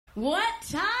What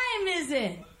time is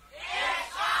it?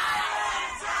 It's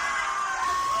Island time!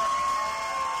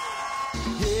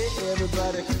 Hey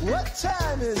everybody, what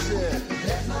time is it?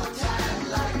 There's no time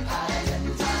like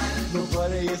Island time.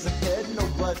 Nobody is ahead,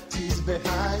 nobody's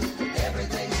behind.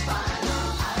 Everything's fine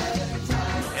on Island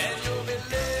time. And you'll be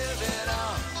living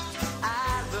on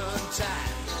Island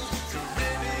time.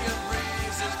 Caribbean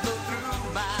breezes blow through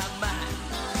my mind.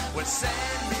 When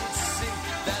sand meets sea,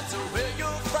 that's where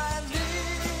you'll find me.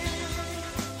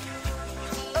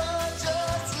 Oh,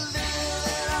 just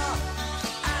living on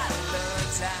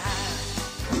Island time.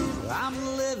 I'm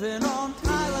living on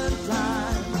Island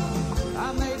time.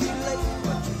 I may be late,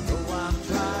 but you know I'm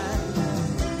trying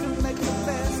to make the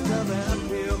best of an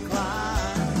uphill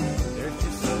climb. There's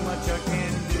just so much I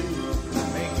can do to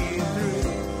make it through.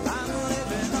 I'm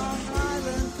living on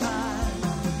Island time.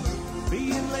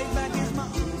 Being laid back is my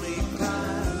only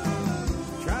crime.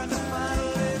 Trying to find a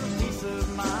little peace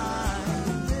of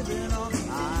mind. Living on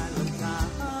Island time.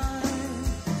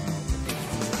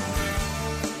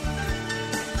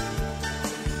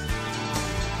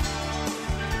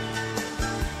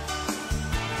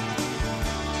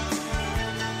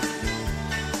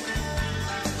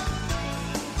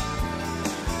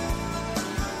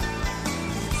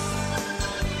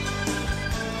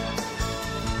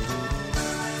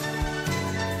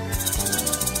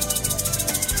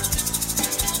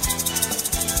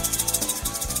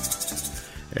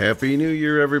 Happy New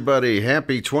Year, everybody.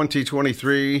 Happy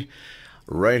 2023,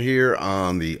 right here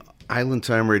on the Island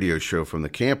Time Radio Show from the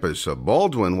campus of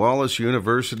Baldwin Wallace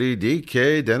University.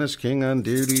 DK, Dennis King on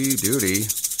duty.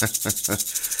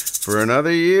 For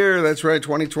another year. That's right,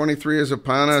 2023 is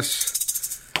upon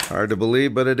us. Hard to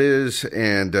believe, but it is.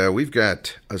 And we've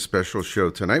got a special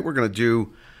show tonight. We're going to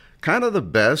do kind of the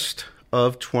best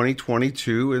of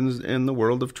 2022 in the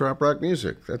world of trop rock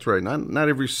music. That's right, not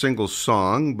every single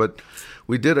song, but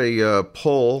we did a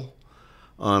poll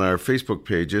on our Facebook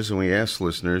pages, and we asked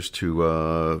listeners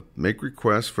to make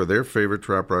requests for their favorite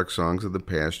trop rock songs of the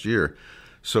past year.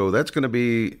 So that's going to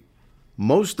be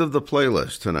most of the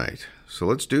playlist tonight. So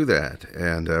let's do that.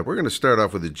 And we're going to start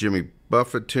off with a Jimmy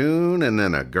Buffett tune and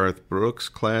then a Garth Brooks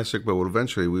classic, but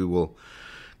eventually we will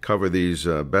cover these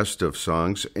best of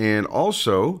songs. And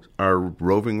also, our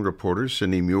roving reporter,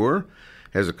 Cindy Muir,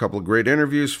 has a couple of great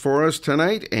interviews for us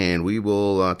tonight, and we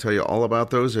will tell you all about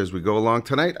those as we go along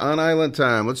tonight on Island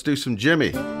Time. Let's do some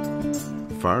Jimmy,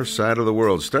 Far Side of the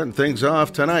World, starting things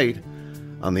off tonight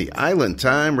on the Island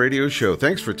Time Radio Show.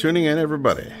 Thanks for tuning in,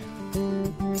 everybody.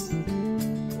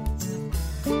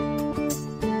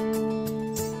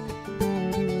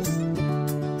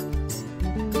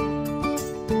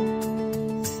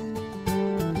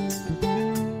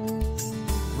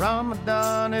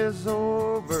 Ramadan is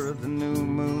over, the new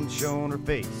moon shone her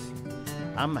face.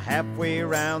 I'm halfway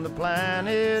around the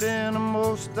planet in a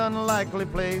most unlikely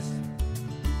place.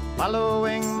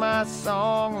 Following my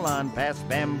song line past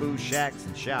bamboo shacks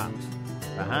and shops,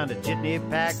 behind a jitney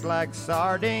packed like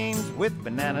sardines with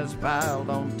bananas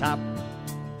piled on top.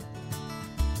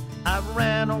 I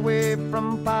ran away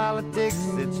from politics,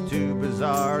 it's too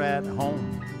bizarre at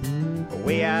home.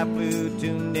 Away I flew,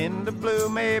 tuned into blue,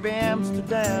 maybe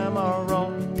Amsterdam or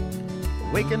Rome.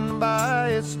 Awakened by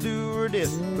a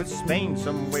stewardess with Spain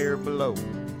somewhere below.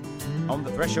 On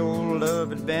the threshold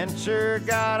of adventure,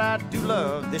 God, I do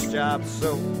love this job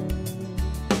so.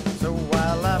 So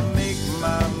while I make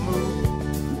my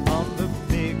move on the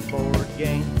big board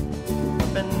game,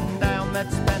 up and down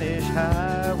that Spanish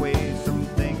highway, some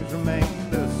things remain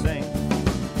the same.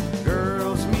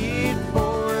 Girls meet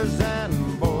boys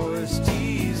and boys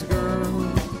tease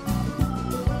girls.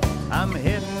 I'm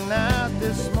heading out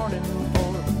this morning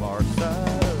for the far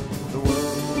side of the world.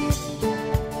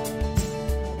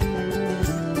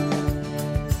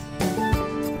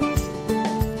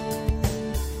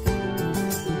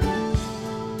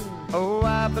 Oh,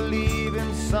 I believe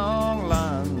in song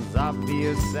lines,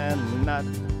 obvious and not.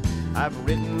 I've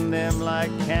written them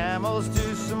like camels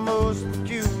to some most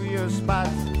peculiar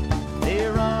spots. They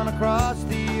run across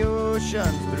the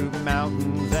oceans, through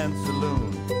mountains and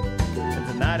saloons, and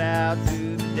tonight out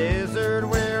to the desert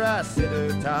where I sit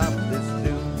atop this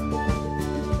dune.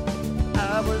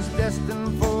 I was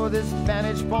destined for this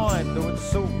vantage point, though it's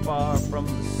so far from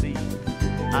the sea.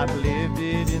 I've lived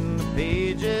it in the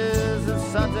pages of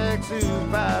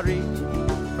Saint-Exupéry.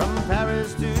 From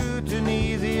Paris to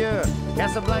Tunisia,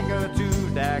 Casablanca to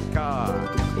Dakar,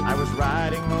 I was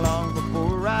riding along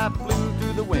before I flew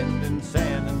through the wind and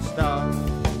sand and stars.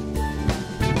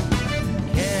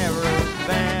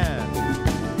 Caravan,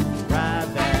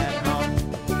 ride that hump,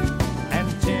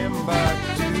 and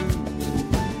Timbuktu,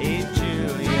 a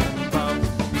Chilean bump.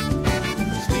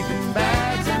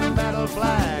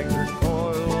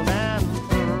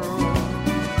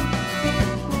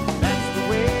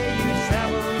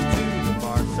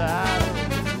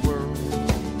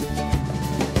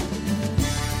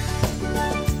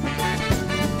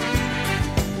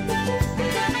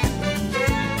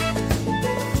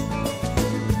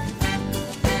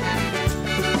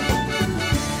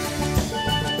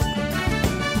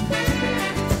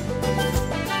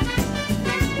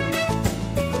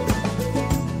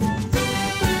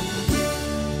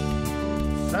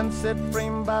 sunset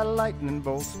framed by lightning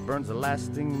bolts burns a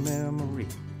lasting memory.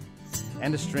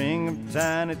 And a string of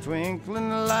tiny twinkling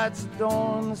lights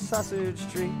adorn the sausage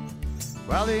tree.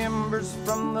 While the embers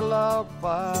from the log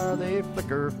fire, they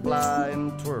flicker, fly,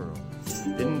 and twirl,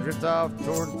 then drift off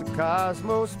towards the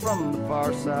cosmos from the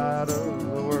far side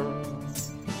of the world.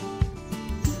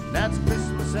 That's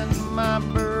Christmas and my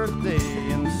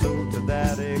birthday, and so to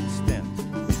that extent,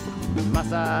 my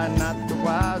side, not the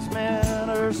wise men,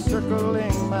 are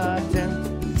circling my tent.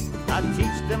 I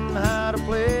teach them how to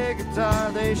play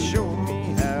guitar, they show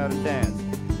me how to dance.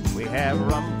 We have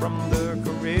rum from the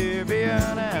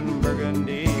Caribbean and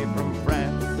Burgundy from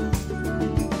France.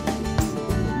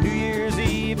 New Year's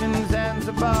Eve in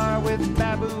Zanzibar with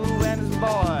Babu and his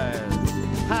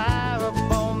boys. High up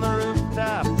on the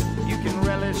rooftop, you can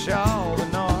relish all the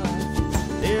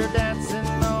noise. They're dancing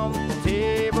on the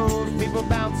tables, people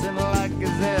bouncing like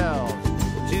gazelles.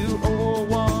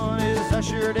 201 is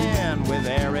ushered in with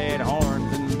air raid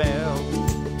horns and bells.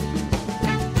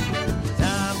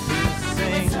 Time to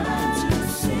sing,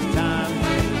 time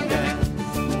to dance,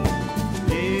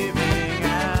 giving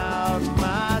out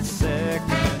my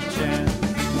second chance.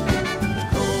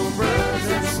 Cobras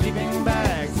and sleeping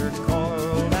bags are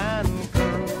coiled and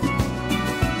curled.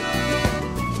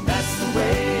 That's the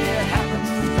way it happens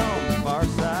on the far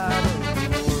side of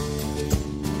the world.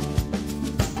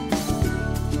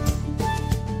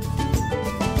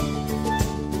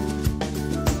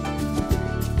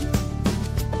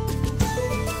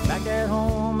 Back at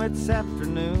home it's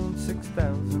afternoon,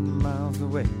 6,000 miles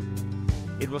away.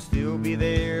 It will still be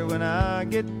there when I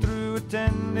get through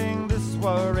attending the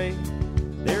soiree.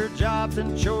 There are jobs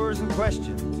and chores and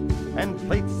questions and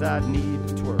plates I'd need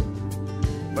to twirl.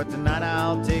 But tonight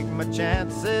I'll take my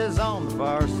chances on the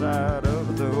far side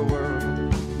of the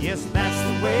world. Yes, that's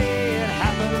the way it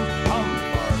happens on the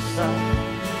far side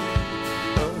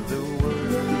of the world.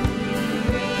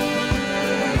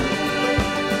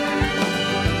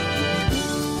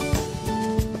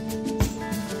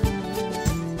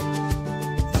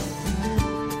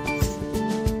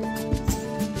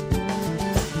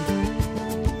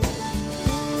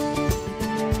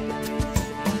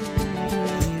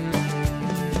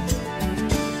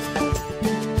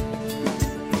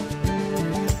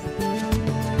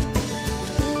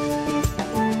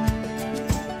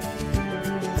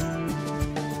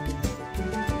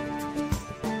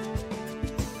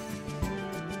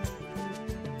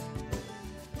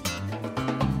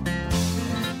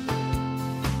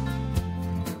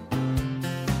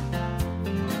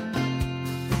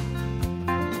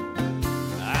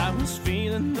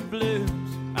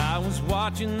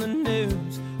 Watching the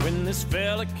news when this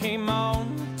fella came on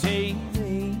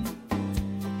TV.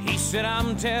 He said,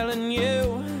 I'm telling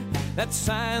you that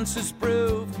science has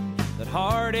proven that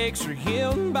heartaches are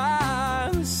healed by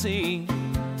the sea.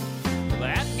 Well,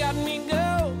 that got me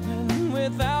going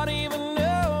without even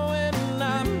knowing.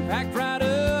 I'm packed right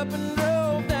up and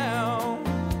drove down.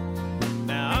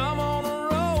 Now I'm on a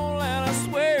roll and I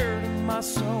swear to my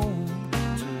soul,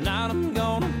 tonight I'm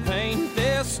gonna paint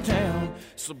this town.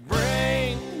 So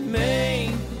bring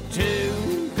me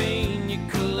two pina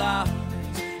coladas.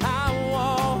 I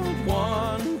want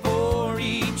one for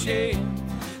each head.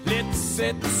 Let's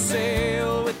set the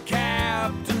sail with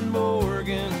Captain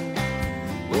Morgan.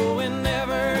 Oh, and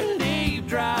never leave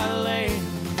dry land.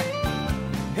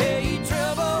 Hey,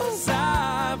 troubles,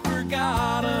 I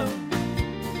forgot 'em.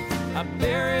 I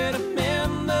buried 'em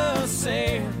in the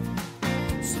sand.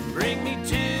 So bring me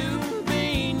two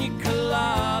pina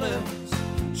coladas.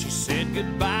 Said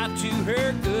goodbye to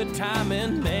her good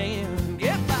timing man.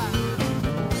 Goodbye.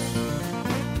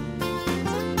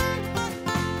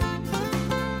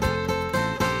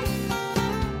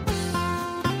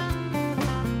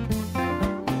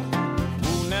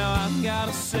 Oh, now I've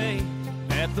gotta say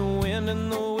that the wind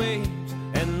and the waves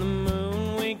and the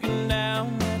moon winking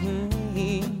down at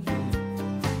me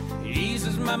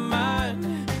eases my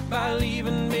mind by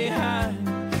leaving behind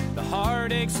the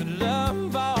heartaches that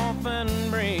love often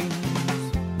brings.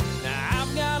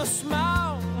 A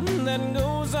smile that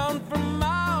goes on for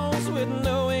miles with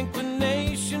no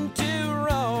inclination to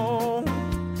roam.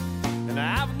 And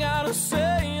I've gotta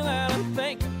say that I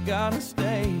think I've gotta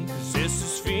stay, 'cause this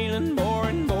is feeling more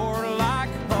and more like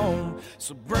home.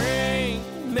 So bring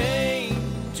me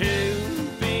two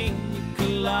pina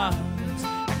coladas.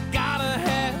 I gotta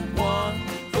have one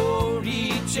for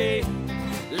each head.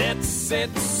 Let's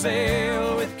set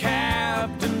sail with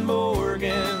Captain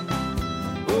Morgan.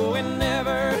 Oh, and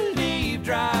never leave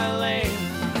dry land.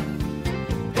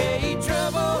 Hey,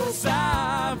 troubles,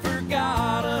 I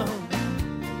forgot 'em.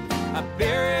 I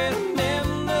buried 'em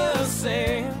in the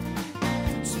sand.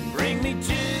 So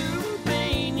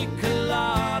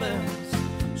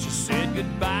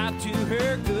to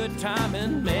her good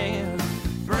timing man.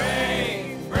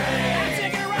 Bring me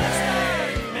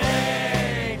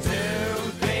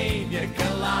two pina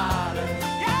coladas.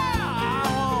 Yeah,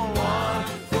 I want one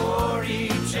for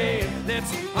each head.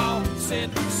 Let's all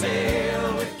set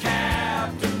sail with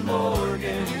Captain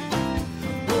Morgan.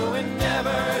 Oh, and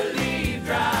never leave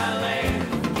dry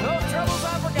land. No troubles,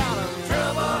 I forgot them.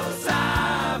 Troubles,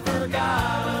 I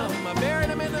forgot them. I buried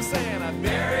them in the sand. I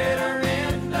buried her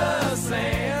in the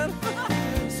sand.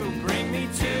 So bring me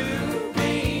two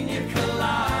pina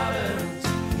coladas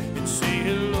and say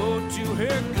hello to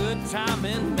her good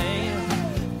timing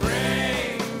man.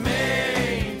 Bring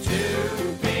me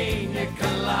two pina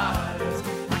coladas.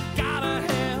 I gotta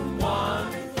have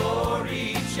one for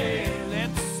each head.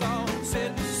 Let's all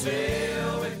set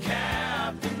sail with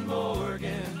Captain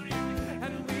Morgan,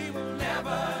 and we will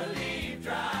never leave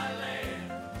dry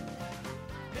land.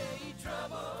 Hey,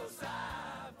 troubles,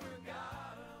 I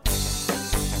forgot 'em.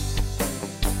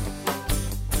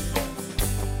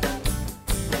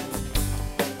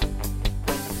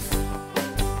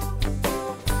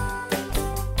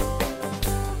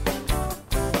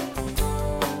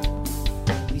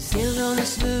 We sailed on a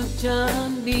sloop,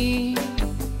 John B.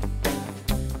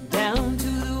 down to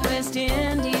the West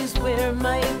Indies, where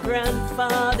my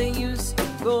grandfather used to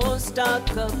go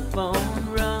stock up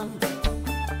on rum.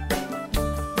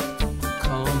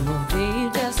 Come of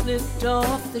age, I slipped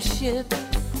off the ship,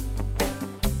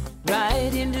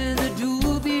 right into the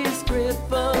dubious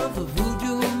grip of a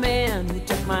voodoo man who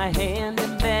took my hand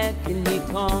and beckoned me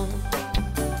on.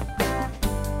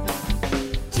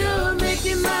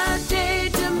 Jamaican my day,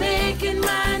 Jamaican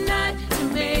my night,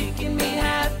 Jamaican me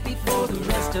happy for the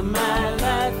rest of my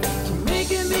life.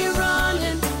 Jamaican me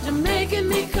running, Jamaican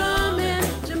me coming,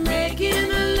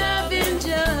 Jamaican a loving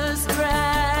just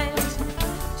right.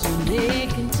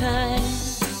 Jamaican time.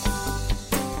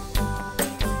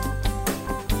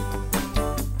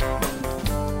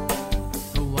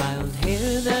 A wild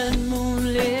hair that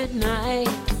moonlit night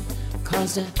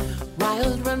caused a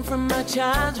wild run from my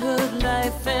childhood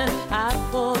life, and I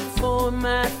fought for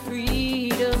my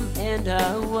freedom and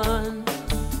I won.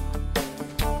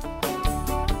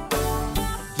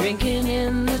 Drinking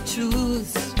in the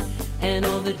truths and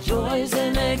all the joys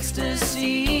and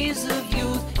ecstasies of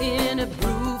youth in a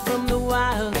brew from the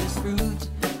wildest fruit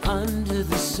under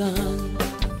the sun.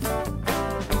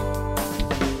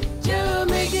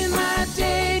 Jamaican my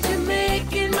day,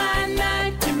 Jamaican my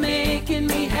night, Jamaican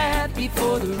me happy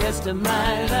for the rest of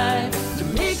my life.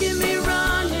 Jamaican me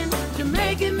running,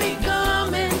 Jamaican me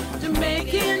coming,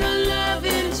 Jamaican a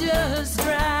loving just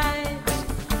right.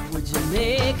 With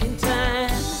Jamaican time.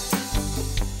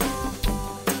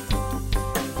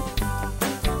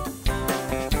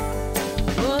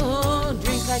 Oh,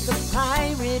 drink like a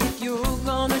pirate if you're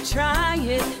gonna try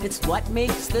it. It's what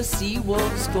makes the sea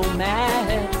wolves go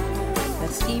mad.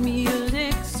 That steamy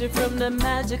elixir from the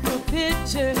magical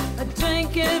pitcher, I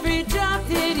drank every drop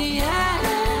that he had.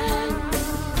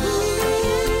 Ooh,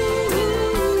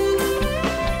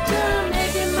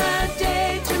 Jamaican my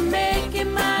day,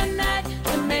 Jamaican my night,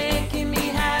 Jamaican me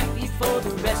happy for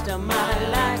the rest of my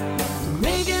life.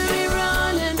 Jamaican me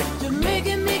running,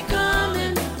 Jamaican me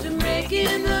coming,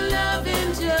 Jamaican the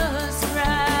loving just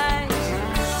right.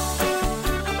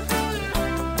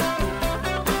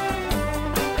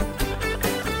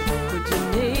 For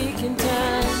Jamaican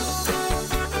time.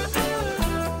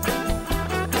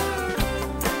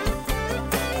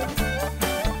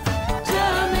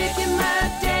 Jamaican my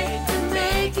day,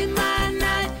 Jamaican my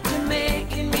night,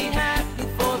 Jamaican me happy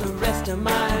for the rest of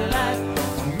my life.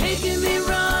 Jamaican me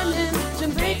running,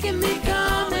 Jamaican me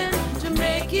coming,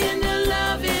 Jamaican the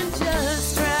loving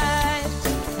just right.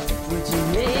 With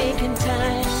Jamaican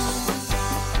time,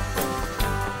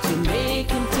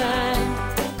 Jamaican time,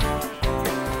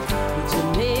 with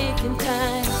Jamaican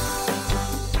time,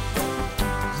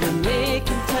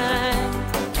 Jamaican time.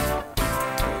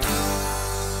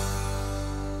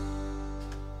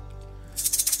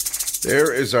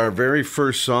 There is our very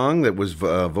first song that was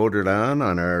voted on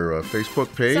our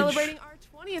Facebook page. Celebrating our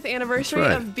 20th anniversary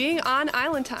That's right. of being on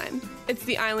Island Time. It's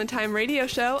the Island Time radio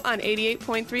show on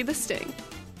 88.3 The Sting.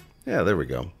 Yeah, there we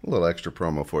go. A little extra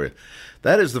promo for you.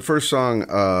 That is the first song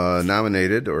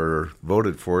nominated or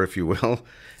voted for, if you will,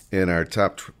 in our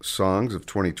top songs of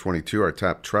 2022, our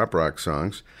top trop rock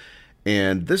songs.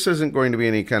 And this isn't going to be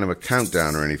any kind of a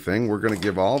countdown or anything. We're going to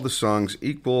give all the songs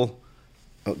equal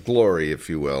glory, if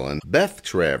you will. And Beth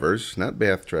Travers, not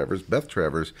Bath Travers, Beth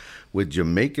Travers with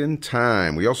Jamaican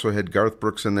Time. We also had Garth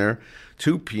Brooks in there,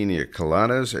 two Pina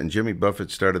Coladas, and Jimmy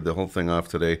Buffett started the whole thing off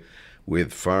today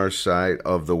with Far Side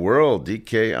of the World.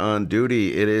 DK on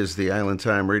duty. It is the Island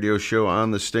Time radio show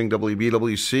on the Sting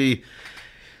WBWC.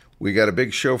 We got a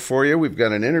big show for you. We've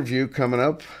got an interview coming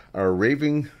up. Our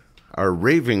raving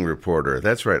reporter.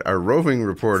 That's right, our roving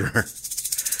reporter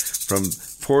from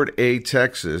Port A,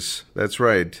 Texas. That's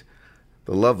right.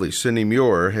 The lovely Cindy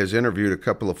Muir has interviewed a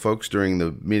couple of folks during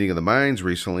the Meeting of the Minds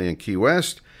recently in Key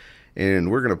West, and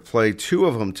we're going to play two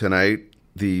of them tonight,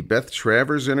 the Beth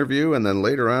Travers interview, and then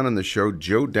later on in the show,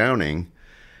 Joe Downing.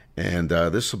 And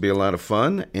this will be a lot of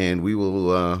fun, and we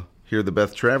will hear the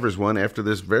Beth Travers one after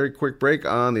this very quick break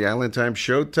on the Island Time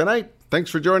show tonight. Thanks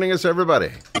for joining us,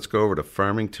 everybody. Let's go over to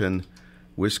Farmington,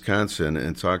 Wisconsin,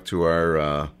 and talk to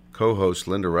our co-host,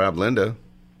 Linda Robb. Linda.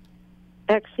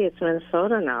 Actually, it's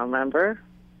Minnesota now, remember?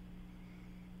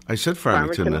 I said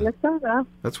Farmington. Minnesota.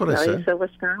 That's what I said. You said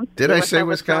Wisconsin. Did I say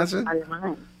Wisconsin? On your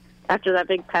mind. After that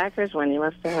big Packers win, you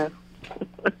must have.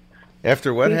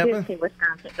 After what happened? You did say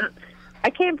Wisconsin. I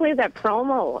can't believe that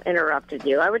promo interrupted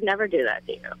you. I would never do that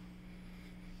to you.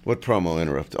 What promo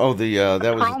interrupted? Oh,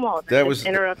 that was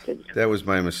interrupted you. That was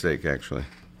my mistake, actually.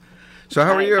 So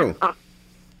how are you?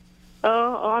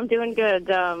 I'm doing good.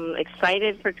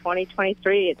 Excited for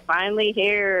 2023. It's finally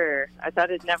here. I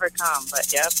thought it'd never come,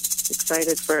 but yep,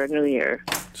 excited for a new year.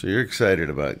 So you're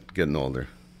excited about getting older?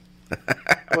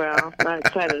 Well, not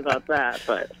excited about that,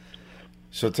 but.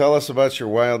 So tell us about your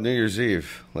wild New Year's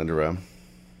Eve, Linda Robb.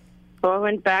 Well, I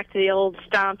went back to the old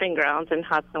stomping grounds in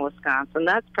Hudson, Wisconsin.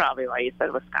 That's probably why you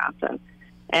said Wisconsin.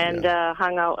 And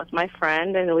hung out with my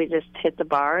friend, and we just hit the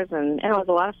bars, and it was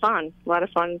a lot of fun. A lot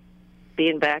of fun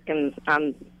being back in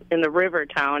the river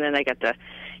town, and I got to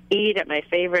eat at my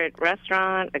favorite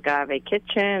restaurant, Agave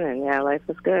Kitchen, and life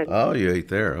was good. Oh, you ate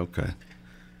there, okay.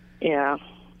 Yeah.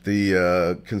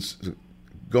 The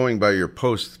going by your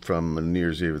post from New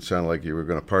Year's Eve, it sounded like you were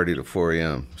going to party to 4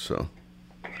 a.m., so...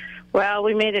 Well,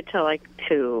 we made it till like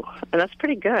 2, and that's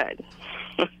pretty good.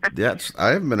 I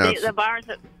haven't been out. The bars.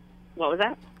 What was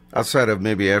that? Outside of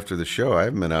maybe after the show, I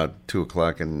haven't been out 2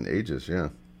 o'clock in ages. Yeah.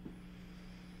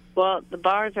 Well, the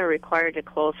bars are required to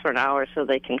close for an hour so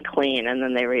they can clean, and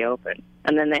then they reopen,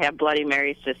 and then they have Bloody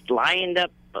Marys just lined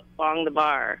up along the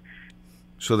bar.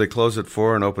 So they close at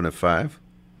 4 and open at 5?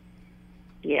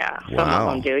 Yeah, some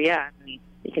of them do. Yeah, you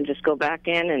can just go back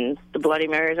in, and the Bloody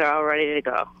Marys are all ready to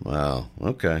go. Wow.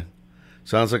 Okay.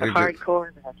 Sounds like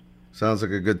hardcore. Sounds like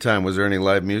a good time. Was there any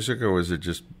live music, or was it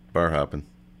just bar hopping?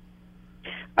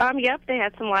 Yep, they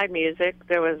had some live music.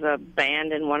 There was a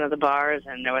band in one of the bars,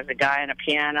 and there was a guy on a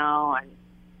piano,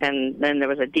 and then there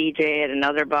was a DJ at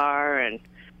another bar, and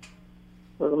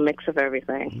a little mix of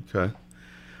everything. Okay.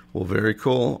 Well, very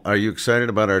cool. Are you excited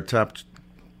about our top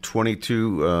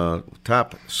 22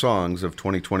 top songs of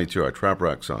 2022, our Trop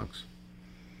Rock songs?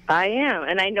 I am,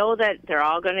 and I know that they're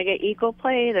all going to get equal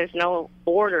play. There's no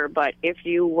order, but if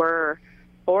you were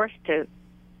forced to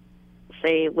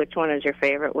say which one is your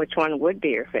favorite, which one would be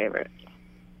your favorite?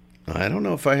 I don't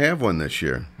know if I have one this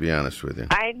year, to be honest with you.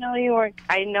 I know you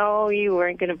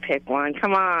weren't going to pick one.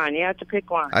 Come on, you have to pick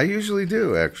one. I usually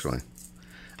do, actually.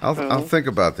 I'll think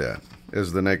about that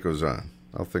as the night goes on.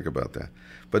 I'll think about that.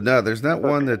 But no, there's not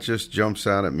one that just jumps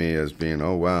out at me as being,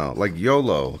 oh, wow. Like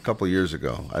YOLO a couple years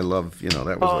ago. I love,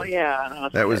 that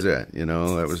was that was it.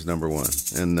 That was number one.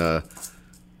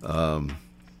 And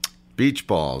Beach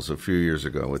Balls a few years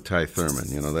ago with Ty Thurman,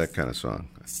 that kind of song.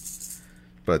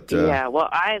 But well,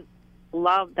 I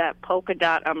love that Polka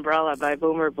Dot Umbrella by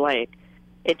Boomer Blake.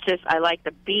 It's just, I like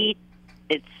the beat.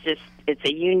 It's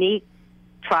a unique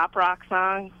trop rock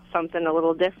song, something a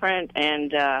little different,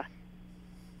 and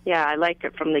I liked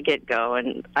it from the get-go,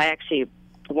 and I actually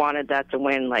wanted that to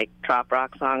win, like, Trop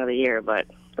Rock Song of the Year, but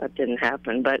that didn't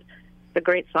happen. But it's a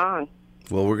great song.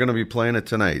 Well, we're going to be playing it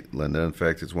tonight, Linda. In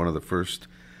fact, it's one of the first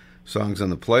songs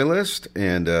on the playlist,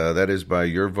 and that is by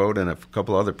your vote and a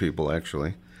couple other people,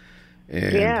 actually.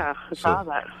 And I saw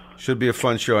that. Should be a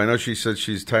fun show. I know she said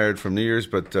she's tired from New Year's,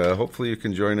 but hopefully you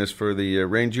can join us for the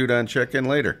Rain Judon check-in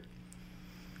later.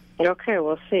 Okay,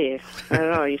 we'll see. I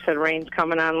don't know. You said rain's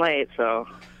coming on late, so...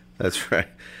 That's right.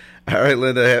 All right,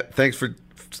 Linda, thanks for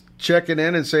checking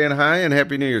in and saying hi, and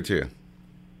Happy New Year to you.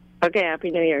 Okay, Happy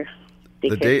New Year.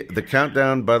 The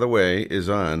countdown, by the way, is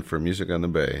on for Music on the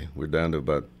Bay. We're down to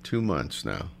about 2 months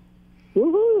now.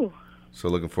 Woohoo! So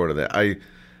looking forward to that.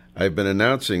 I've been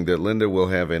announcing that Linda will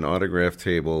have an autograph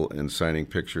table and signing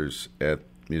pictures at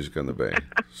Music on the Bay.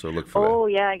 So look for that. Oh,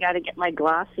 yeah, I got to get my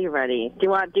glossy ready. Do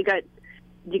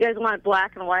you guys want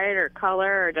black and white or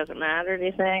color, or does it matter, do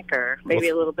you think? Or maybe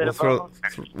a little bit of both?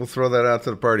 We'll throw that out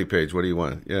to the party page. What do you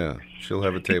want? Yeah, she'll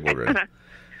have a table ready.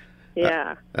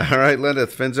 Yeah. All right, Linda,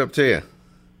 fins up to you.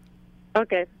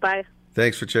 Okay, bye.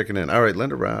 Thanks for checking in. All right,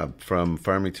 Linda Robb from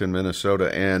Farmington,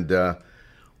 Minnesota. And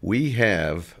we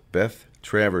have Beth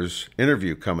Travers'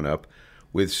 interview coming up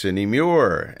with Cindy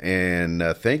Muir. And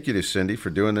thank you to Cindy for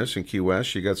doing this in Key West.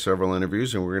 She got several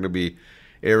interviews, and we're going to be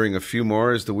airing a few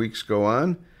more as the weeks go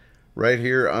on right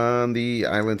here on the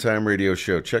Island Time Radio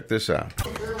Show. Check this out.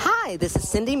 Hi, this is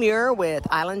Cindy Muir with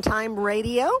Island Time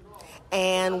Radio,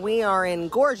 and we are in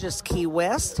gorgeous Key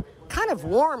West. Kind of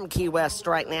warm Key West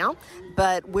right now,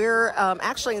 but we're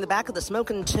actually in the back of the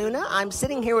Smoking Tuna. I'm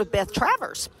sitting here with Beth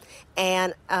Travers,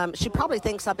 and she probably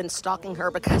thinks I've been stalking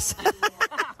her because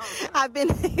I've been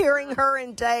hearing her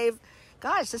and Dave.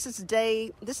 Gosh, this is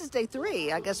day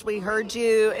 3. I guess we heard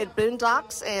you at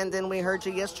Boondocks, and then we heard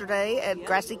you yesterday at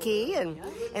Grassy Key,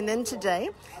 and then today.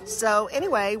 So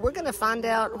anyway, we're going to find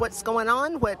out what's going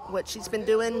on, what she's been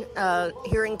doing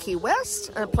here in Key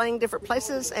West, playing different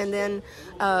places, and then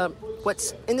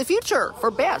what's in the future for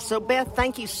Beth. So Beth,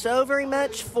 thank you so very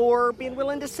much for being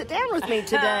willing to sit down with me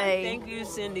today. Thank you,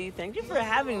 Cindy. Thank you for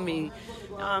having me.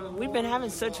 We've been having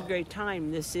such a great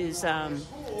time. This is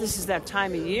that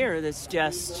time of year that's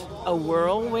just a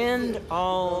whirlwind,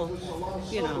 all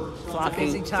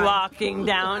flocking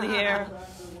down here.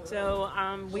 So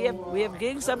we have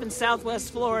gigs up in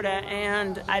Southwest Florida,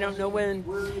 and I don't know when.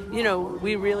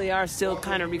 We really are still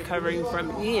kind of recovering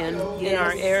from Ian in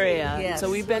our area. Yes. So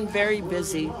we've been very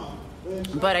busy.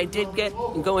 But I did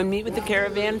go and meet with the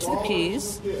Caravan to the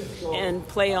Keys and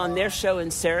play on their show in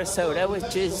Sarasota,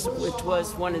 which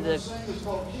was one of the,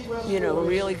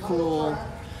 really cool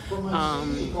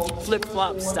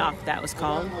flip-flop stop, that was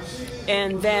called.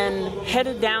 And then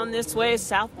headed down this way,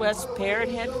 Southwest Parrot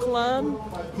Head Club,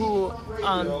 who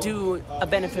do a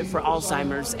benefit for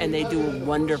Alzheimer's, and they do a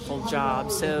wonderful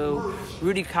job. So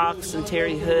Rudy Cox and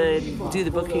Terry Hood do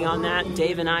the booking on that.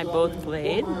 Dave and I both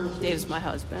played. Dave's my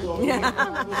husband.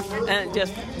 And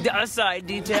just a side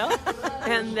detail.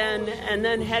 And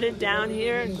then headed down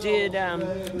here and did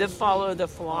the Follow the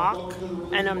Flock.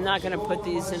 And I'm not going to put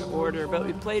these in order, but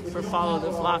we played for Follow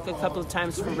the Flock a couple of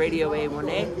times for Radio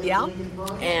A1A. Yeah.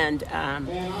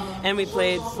 And we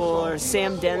played for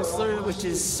Sam Densler, which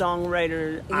is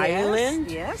Songwriter Island.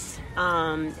 Yes.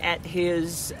 At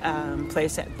his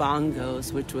place at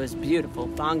Bongos, which was beautiful.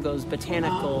 Bongos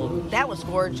Botanical. That was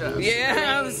gorgeous.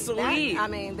 Yeah, it was sweet.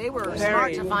 They were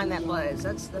smart to find that place.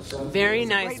 That's very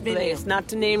nice place. Not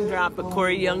to name drop, but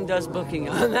Corey Young does booking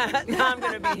on that. Now I'm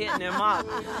going to be hitting him up.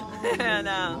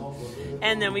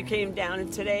 And then we came down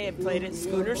today and played at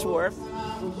Schooners Wharf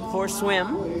for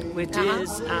Swim, which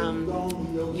is, the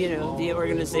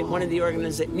one of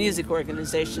the music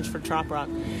organizations for Trop Rock.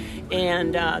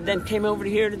 And then came over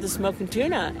here to the Smoking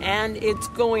Tuna, and it's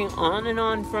going on and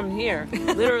on from here.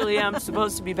 Literally, I'm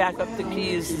supposed to be back up the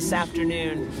Keys this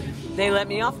afternoon. They let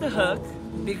me off the hook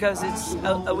because it's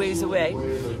a ways away.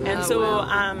 And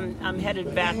I'm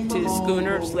headed back to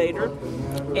Schooners later.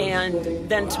 And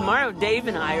then tomorrow, Dave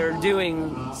and I are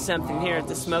doing something here at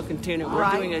the Smoking Tuna. We're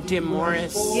doing a Jim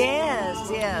Morris.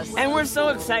 Yes. And we're so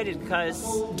excited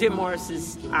because Jim Morris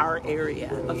is our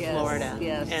area of Florida.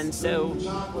 Yes. And so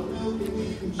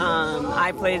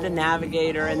I played the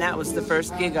Navigator, and that was the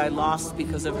first gig I lost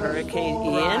because of Hurricane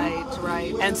Ian.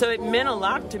 Right. And so it meant a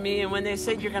lot to me, and when they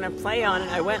said you're going to play on it,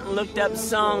 I went and looked up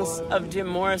songs of Jim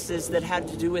Morris's that had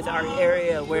to do with our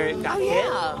area where it got hit.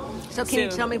 So can you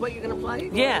tell me what you're going to play?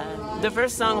 Yeah. The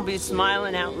first song will be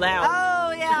Smiling Out Loud.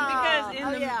 Oh, yeah.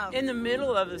 Because in the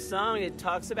middle of the song, it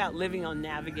talks about living on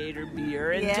Navigator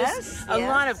beer and just a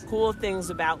lot of cool things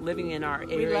about living in our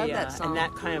area. We love that song. And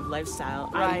that kind of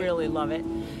lifestyle. Right. I really love it.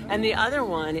 And the other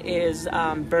one is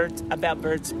about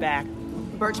Bert's Back.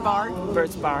 Bert's Bar?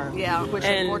 Bert's Bar. Yeah, which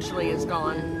unfortunately is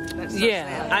gone. That's so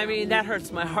sad. I mean, that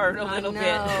hurts my heart a little bit.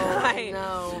 I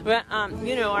know. But,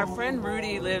 our friend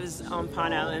Rudy lives on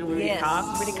Pond Island, Rudy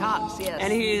Cox. Rudy Cox, yes.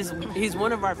 And he's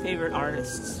one of our favorite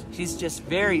artists. He's just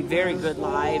very, very good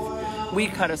live. We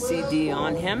cut a CD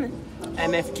on him,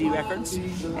 MFG Records.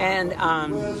 And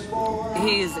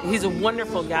he's a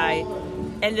wonderful guy.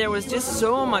 And there was just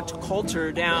so much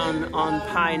culture down on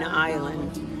Pine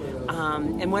Island.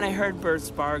 And when I heard Bert's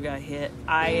Bar got hit,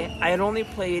 I had only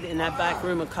played in that back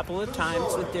room a couple of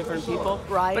times with different people.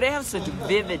 Right. But I have such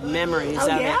vivid memories of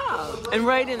it. And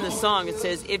right in the song it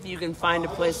says, if you can find a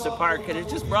place to park. And it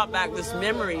just brought back this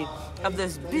memory of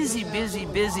this busy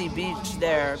beach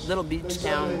there, little beach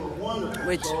town,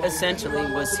 which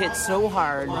essentially was hit so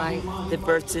hard that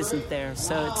Bert's isn't there.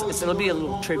 So it'll be a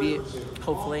little tribute,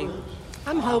 hopefully.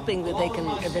 I'm hoping that they can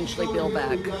eventually build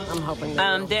back. I'm hoping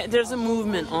that there's a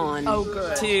movement on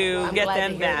good. to I'm get glad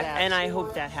them to hear back, that. and I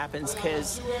hope that happens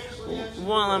because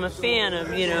while I'm a fan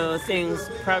of things,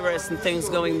 progress and things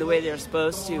going the way they're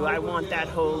supposed to, I want that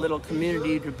whole little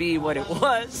community to be what it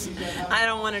was. I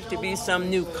don't want it to be some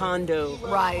new condo,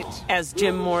 right? As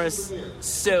Jim Morris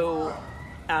so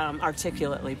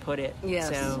articulately put it. Yes,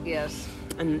 so, yes.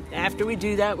 And after we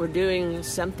do that, we're doing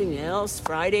something else.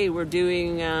 Friday, we're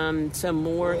doing some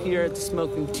more here at the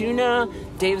Smoking Tuna.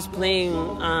 Dave's playing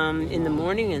in the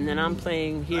morning, and then I'm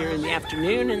playing here in the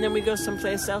afternoon, and then we go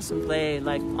someplace else and play,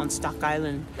 like on Stock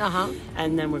Island.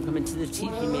 And then we're coming to the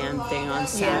Tiki Man thing on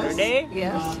Saturday.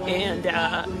 Yes. And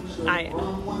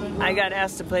I got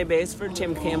asked to play bass for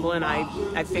Tim Campbell, and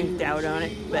I thinked out on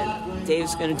it, but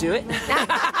Dave's going to do it.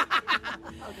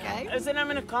 Okay. I said I'm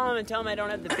going to call him and tell him I don't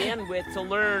have the bandwidth to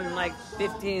learn like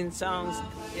 15 songs.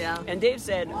 Yeah. And Dave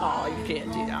said, "Oh, you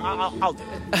can't do that. I'll do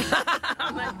it."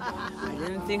 I'm like, I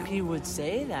didn't think he would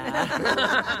say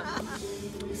that.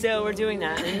 So we're doing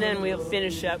that, and then we'll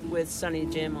finish up with Sonny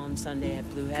Jim on Sunday at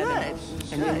Blue Heaven.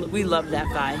 And we love that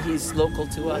guy. He's local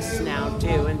to us now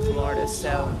too in Florida.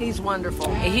 So he's wonderful.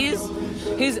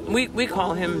 We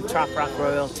call him trop rock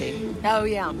royalty. Oh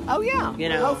yeah.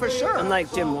 Oh for sure.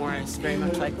 Unlike Jim Morris, very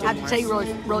much like Jim Morris. I have to tell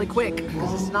you really quick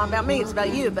because it's not about me, it's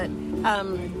about you. But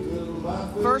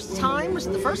first time, was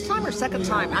it the first time or second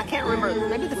time? I can't remember.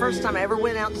 Maybe the first time I ever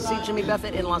went out to see Jimmy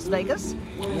Buffett in Las Vegas.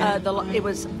 It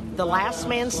was the Last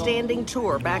Man Standing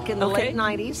tour back in the late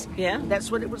 90s. Yeah.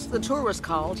 That's what it was. The tour was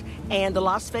called. And the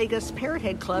Las Vegas Parrot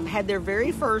Head Club had their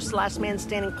very first Last Man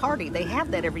Standing party. They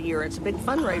have that every year. It's a big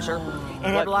fundraiser. And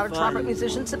have a lot of trumpet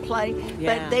musicians that play.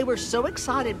 Yeah. But they were so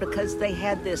excited because they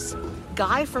had this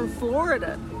guy from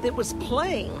Florida that was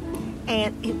playing.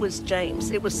 And it was James.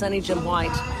 It was Sonny Jim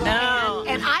White. No.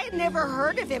 And I had never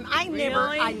heard of him. I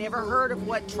never heard of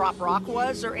what trop rock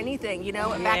was or anything,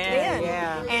 back then.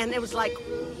 Yeah. And it was like,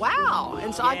 wow.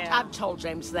 And so I've told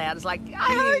James that. It's like,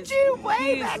 I heard you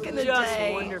way back in the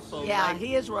day. He's wonderful. Yeah, like,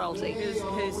 he is royalty.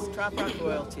 His trop rock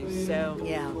royalty. So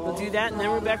yeah, we'll do that, and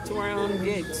then we're back to our own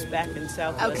gigs back in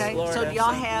Southwest Florida. So do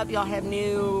y'all have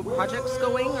new projects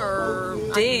going, or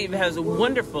Dave has a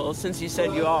wonderful, since you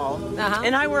said you all,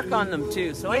 and I work on them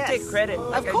too. So I take credit.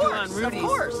 Like of course, I do on Rudy's. Of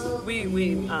course.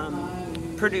 We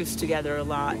produce together a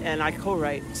lot, and I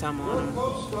co-write some on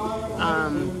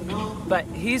them. But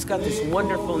he's got this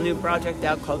wonderful new project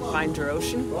out called Find Your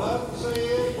Ocean,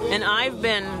 and I've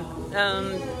been.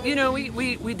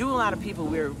 We do a lot of people.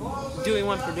 We're doing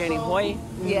one for Danny Hoy.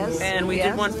 Yes. And we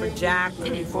did one for Jack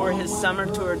before his summer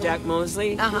tour, Jack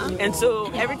Mosley. And so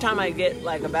every time I get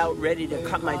like about ready to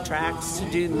cut my tracks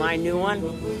to do my new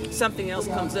one, something else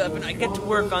comes up and I get to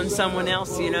work on someone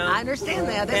else, I understand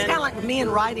that. That's kind of like me in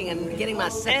writing and getting my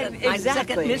second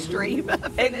mystery.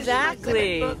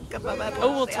 Exactly.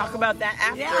 We'll talk about that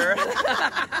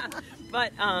after.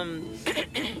 But,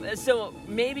 so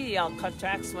maybe I'll cut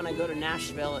tracks when I go to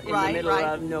Nashville in the middle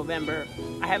of November.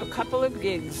 I have a couple of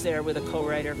gigs there with a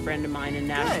co-writer friend of mine in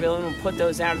Nashville, and we'll put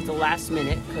those out at the last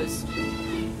minute because,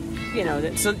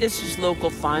 so it's just local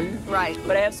fun. Right.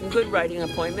 But I have some good writing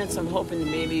appointments. I'm hoping to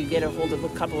maybe get a hold of a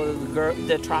couple of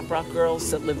the trop rock girls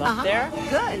that live up there.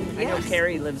 Good. I know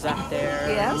Carrie lives up there.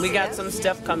 Yes. We got some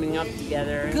stuff coming up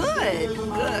together. Good.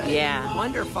 Yeah.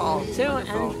 Wonderful. So,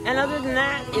 and other than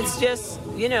that, it's just,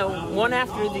 one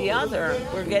after the other.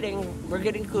 We're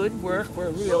getting good work.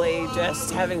 We're really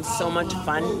just having so much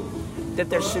fun that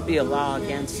there should be a law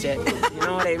against it. You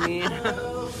know what I mean?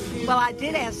 Well, I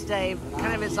did ask Dave,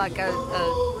 kind of as like a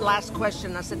last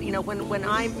question. I said, when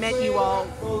I met you all,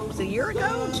 was it a year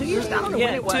ago? 2 years ago? I don't know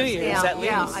when it was. 2 years at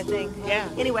least. Yeah, I think. Yeah.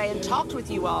 Anyway, and talked with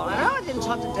you all. I didn't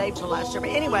talk to Dave till last year, but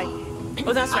anyway.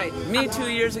 Oh, that's right. Me 2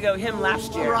 years ago, him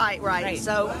last year. Right.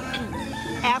 So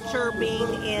after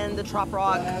being in the trop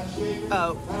rock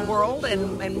world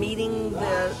and meeting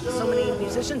so many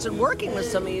musicians and working with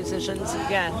so many musicians,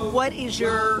 what is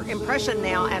your impression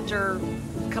now after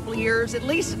a couple of years, at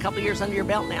least a couple of years under your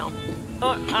belt now?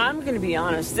 Oh, I'm going to be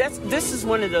honest. This is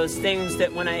one of those things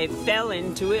that when I fell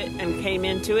into it and came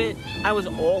into it, I was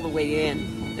all the way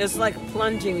in. It's like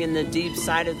plunging in the deep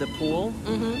side of the pool.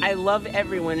 Mm-hmm. I love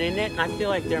everyone in it, and I feel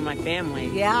like they're my family.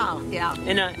 Yeah.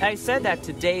 And I said that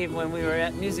to Dave when we were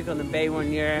at Music on the Bay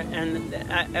one year, and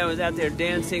I was out there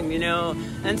dancing,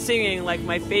 and singing like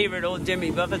my favorite old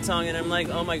Jimmy Buffett song, and I'm like,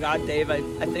 oh my God, Dave, I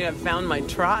think I've found my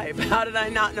tribe. How did I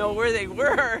not know where they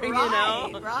were?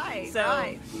 Right.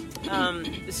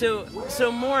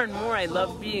 So more and more, I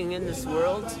love being in this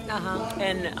world,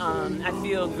 and I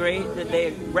feel great that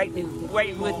they write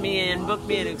with me and book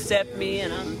me and accept me,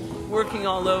 and I'm working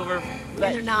all over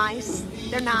But they're nice.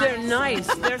 They're nice. They're nice.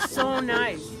 They're so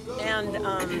nice. And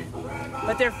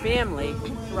but they're family.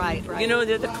 Right. You know,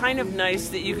 they're the kind of nice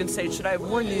that you can say, should I have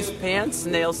worn these pants?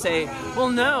 And they'll say, well,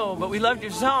 no, but we loved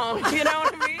your song. You know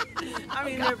what I mean? I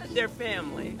mean, they're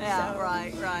family. Yeah, so.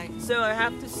 right. So I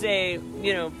have to say,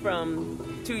 you know,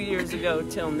 from 2 years ago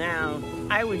till now,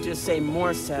 I would just say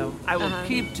more so. I would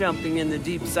keep jumping in the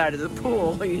deep side of the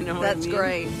pool, you know what I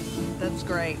mean? That's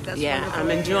great. That's yeah, wonderful.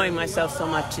 I'm enjoying myself so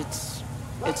much. It's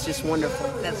just wonderful.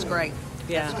 That's great.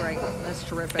 Yeah. That's great. That's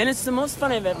terrific. And it's the most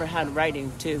fun I've ever had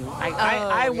writing, too.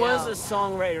 I was a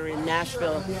songwriter in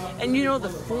Nashville. And, you know, the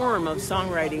form of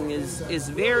songwriting is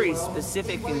very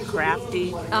specific and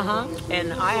crafty.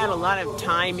 And I had a lot of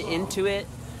time into it.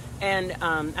 And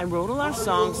I wrote a lot of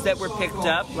songs that were picked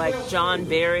up, like John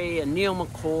Barry and Neil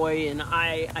McCoy. And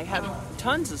I had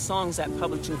tons of songs at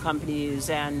publishing companies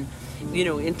and, you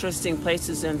know, interesting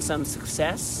places and some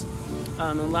success.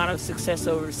 A lot of success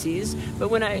overseas. But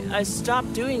when I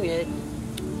stopped doing it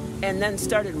and then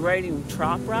started writing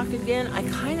trop rock again, I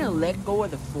kind of let go of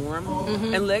the form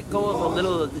and let go of a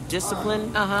little of the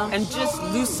discipline and just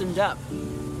loosened up.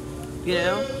 You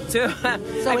know? So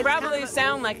I probably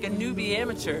sound like a newbie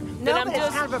amateur. No, but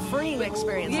it's kind of a freeing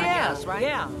experience, I guess, right?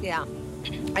 Yeah.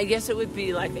 I guess it would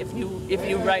be like if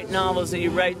you write novels or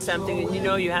you write something and you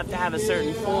know you have to have a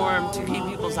certain form to keep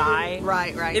people's eye.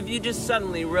 Right. If you just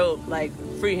suddenly wrote like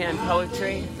freehand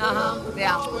poetry.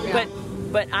 Yeah.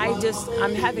 But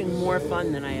I'm having more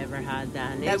fun than I ever had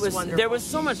then. That's wonderful. There was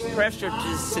so much pressure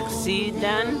to succeed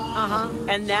then.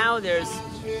 And now there's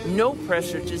no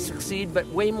pressure to succeed, but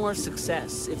way more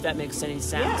success, if that makes any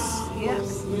sense.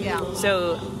 Yes. Yeah.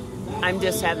 So I'm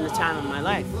just having the time of my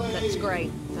life. That's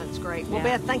great. Well,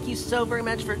 Beth, thank you so very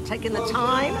much for taking the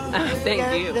time.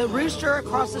 Thank you. The rooster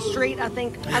across the street, I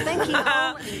think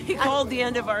he called the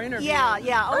end of our interview.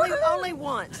 Yeah. Only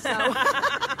once. So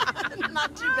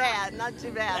not too bad.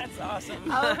 That's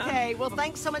awesome. Okay. Well,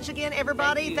 thanks so much again,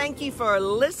 everybody. Thank you for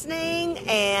listening.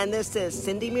 And this is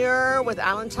Cindy Muir with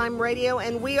Island Time Radio,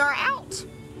 and we are out.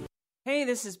 Hey,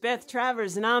 this is Beth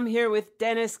Travers, and I'm here with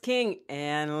Dennis King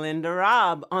and Linda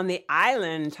Robb on the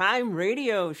Island Time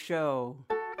Radio Show.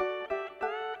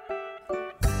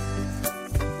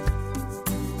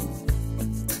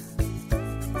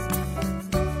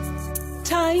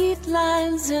 Tight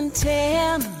lines and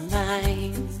tan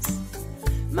lines,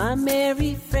 my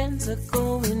merry friends are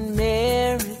going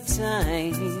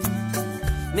maritime,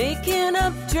 making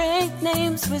up drink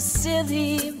names with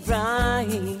silly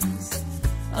rhymes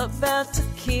about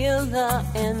tequila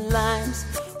and limes.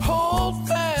 Hold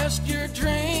fast your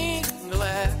drink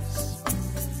glass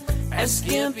as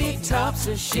skimpy tops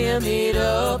are shimmied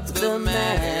up the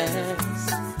mast.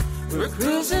 We're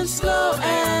cruising slow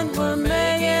and we're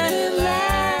making it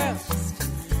last.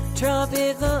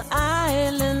 Tropical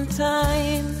island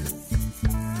time.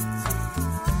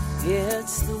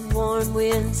 It's the warm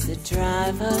winds that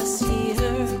drive us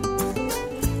here.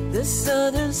 The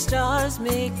southern stars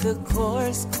make the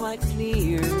course quite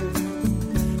clear.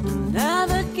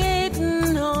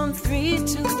 Navigating on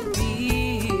 3-2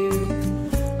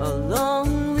 beer. A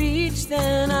long reach,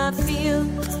 then I feel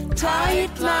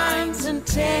tight lines and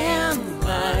tan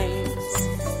lines.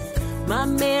 My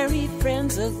merry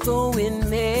friends are going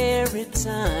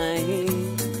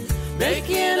maritime,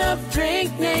 making up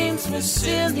drink names with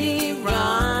silly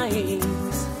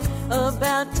rhymes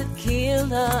about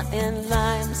tequila and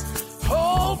limes.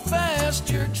 Hold fast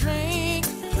your drink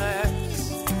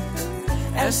glass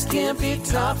as skimpy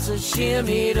tops are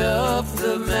shimmied up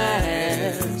the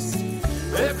mast.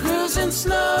 We're cruising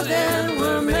slow, then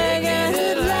we're making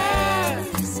it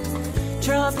last.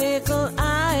 Tropical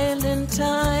island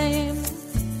time.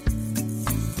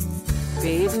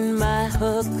 Baiting my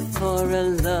hook for a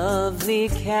lovely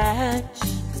catch,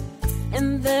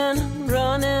 and then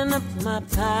running up my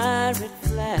pirate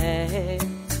flag.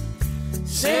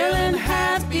 Sailing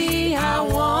happy, I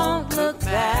won't look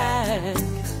back.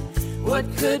 What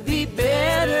could be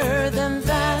better than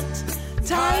that?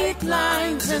 Tight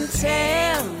lines and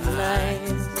tan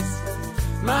lines.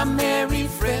 My merry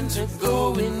friends are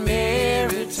going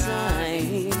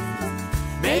maritime,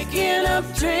 making up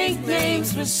drink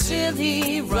names with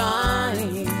silly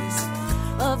rhymes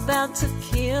about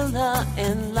tequila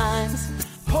and limes.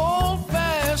 Hold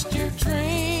fast your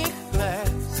drink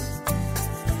glass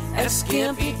as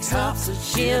skimpy tops are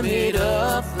shimmied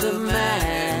up the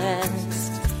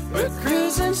mast. We're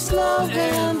cruising slow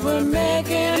and we're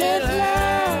making it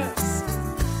last.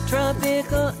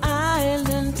 Tropical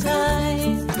island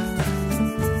time.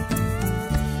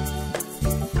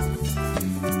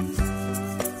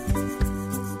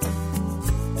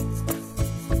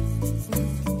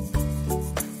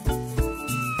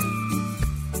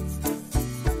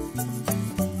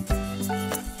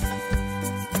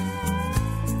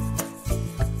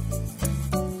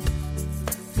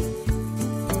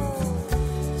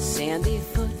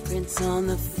 footprints on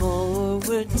the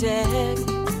forward deck.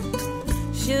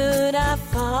 Should I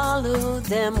follow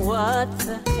them? What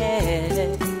the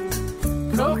heck?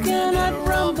 Coconut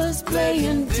rumbas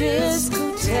playing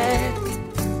discotheque.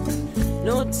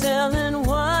 No telling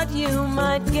what you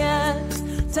might get.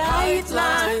 Tight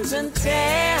lines and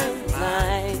tan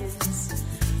lines.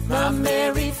 My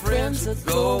merry friends are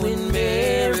going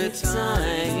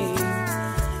maritime,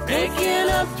 making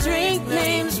up drink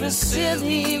names with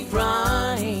silly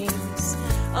rhymes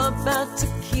about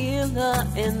tequila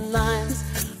and limes.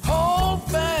 Hold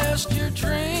fast your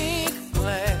drink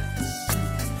glass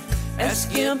as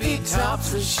skimpy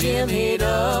tops are shimmied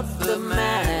up the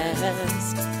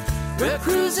mast. We're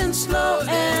cruising slow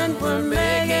and we're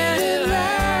making it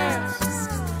last.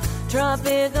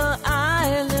 Tropical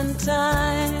island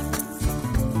time.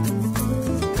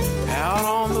 Out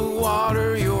on the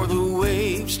water, you're the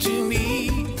waves to me.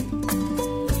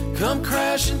 Come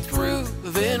crashing through,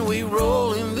 then we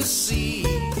roll in the sea.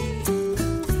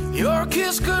 Your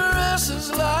kiss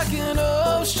caresses like an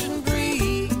ocean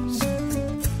breeze,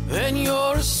 and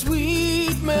you're a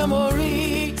sweet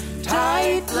memory.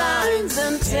 Tight lines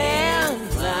and tan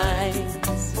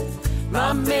lines.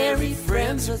 My merry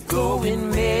friends are going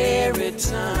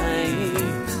maritime,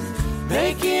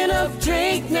 making up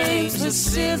drink names with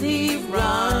silly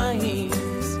rhymes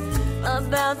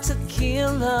about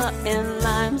tequila and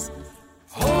limes.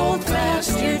 Hold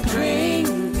fast your drink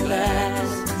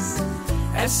glass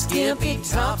as skimpy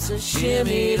tops are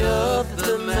shimmied up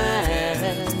the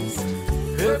mast.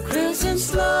 We're cruising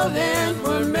slow and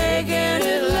we're making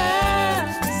it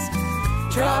last.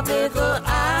 Tropical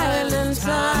island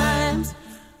times.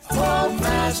 Hold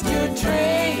fast your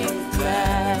drink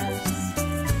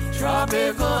glass.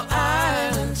 Tropical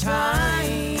island time.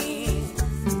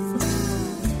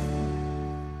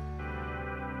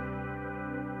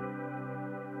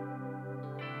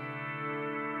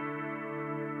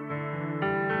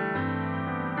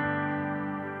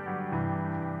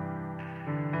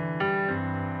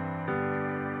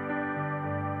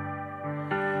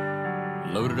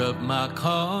 Loaded up my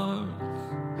car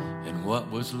and what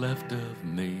was left of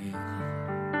me.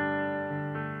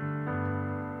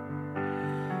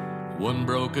 One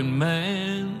broken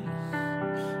man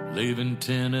leaving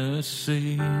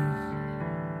Tennessee.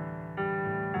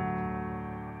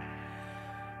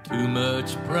 Too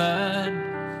much pride,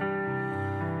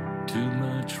 too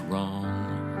much wrong.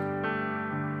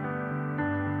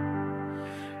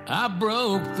 I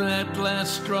broke that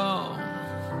last straw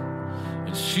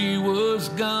and she was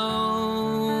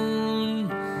gone.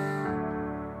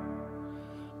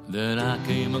 Then I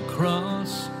came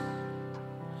across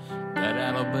that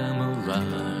Alabama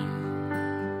line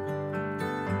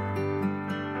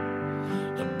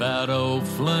about old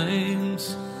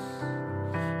flames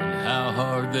and how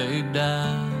hard they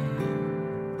die.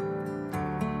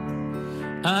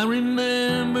 I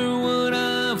remember what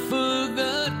I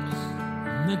forgot,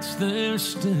 and it's there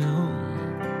still.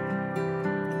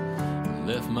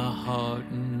 Left my heart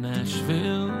in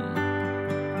Nashville.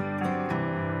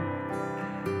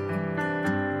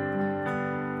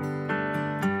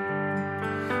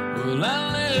 Well, I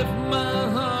left my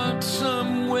heart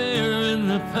somewhere in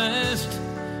the past.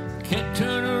 Can't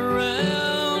turn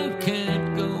around,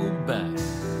 can't go back.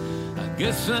 I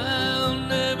guess I'll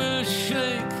never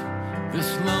shake this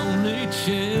lonely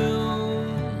chill.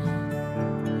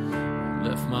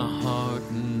 Left my heart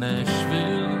in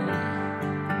Nashville.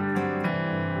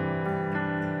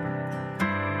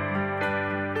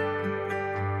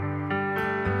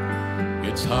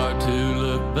 It's hard to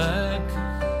look back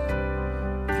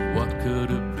at what could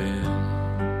have been.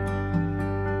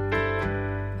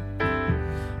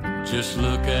 Just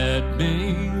look at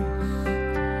me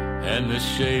and the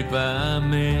shape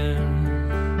I'm in.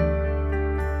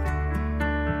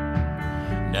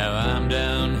 Now I'm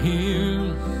down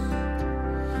here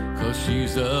 'cause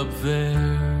she's up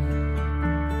there.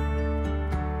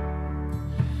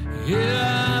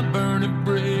 Yeah, I burn a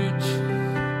bridge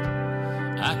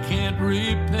I can't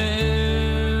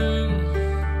repair.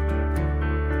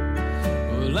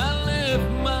 Well, I left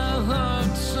my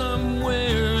heart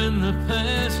somewhere in the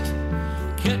past.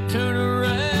 Can't turn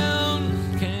around,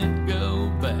 can't go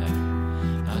back.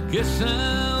 I guess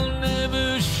I'll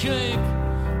never shake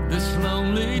this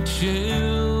lonely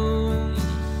chill.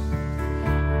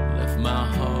 Left my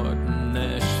heart in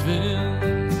Nashville.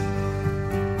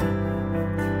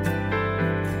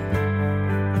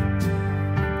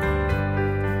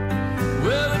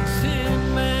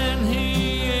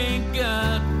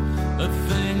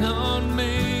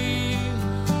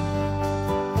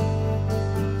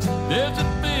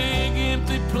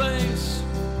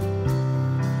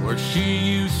 where she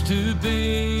used to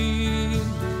be.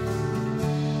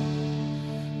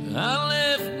 I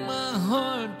left my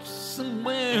heart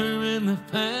somewhere in the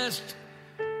past.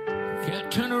 Can't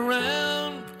turn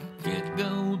around, can't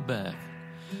go back.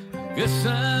 Guess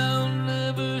I'll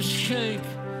never shake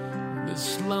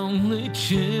this lonely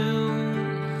chill.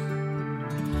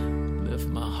 Left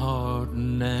my heart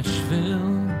in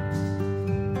Nashville.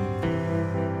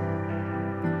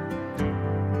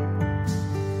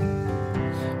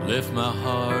 Left my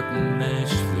heart in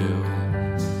Nashville.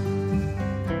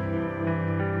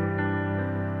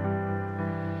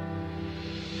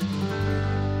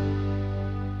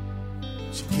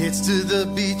 She gets to the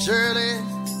beach early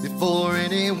before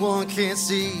anyone can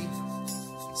see.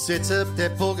 Sets up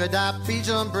that polka dot beach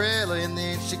umbrella and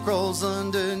then she crawls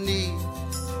underneath.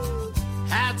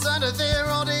 Hides under there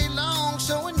all day long,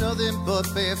 showing nothing but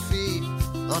bare feet.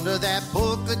 Under that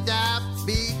polka dot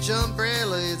beach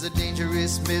umbrella is a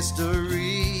dangerous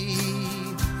mystery.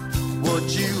 What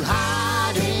you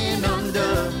hiding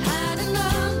under? Hiding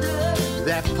under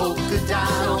that polka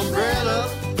dot umbrella.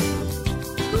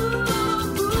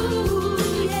 Ooh,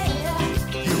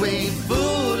 yeah. You ain't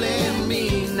fooling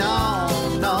me, no,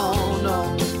 no,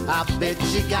 no. I bet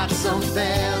you got some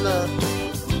fella.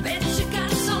 Bet you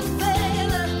got some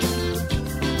fella.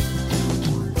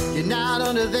 You're not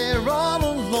under there all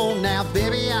alone now,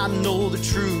 baby, I know the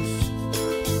truth.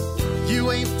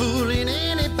 You ain't fooling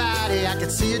anybody, I can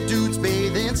see a dude's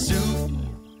bathing suit.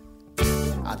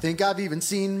 I think I've even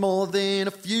seen more than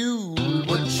a few.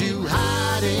 What you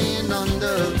hiding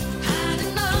under?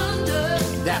 Hiding under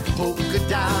that polka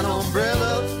dot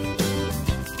umbrella.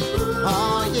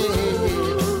 Oh yeah.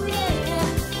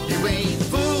 You ain't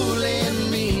fooling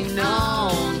me,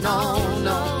 no, no,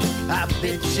 no. I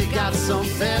bet you got some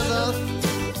fella.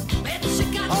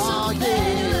 Oh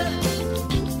yeah.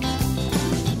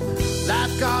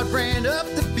 Lifeguard ran up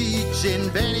the beach and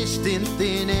vanished in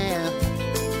thin air.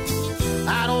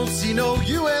 I don't see no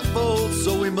UFO,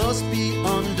 so we must be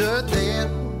under there.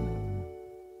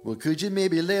 Well, could you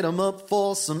maybe let them up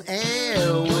for some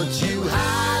air? What you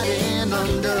hiding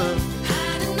under?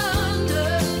 Hiding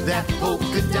under that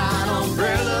polka dot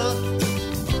umbrella.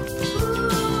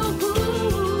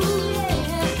 Ooh,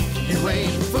 yeah. You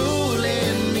ain't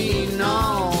fooling me,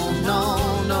 no,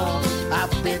 no, no. I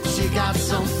bet you got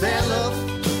some fella.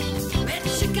 Bet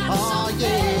you got some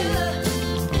fella.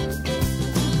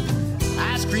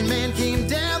 Ice cream man came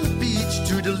down the beach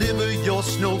to deliver your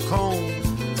snow cone.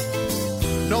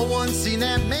 No one's seen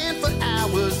that man for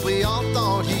hours. We all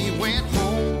thought he went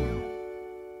home.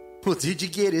 Well, did you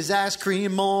get his ice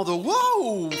cream on the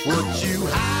whoa? What you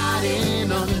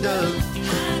hiding under?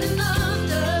 Hiding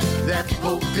under that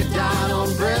polka dot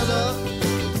umbrella.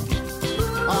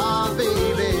 Oh,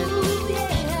 baby.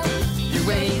 You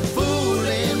ain't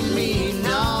fooling me,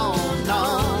 no,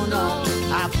 no, no.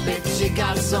 I bet you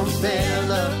got some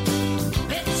fella.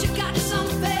 Bet you got some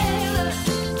fella.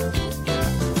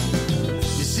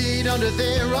 You sit under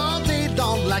there all day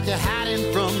long like you're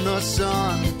hiding from the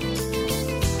sun.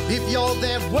 If you're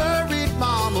that worried,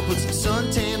 mama, put some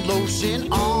suntan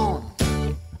lotion on.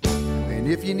 And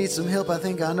if you need some help, I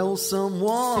think I know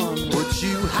someone. What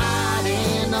you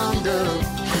hiding under?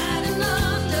 Hiding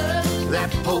under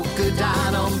that polka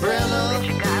dot umbrella. Bet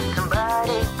you got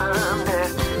somebody under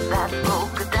that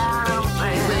polka dot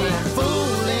umbrella. You ain't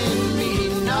fooling me,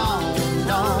 no,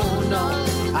 no, no.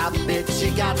 I bet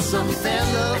you got some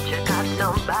fella. Bet you got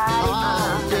somebody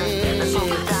under that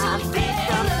polka dot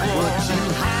umbrella. What you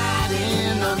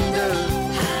hiding under?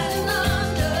 Hiding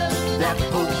under that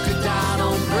polka dot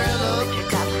umbrella. Bet you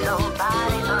got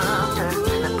somebody under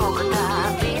that polka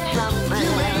dot beach umbrella.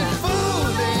 You ain't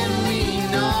fooling me,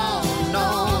 no, no,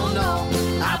 no.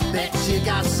 I bet you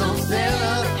got some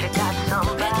fella.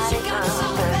 Bet you got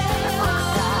somebody under that polka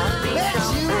dot beach umbrella. Bet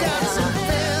you got some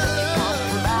fella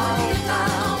under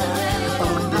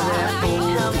that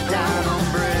polka dot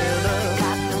umbrella.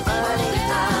 Got somebody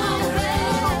under that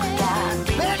polka dot beach umbrella.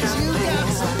 Bet you got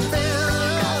some fella.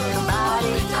 Got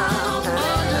somebody under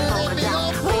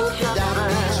that polka dot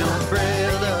beach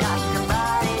umbrella. Got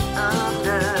somebody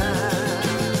under.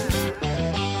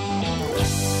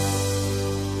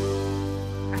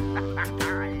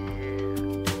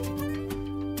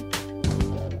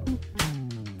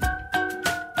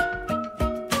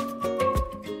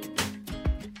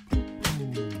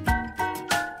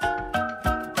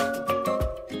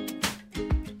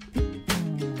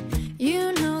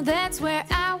 You know that's where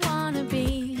I wanna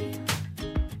be.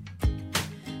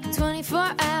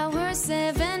 24 hours,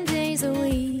 7 days a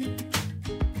week.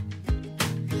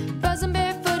 Buzzing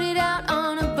barefooted out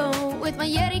on a boat with my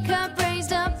Yeti cup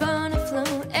raised up on a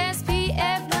float.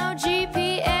 SPF, no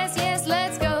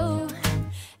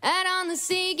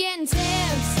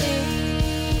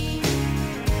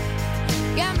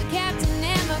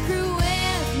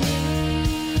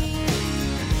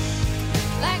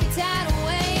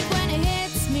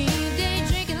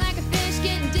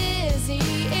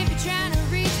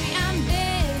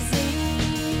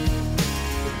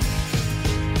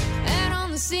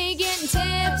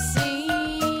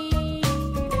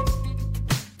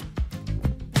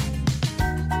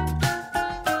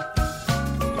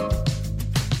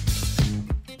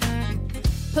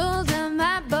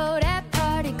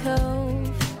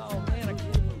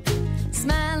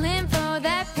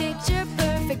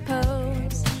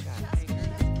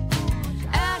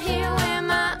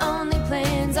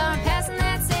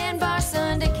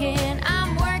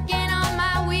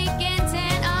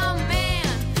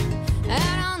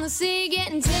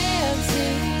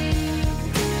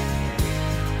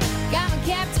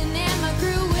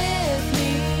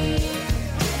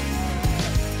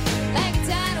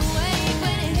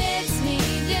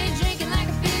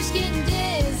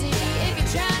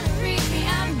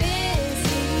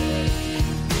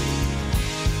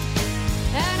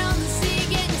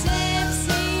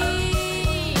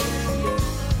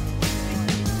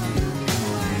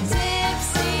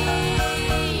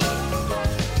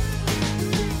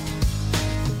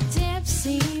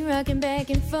back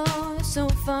and forth, so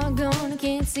far gone I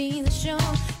can't see the shore.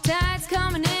 Tide's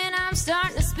coming in, I'm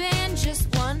starting to spin. Just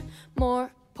one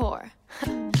more pour.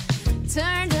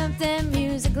 Turned up that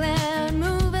music loud,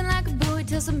 moving like a buoy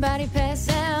till somebody pass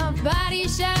out. Body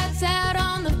shots out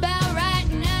on the bow right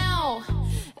now.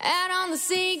 Out on the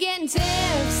sea, getting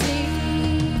tipsy.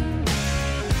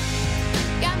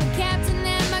 Got my captain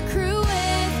and my crew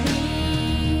with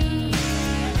me.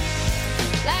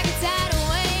 Like a tidal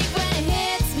wave when it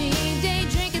hits me. Day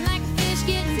drinking like a fish,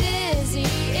 getting dizzy.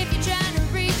 If you're trying to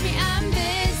reach me, I'm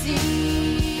busy.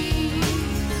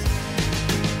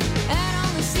 Out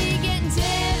on the sea, getting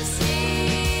tipsy.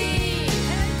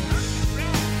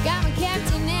 Got my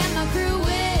captain and my crew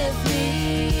with me.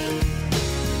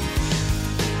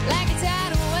 Like a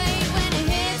tidal wave when it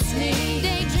hits me.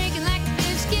 Day drinking like a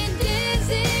fish, getting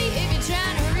dizzy. If you're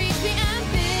trying to reach me, I'm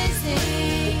busy.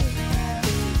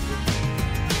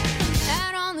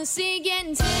 Out on the sea,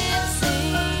 getting tipsy.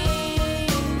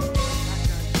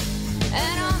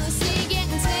 Out on the sea,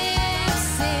 getting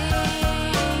tipsy.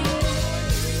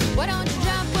 Why don't you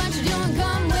drop what you're doing,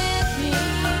 come with me.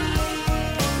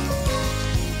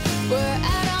 We're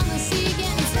out on the sea,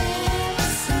 getting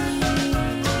tipsy.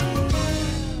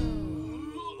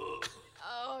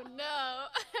 Oh no.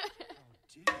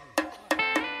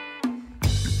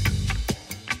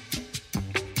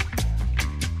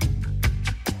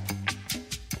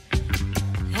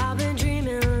 I've been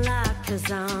dreaming a lot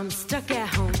 'cause I'm stuck at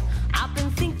home. I've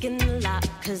been thinking a lot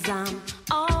 'cause I'm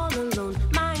all alone.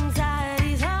 My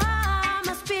anxiety's high,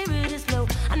 my spirit is low.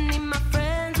 I need my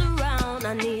friends around,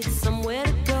 I need somewhere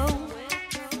to go.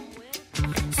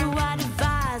 So I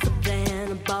devised a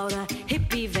plan about a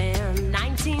hippie van,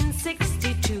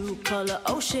 1962, color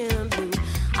ocean blue.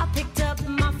 I picked up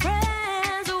my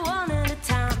friends one at a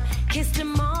time, kissed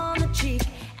them on the cheek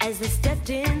as they stepped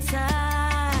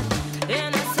inside.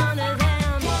 And I sung to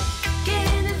them, get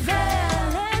in the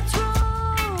van, let's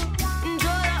roll.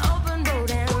 Enjoy the open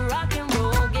road and rock and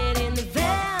roll. Get in the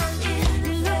van,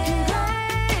 you're looking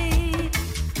great.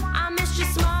 I missed your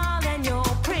smile and your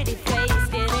pretty face.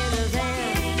 Get in the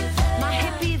van, my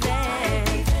hippie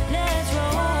van, let's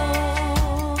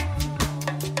roll.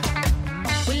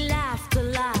 We laughed a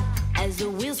lot as the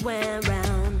wheels went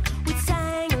round. We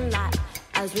sang a lot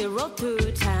as we rode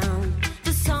through town.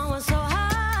 The song was so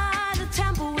high, the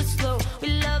tempo was slow. We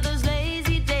love those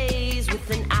lazy days with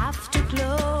an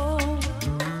afterglow.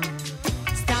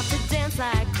 Stop to dance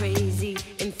like crazy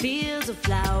in fields of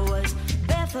flowers,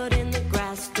 barefoot in the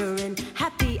grass during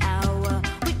happy hour.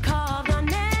 We carved our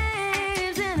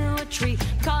names into a tree,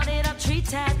 called it our tree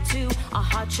tattoo, a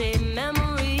heart-shaped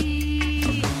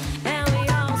memory. And we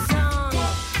all sung,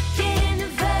 get in the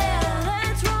van,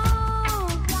 let's roll.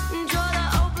 Enjoy the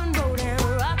open road and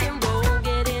rock and roll.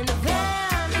 Get in the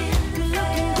van, you're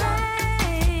looking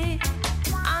great.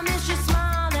 I miss your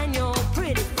smile and your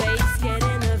pretty face. Get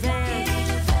in the van,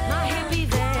 my hippie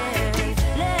van,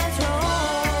 let's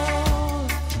roll.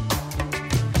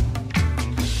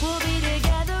 We'll be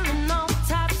together in all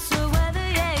types of weather,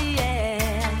 yeah,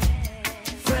 yeah.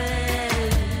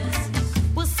 Friends,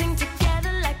 we'll sing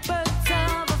together like birds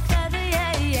of a feather,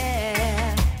 yeah,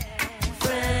 yeah.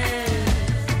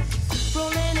 Friends,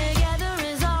 rolling together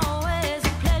is always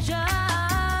a pleasure.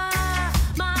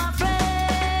 My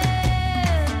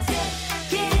friends,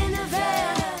 get in the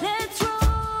van, let's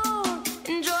roll.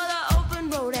 Enjoy the open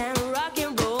road and rock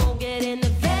and roll. Get in the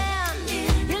van,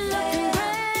 you're looking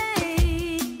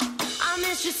great. I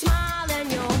miss your smile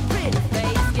and your pretty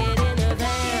face. Get in the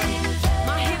van,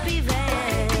 my hippie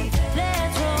van,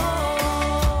 let's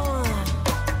roll.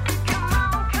 Come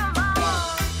on, come on.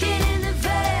 Get in the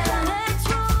van, let's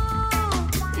roll.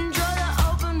 Enjoy the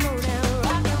open road and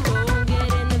rock and roll. Get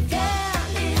in the van,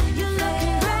 you're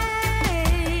looking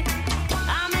great.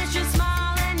 I miss your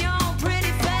smile and your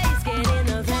pretty face. Get in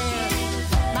the van,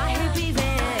 my hippie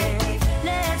van,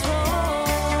 let's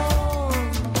roll.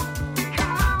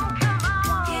 Come on, come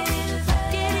on. Get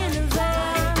in the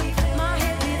van, my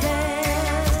hippie van.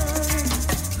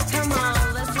 Come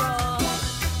on, let's roll.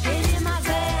 Get in my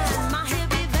van, my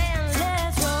hippie van,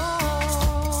 let's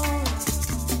roll.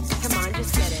 Come on,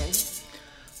 just get in.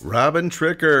 Robin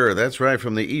Tricker, that's right,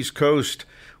 from the East Coast,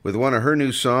 with one of her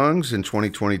new songs in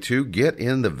 2022, Get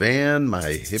in the Van,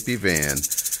 My Hippie Van,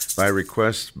 by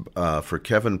request for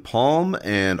Kevin Palm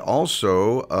and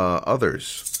also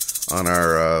others on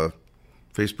our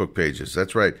Facebook pages.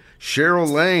 That's right. Cheryl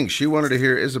Lang, she wanted to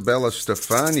hear Isabella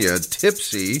Stefania,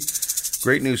 Tipsy.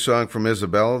 Great new song from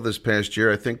Isabella this past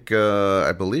year.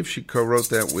 I believe she co-wrote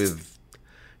that with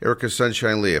Erica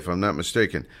Sunshine Lee, if I'm not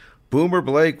mistaken. Boomer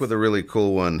Blake with a really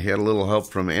cool one. He had a little help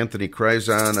from Anthony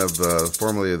Kryzon of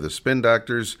formerly of the Spin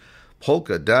Doctors.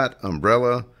 Polka Dot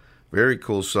Umbrella. Very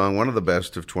cool song. One of the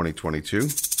best of 2022.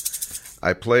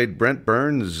 I played Brent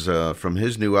Burns from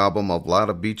his new album, A Lot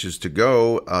of Beaches to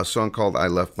Go, a song called I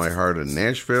Left My Heart in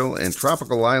Nashville, and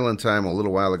Tropical Island Time a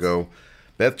little while ago,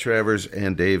 Beth Travers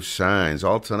and Dave Sines,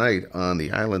 all tonight on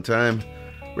the Island Time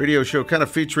radio show, kind of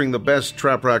featuring the best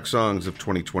trop rock songs of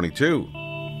 2022.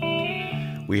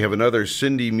 We have another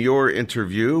Cindy Muir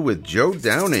interview with Joe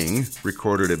Downing,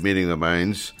 recorded at Meeting the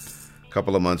Minds a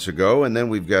couple of months ago, and then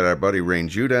we've got our buddy Rain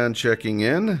Judon checking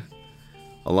in,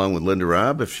 along with Linda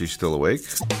Robb, if she's still awake.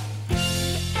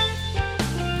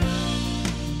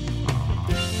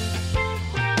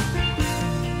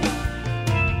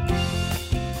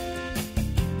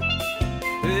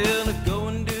 Well,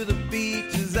 going to the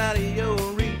beach is out of your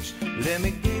reach. Let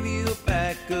me give you a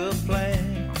backup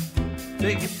plan.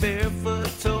 Take your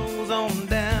barefoot toes on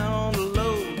down to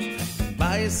Lowe's.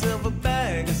 Buy yourself a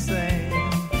bag of sand.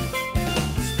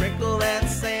 Sprinkle that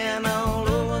sand all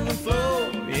over the floor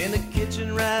in the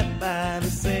kitchen right by the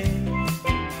sink.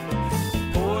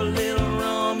 Pour a little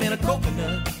rum in a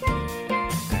coconut.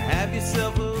 Have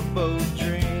yourself a boat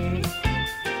drink.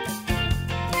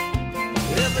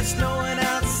 If it's snowing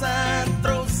outside,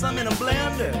 throw some in a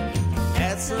blender.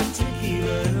 Add some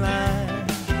tequila and lime.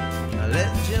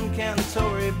 Let Jim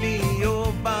Cantore be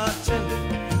your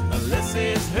bartender, unless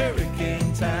it's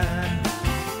hurricane time.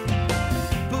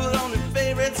 Put on your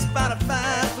favorite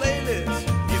Spotify playlist,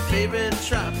 your favorite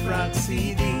trop rock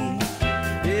CD.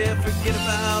 Yeah, forget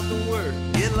about the work,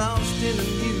 get lost in the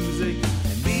music,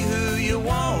 and be who you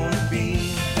want to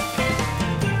be.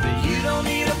 You don't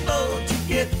need a boat to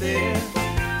get there.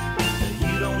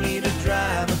 You don't need to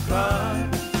drive a car.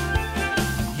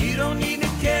 You don't need to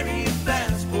carry a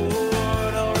passport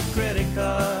or a credit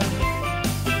card.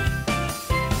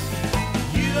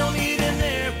 You don't need an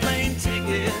airplane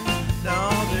ticket. No,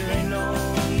 there ain't no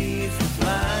need for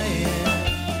flying.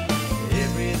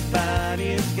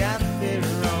 Everybody's got their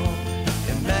own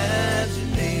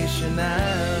imagination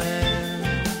island.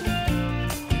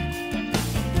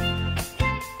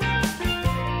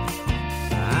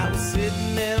 I was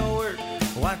sitting at work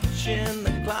watching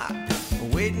the clock,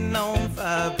 waiting on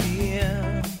 5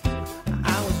 p.m.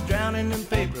 I was drowning in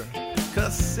paper,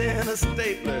 cussing a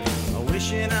stapler,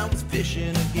 wishing I was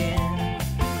fishing again.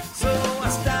 So I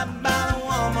stopped by the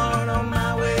Walmart on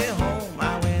my way home.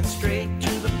 I went straight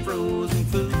to the frozen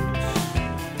foods.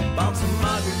 Bought some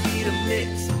margarita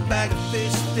mix, a bag of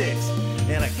fish sticks,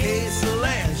 and a case of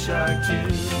land shark too.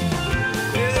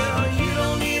 Well, you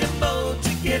don't need a boat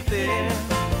to get there.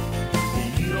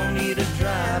 You don't need to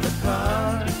drive a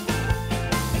car.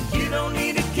 You don't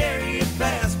need to carry a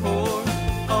passport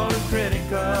or a credit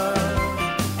card.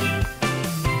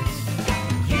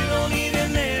 You don't need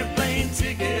an airplane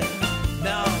ticket.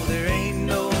 No, there ain't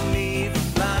no need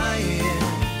for flying.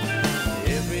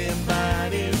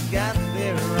 Everybody's got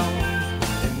their own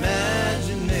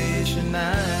imagination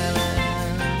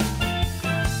island.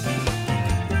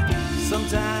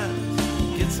 Sometimes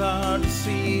it gets hard to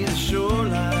see the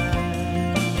shoreline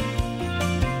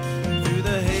through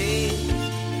the haze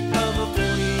of a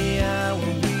 40-hour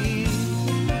week.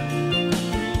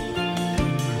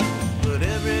 But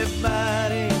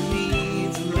everybody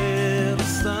needs a little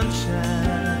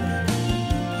sunshine.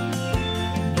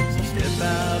 So step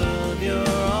out of your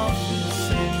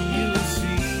office and you'll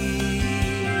see.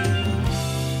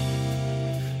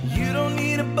 You don't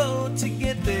need a boat to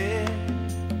get there.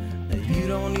 You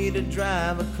don't need to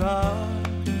drive a car.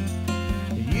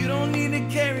 You don't need to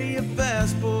carry a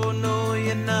passport, no,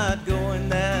 you're not going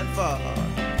that far.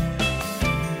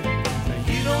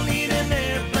 You don't need an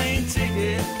airplane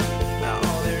ticket, no,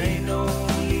 there ain't no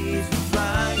need for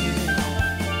flying.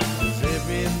 'Cause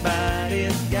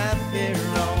everybody's got their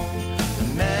own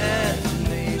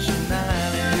imagination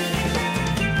island.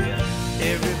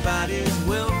 Everybody's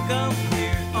welcome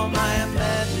here on my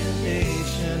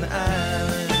imagination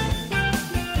island.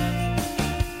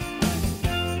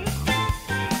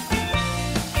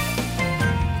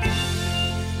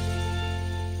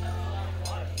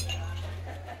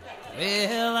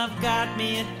 Well, I've got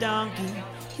me a donkey,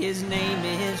 his name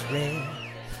is Red,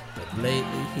 but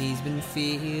lately he's been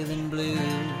feeling blue.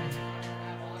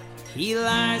 He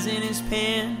lies in his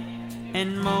pen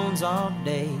and moans all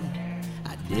day.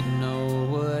 I didn't know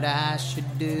what I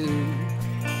should do,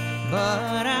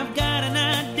 but I've got an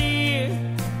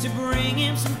idea to bring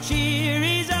him some cheer.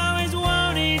 He's always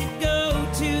wanted to go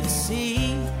to the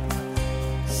sea,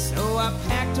 so I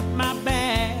packed up my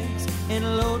bags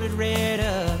and loaded Red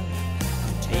up,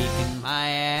 taking my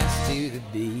ass to the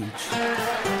beach.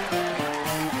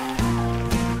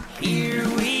 Here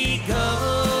we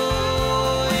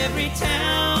go, every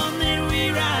town that we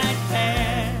ride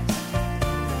past.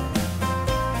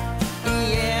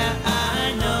 Yeah,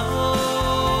 I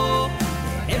know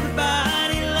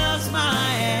everybody loves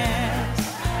my ass.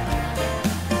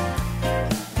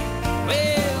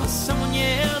 Well, someone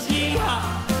yells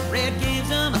yeehaw, Red gives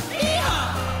them a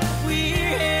yeehaw.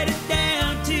 We're headed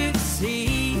down to the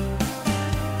sea,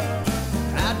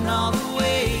 riding all the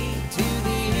way to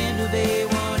the end of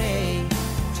A1A,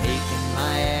 taking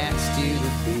my ass to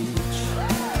the beach.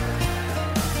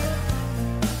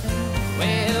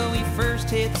 Well, we first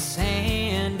hit the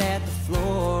sand at the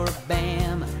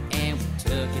Floribama, and we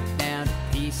took it down to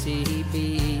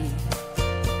PCB.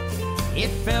 It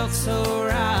felt so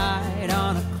right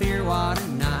on a clear water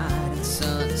night at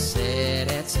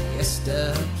sunset at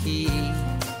Siesta Key.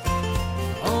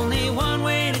 Only one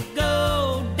way to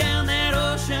go down that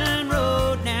ocean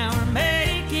road. Now we're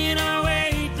making our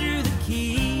way through the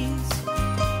Keys.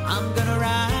 I'm gonna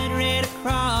ride right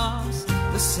across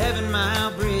the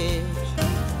 7-mile bridge,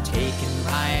 taking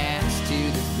my ass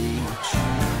to the beach.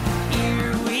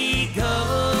 Here we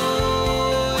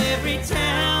go, every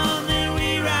town that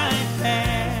we ride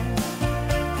past.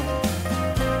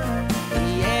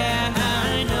 Yeah,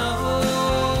 I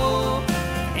know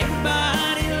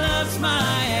everybody loves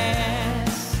my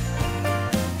ass.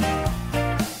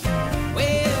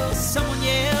 Well, someone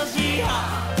yells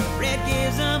yeehaw, Red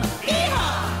gives them a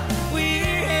yeehaw.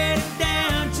 We're headed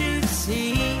down to the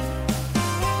sea,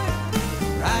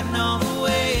 riding all the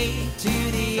way to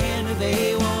the end of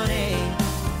A1A,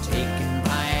 taking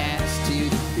my ass to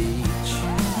the beach.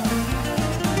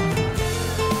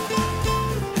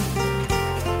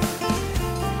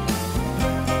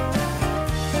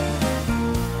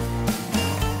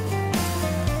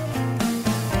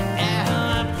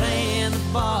 Now I play in the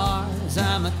bars,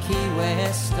 I'm a Key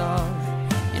West star,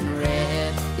 and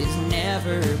red is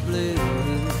never blue.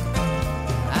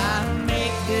 I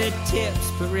make good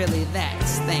tips, but really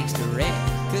that's thanks to Red,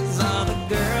 'cause all the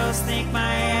girls think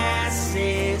my ass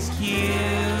is cute.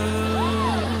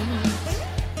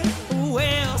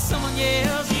 Well, someone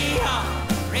yells yeehaw,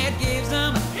 Red gives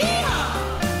them a yeehaw.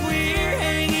 We're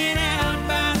hanging out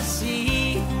by the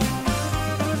sea,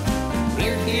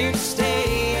 we're here to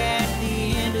stay at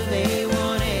the end of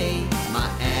A1A. My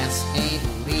ass ain't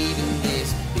leaving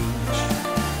this beach.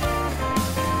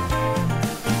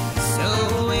 So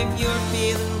if you're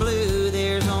feeling blue,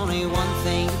 there's only one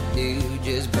thing to do.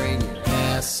 Just bring your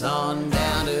ass on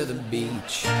down to the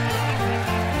beach.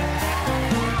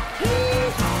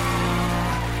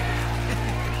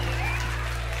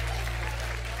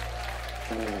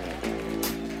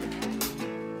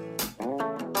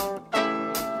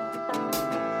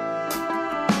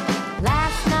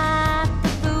 Last night the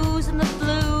booze and the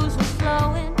blues was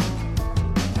flowing.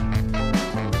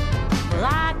 Well,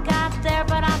 I got there,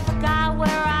 but I forgot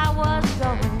where I was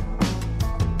going.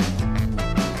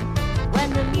 When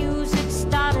the music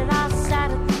started, I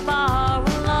sat at the bar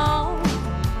alone.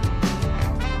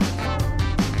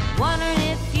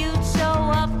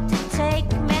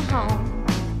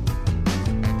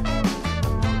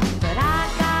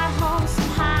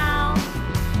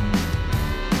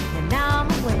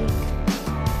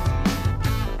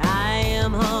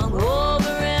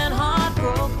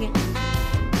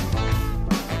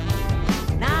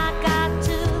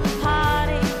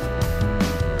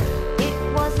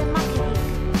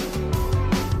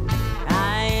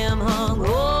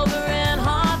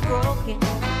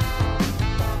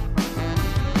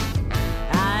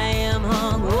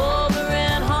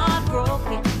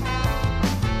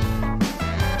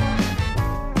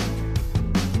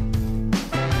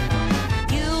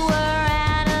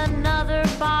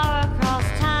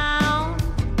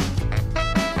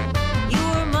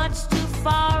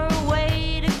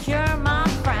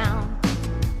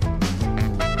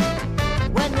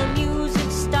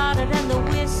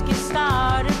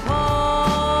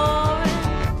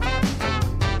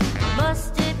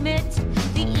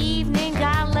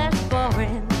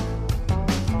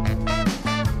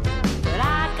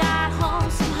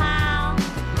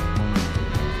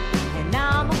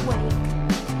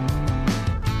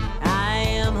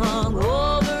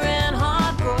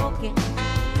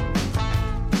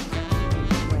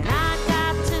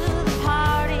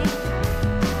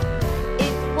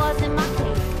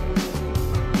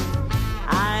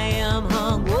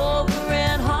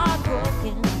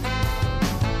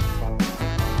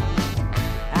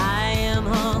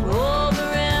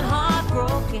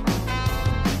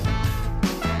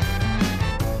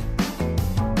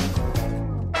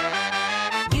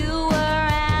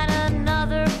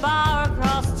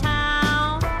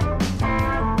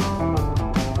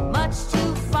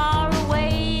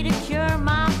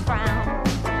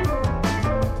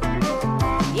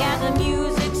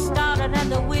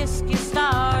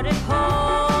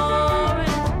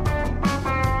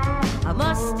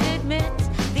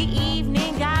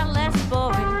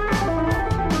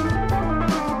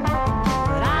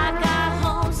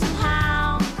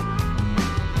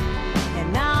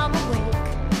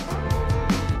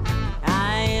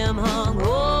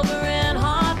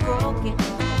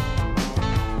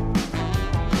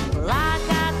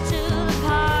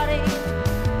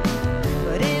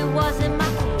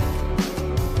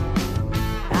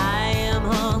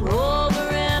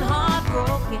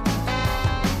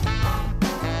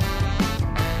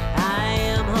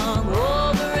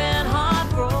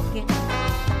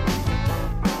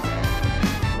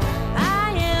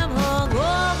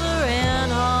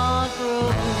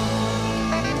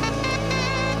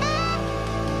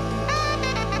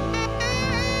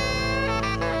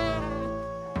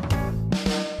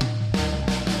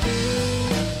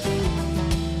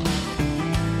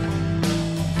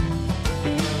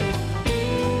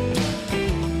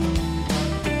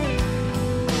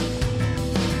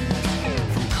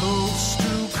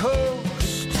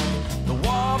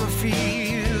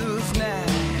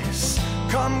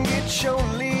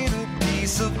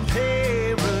 place of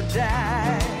paradise.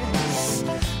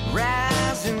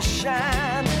 Rise and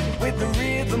shine with the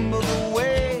rhythm of the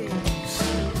waves.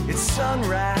 It's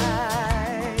sunrise.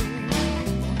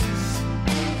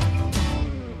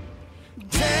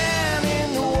 Down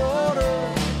in the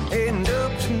water and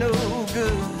up to no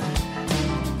good.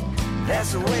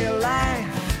 That's the way of life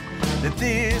that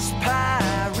this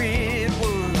pirate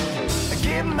would.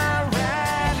 Give my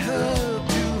right hook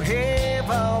to have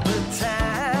all the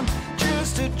time,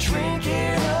 just to drink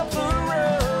it up the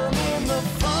rum in the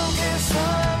funky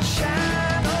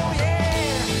sunshine. Oh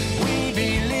yeah, we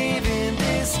be living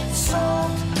this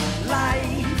salt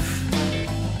life,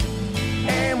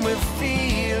 and we're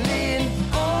feeling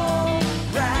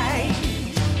alright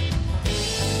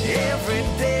every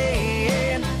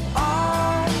day and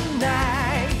all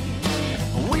night.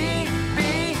 We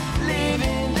be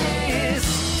living this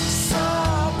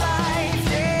salt life,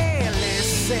 yeah. Let's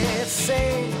set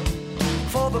sail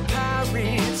for the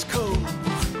Pirates Cove.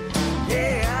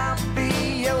 Yeah, I'll be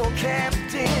your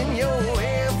captain, your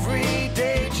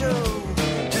everyday Joe.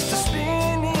 Just a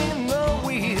spin in the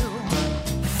wheel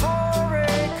for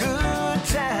a good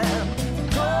time.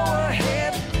 Go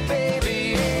ahead,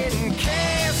 baby, and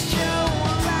cast your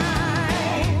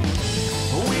line.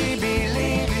 We be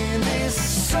living this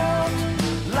salt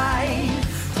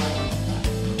life,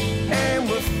 and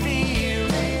we're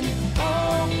feeling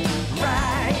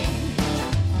alright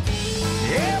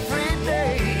every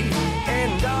day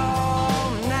and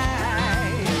all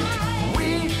night. We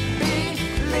be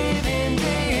living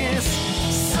this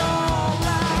salt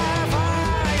life, oh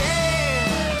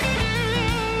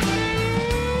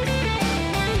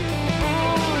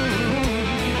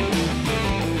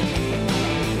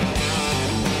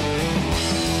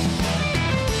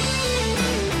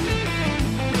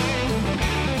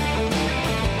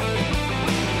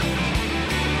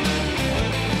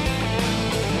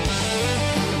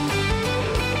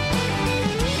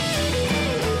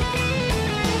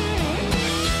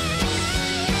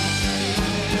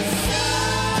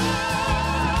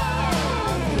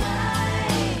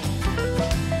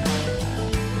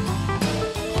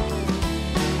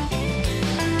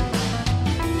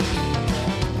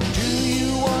Do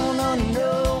you wanna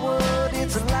know what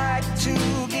it's like to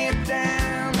get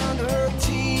down under a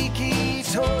tiki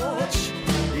torch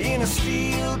in a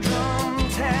steel drum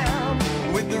town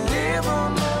with the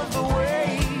rhythm of the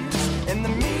waves and the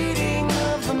meeting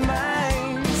of the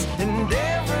minds and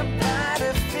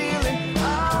everybody feeling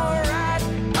alright,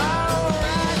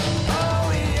 alright?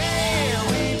 Oh yeah,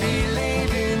 we be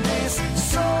living this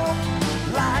salt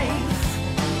life,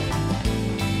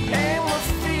 and we're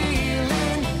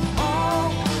feeling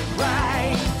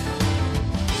alright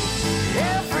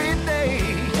every day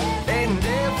and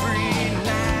every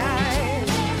night.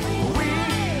 We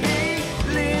be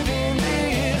living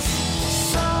this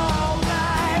salt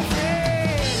life,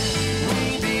 yeah. We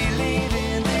be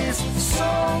living this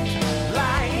salt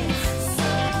life.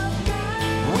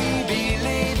 We be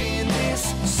living this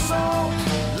salt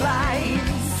life.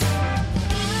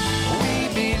 We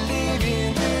be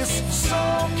living this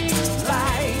salt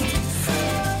life.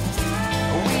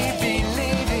 We be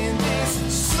living this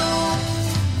salt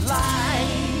life.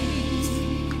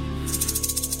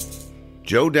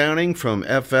 Joe Downing from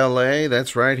FLA,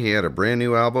 that's right, he had a brand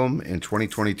new album in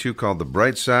 2022 called The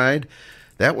Bright Side.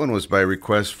 That one was by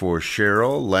request for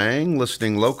Cheryl Lang,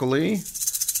 listening locally.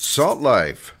 Salt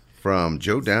Life from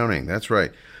Joe Downing, that's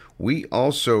right. We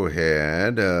also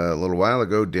had, a little while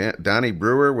ago, Donnie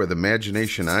Brewer with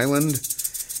Imagination Island,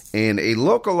 and a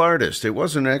local artist. It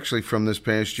wasn't actually from this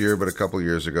past year, but a couple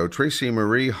years ago, Tracy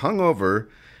Marie, Hungover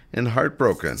and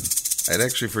Heartbroken. I'd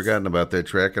actually forgotten about that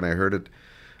track, and I heard it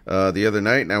the other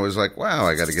night, and I was like, wow,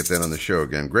 I got to get that on the show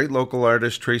again. Great local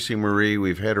artist, Tracy Marie.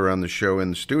 We've had her on the show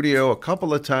in the studio a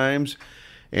couple of times,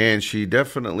 and she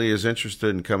definitely is interested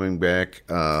in coming back,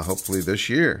 hopefully this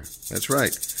year. That's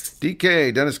right.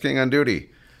 DK, Dennis King on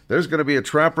duty. There's going to be a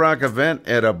Trop Rock event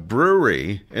at a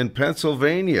brewery in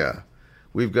Pennsylvania.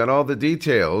 We've got all the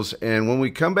details, and when we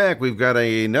come back, we've got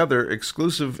another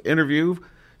exclusive interview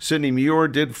Sidney Muir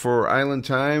did for Island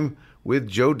Time with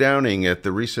Joe Downing at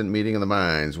the recent Meeting of the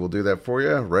Minds. We'll do that for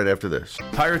you right after this.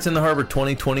 Pirates in the Harbor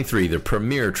 2023, the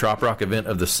premier Trop Rock event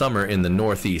of the summer in the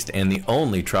Northeast, and the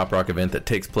only Trop Rock event that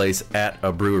takes place at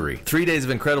a brewery. 3 days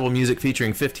of incredible music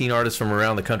featuring 15 artists from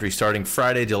around the country starting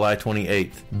Friday, July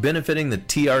 28th. Benefiting the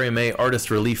TRMA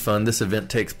Artist Relief Fund, this event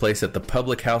takes place at the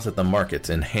Public House at the Markets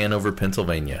in Hanover,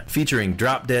 Pennsylvania. Featuring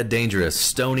Drop Dead Dangerous,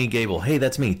 Stony Gable, hey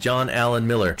that's me, John Allen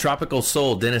Miller, Tropical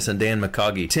Soul, Dennis and Dan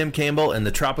McCoggy, Tim Campbell, and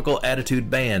the Tropical Attitude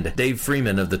Band, Dave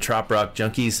Freeman of the Trop Rock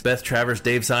Junkies, Beth Travers,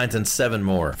 Dave Signs, and 7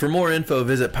 more. For more info,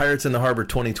 visit Pirates in the Harbor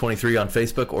 2023 on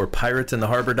Facebook or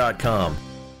piratesintheharbor.com.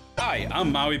 Hi,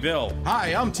 I'm Maui Bill.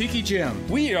 Hi, I'm Tiki Jim.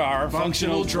 We are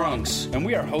Functional Drunks, and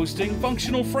we are hosting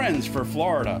Functional Friends for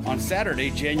Florida on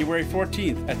Saturday, January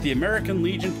 14th at the American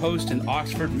Legion Post in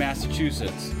Oxford,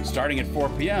 Massachusetts, starting at 4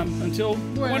 p.m. until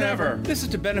whenever. This is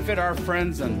to benefit our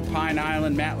friends in Pine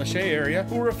Island, Matlacha area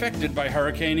who were affected by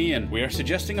Hurricane Ian. We are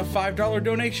suggesting a $5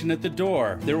 donation at the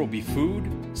door. There will be food,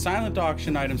 silent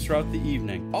auction items throughout the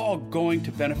evening, all going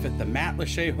to benefit the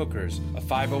Matlacha Hookers, a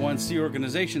 501c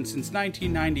organization since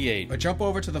 1998. But jump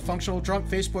over to the Functional Drunk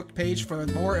Facebook page for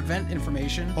more event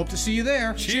information. Hope to see you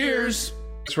there. Cheers!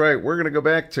 That's right. We're going to go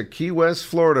back to Key West,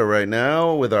 Florida right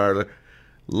now with our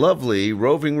lovely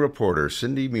roving reporter,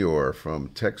 Cindy Muir from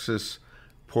Texas,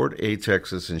 Port A,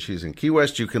 Texas, and she's in Key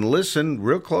West. You can listen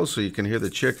real closely. You can hear the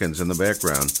chickens in the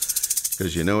background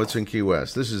because you know it's in Key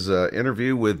West. This is an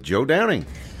interview with Joe Downing.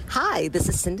 Hi, this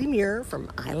is Cindy Muir from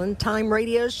Island Time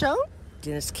Radio Show,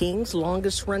 Dennis King's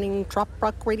longest-running trop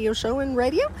rock radio show in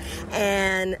radio.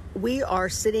 And we are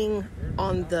sitting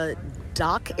on the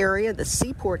dock area, the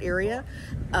seaport area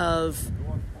of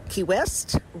Key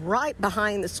West, right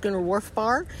behind the Schooner Wharf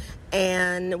Bar.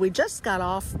 And we just got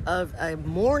off of a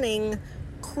morning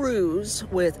cruise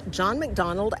with John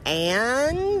McDonald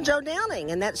and Joe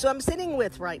Downing. And that's who I'm sitting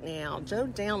with right now, Joe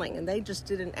Downing. And they just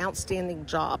did an outstanding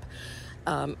job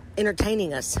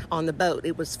entertaining us on the boat.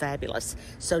 It was fabulous.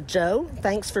 So, Joe,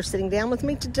 thanks for sitting down with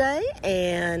me today,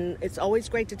 and it's always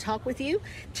great to talk with you.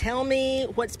 Tell me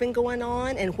what's been going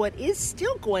on and what is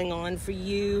still going on for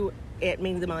you at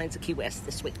Meeting the Minds of Key West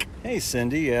this week. Hey,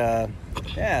 Cindy.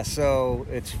 So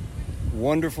it's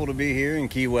wonderful to be here in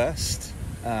Key West.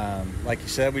 Like you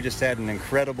said, we just had an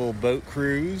incredible boat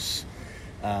cruise.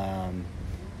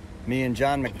 Me and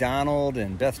John McDonald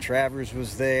and Beth Travers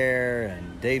was there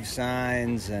and Dave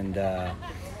Signs, and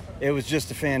it was just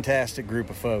a fantastic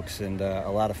group of folks and a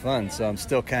lot of fun. So I'm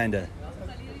still kind of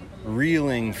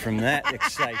reeling from that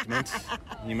excitement,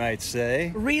 you might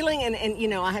say. Reeling, and you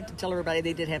know, I have to tell everybody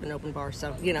they did have an open bar,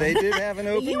 so, you know. They did have an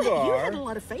open bar. You had a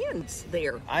lot of fans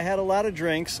there. I had a lot of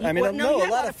drinks. A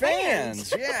lot of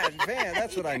fans. Yeah, fans.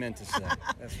 That's what I meant to say.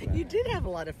 You did have a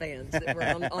lot of fans that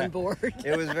were on board.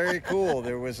 It was very cool.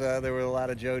 There were a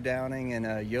lot of Joe Downing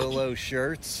and YOLO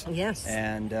shirts. Yes.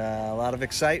 And a lot of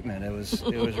excitement. It was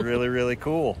really, really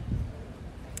cool.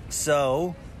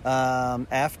 So,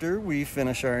 after we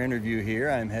finish our interview here,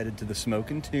 I'm headed to the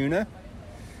Smokin' Tuna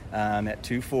at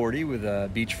 2:40 with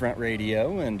Beachfront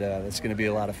Radio, and that's going to be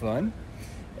a lot of fun.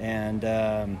 And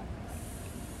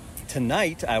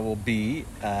tonight I will be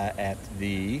at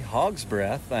the Hog's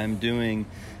Breath. I'm doing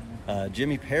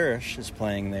Jimmy Parrish is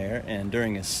playing there, and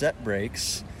during his set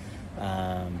breaks,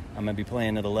 I'm going to be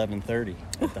playing at 11:30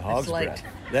 at the Hog's Breath.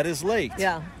 That is late.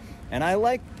 Yeah. And I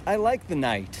like the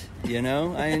night, you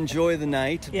know. I enjoy the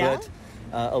night, yeah.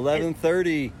 But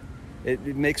 11:30, it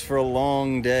makes for a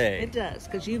long day. It does,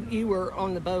 because you were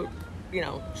on the boat, you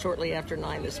know, shortly after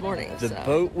 9 this morning. The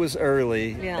boat was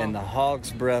early, yeah. And the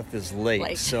Hog's Breath is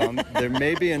late. So there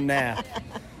may be a nap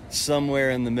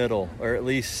somewhere in the middle, or at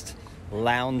least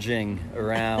lounging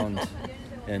around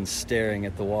and staring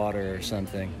at the water or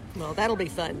something. Well, that'll be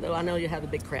fun, though. I know you have a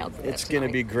big crowd for that. It's going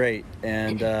to be great,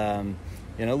 and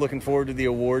you know, looking forward to the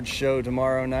awards show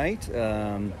tomorrow night,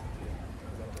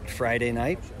 Friday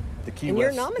night, the Key West.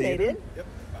 And you're nominated. Theater.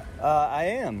 I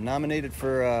am nominated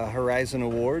for a Horizon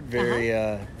Award.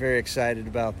 Very excited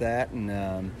about that,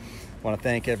 and want to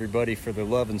thank everybody for their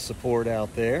love and support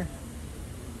out there.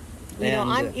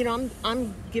 I'm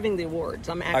giving the awards.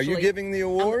 Are you giving the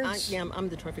awards? I'm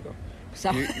the trophy girl. So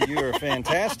you're a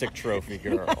fantastic trophy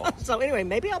girl. So anyway,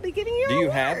 maybe I'll be giving you an award. Do you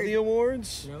have the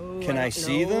awards? No. Can I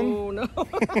see them? No.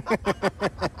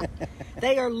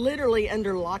 They are literally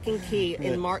under lock and key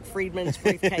in Mark Friedman's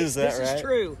briefcase. Is that this right? is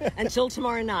true until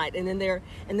tomorrow night, and then they're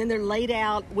laid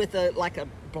out with a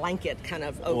blanket kind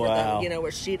of over them, you know,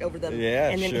 a sheet over them.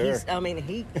 Yeah, and then sure.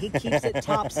 he keeps it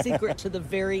top secret to the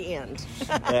very end.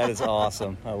 That is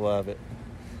awesome. I love it.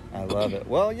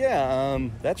 Well, yeah,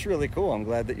 that's really cool. I'm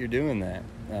glad that you're doing that.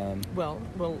 Well,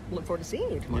 we'll look forward to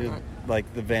seeing you tomorrow night.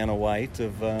 Like the Vanna White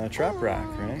of Trop Rock,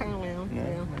 right?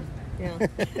 Yeah.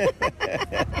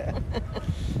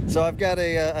 So I've got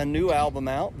a new album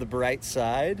out, The Bright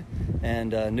Side,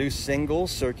 and a new single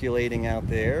circulating out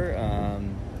there,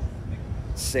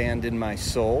 Sand in My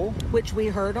Soul. Which we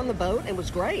heard on the boat. It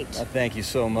was great. Thank you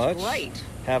so much. It was great.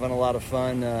 Having a lot of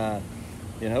fun,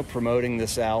 promoting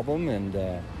this album,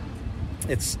 and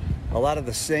it's a lot of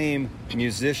the same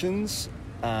musicians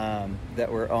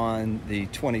that were on the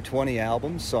 2020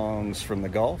 album, Songs from the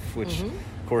Gulf, which, of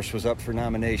course, was up for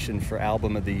nomination for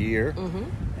Album of the Year.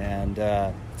 And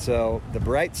so The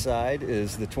Bright Side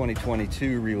is the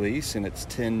 2022 release, and it's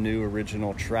 10 new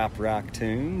original trop rock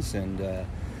tunes. And,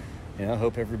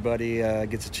 hope everybody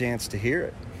gets a chance to hear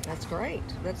it. That's great.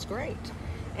 That's great.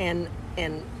 And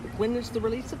when is the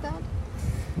release of that?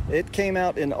 It came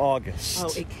out in August.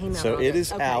 Oh, it came out So August. it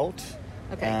is Okay. out.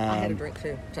 Okay, I had a drink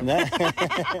too. So.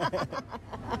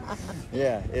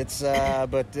 Yeah, it's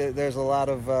but there's a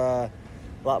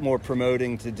lot more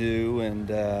promoting to do, and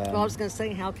well, I was going to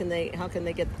say, how can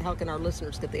our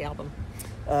listeners get the album?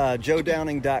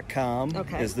 JoeDowning.com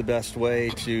Okay. is the best way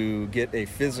to get a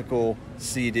physical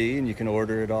CD, and you can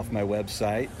order it off my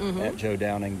website at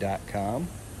JoeDowning.com.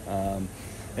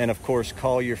 And of course,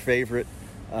 call your favorite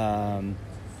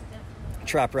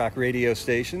trop rock radio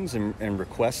stations and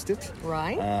request it.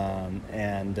 Right.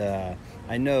 And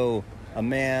I know a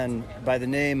man by the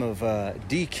name of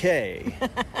DK,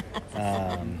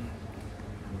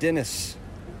 Dennis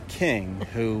King,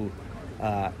 who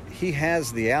he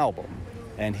has the album,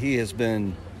 and he has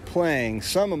been playing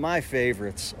some of my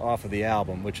favorites off of the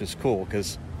album, which is cool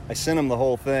because I sent him the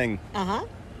whole thing.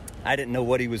 I didn't know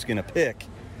what he was going to pick,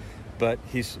 but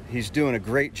he's doing a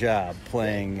great job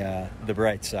playing The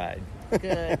Bright Side.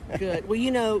 Good. Well,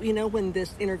 you know, when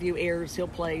this interview airs, he'll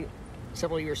play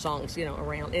several of your songs,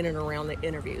 around in and around the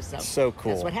interview. So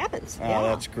cool. That's what happens. Oh, Yeah.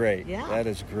 that's great. Yeah. That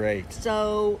is great.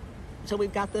 So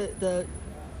we've got the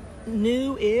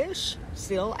new-ish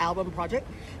still album project.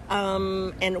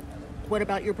 And what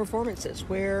about your performances?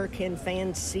 Where can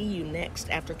fans see you next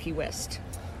after Key West?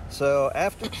 So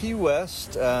after Key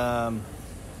West,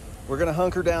 we're going to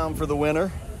hunker down for the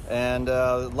winter, and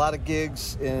a lot of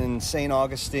gigs in St.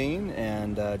 Augustine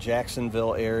and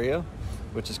Jacksonville area,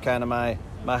 which is kind of my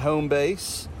home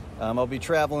base. I'll be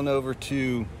traveling over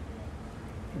to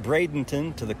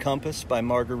Bradenton to the Compass by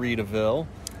Margaritaville.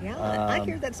 Yeah, I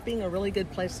hear that's being a really good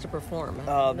place to perform.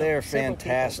 Oh, they're Several people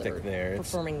fantastic that are there.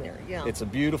 Performing there, yeah. It's a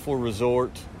beautiful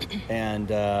resort, and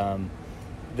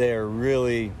they're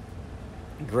really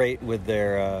great with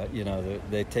their,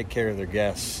 they take care of their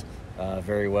guests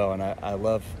very well, and I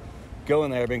love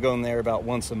going there. I've been going there about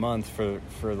once a month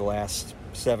for the last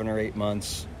 7 or 8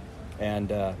 months,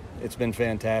 and it's been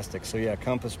fantastic. So yeah,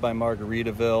 Compass by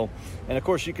Margaritaville, and of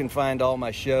course you can find all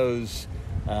my shows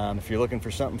if you're looking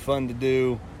for something fun to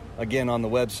do, again on the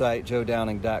website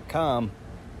JoeDowning.com.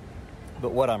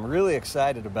 But what I'm really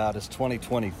excited about is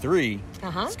 2023.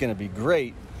 It's going to be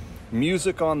great.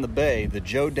 Music on the Bay, the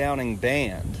Joe Downing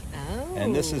Band,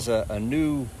 and this is a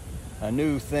new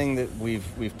thing that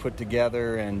we've put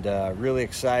together, and really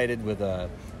excited with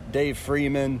Dave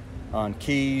Freeman on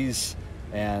keys,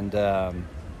 and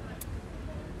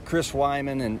Chris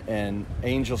Wyman and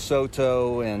Angel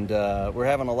Soto, and we're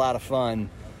having a lot of fun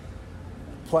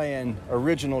playing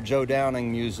original Joe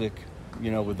Downing music,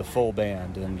 with the full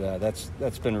band, and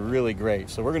that's been really great.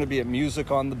 So we're going to be at Music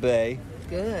on the Bay.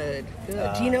 Good.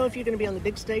 Do you know if you're going to be on the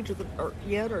big stage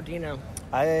yet, or do you know?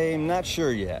 I'm not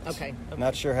sure yet. Okay.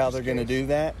 Not sure how they're going to do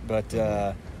that, but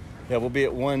we'll be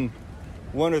at one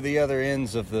or the other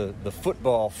ends of the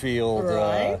football field,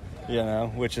 right.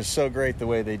 Which is so great the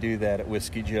way they do that at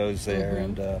Whiskey Joe's there,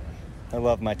 and I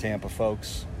love my Tampa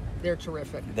folks. They're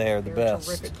terrific. They're the best.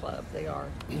 A terrific club. They are.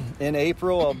 In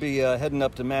April, I'll be heading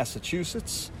up to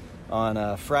Massachusetts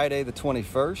on Friday the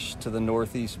 21st to the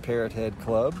Northeast Parrot Head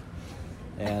Club.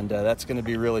 And that's going to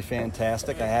be really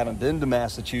fantastic. I haven't been to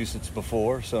Massachusetts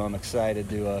before, so I'm excited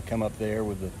to come up there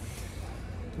with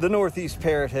the Northeast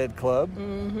Parrot Head Club.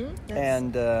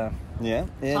 And, Todd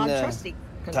Trusty.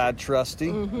 Todd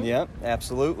Trusty. Yeah,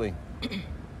 absolutely.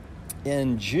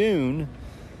 In June,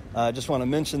 I just want to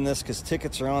mention this because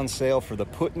tickets are on sale for the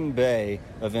Put-in-Bay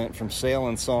event from Sail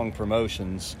and Song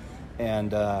Promotions.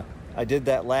 And I did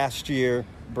that last year.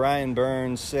 Brian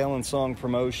Burns, Sail and Song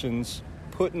Promotions,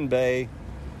 Put-in-Bay.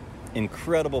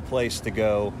 Incredible place to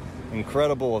go,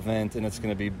 incredible event, and it's going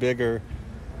to be bigger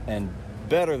and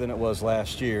better than it was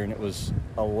last year, and it was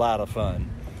a lot of fun.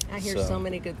 I hear so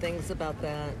many good things about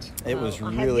that. It was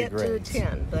really I have yet great. to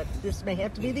attend, but this may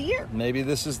have to be the year. Maybe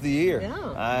this is the year.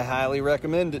 Yeah. I highly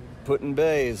recommend it.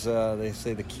 Put-in-Bay is, they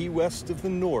say, the Key West of the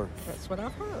North. That's what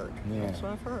I've heard. Yeah. That's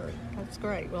what I've heard. That's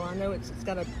great. Well, I know it's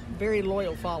got a very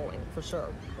loyal following, for sure.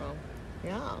 Well,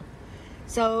 yeah.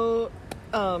 So,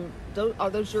 are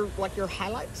those your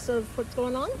highlights of what's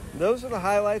going on? Those are the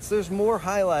highlights. There's more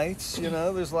highlights.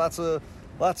 There's lots of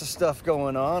stuff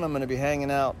going on. I'm going to be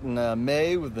hanging out in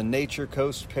May with the Nature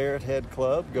Coast Parrot Head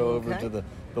Club. Go over to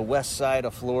the west side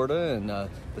of Florida, and the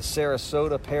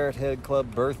Sarasota Parrot Head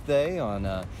Club birthday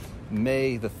on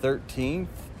May the 13th,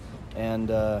 and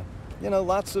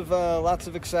lots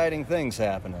of exciting things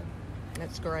happening.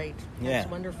 That's great. Yeah.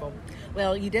 That's wonderful.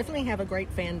 Well, you definitely have a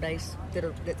great fan base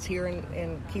that's here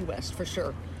in Key West for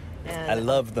sure. And I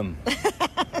love them.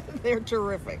 They're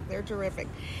terrific. They're terrific.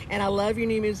 And I love your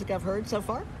new music I've heard so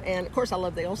far. And, of course, I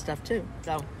love the old stuff, too.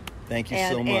 So thank you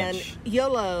so much. And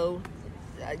YOLO,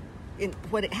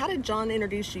 how did John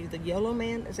introduce you? The YOLO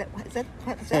man? Is that what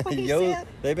he said?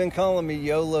 They've been calling me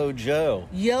YOLO Joe.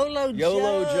 YOLO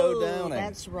Joe Downing.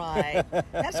 That's right.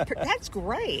 That's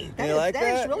great. You like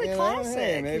that? Is really classic.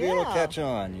 Hey, maybe it'll catch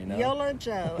on. YOLO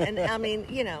Joe, and I mean,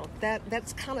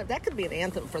 that could be an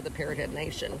anthem for the Parrothead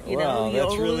Nation. You that's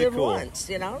only really live cool.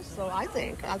 once. So I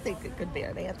think it could be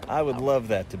an anthem. I would love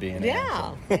that to be an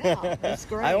anthem. Yeah, that's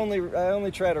great. I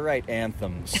only try to write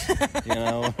anthems. When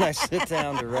I sit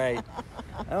down to write.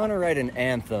 I want to write an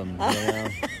anthem,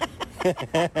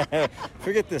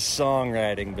 Forget this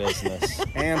songwriting business.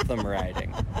 Anthem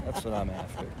writing. That's what I'm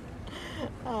after.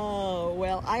 Oh,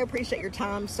 well, I appreciate your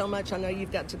time so much. I know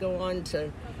you've got to go on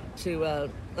to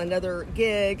another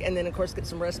gig and then, of course, get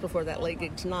some rest before that late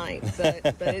gig tonight.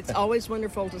 But it's always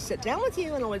wonderful to sit down with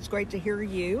you and always great to hear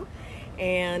you.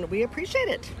 And we appreciate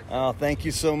it. Oh, thank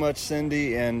you so much,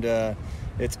 Cindy. And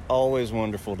it's always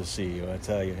wonderful to see you, I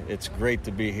tell you. It's great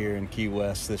to be here in Key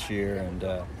West this year. And,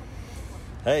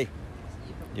 hey,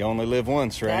 you only live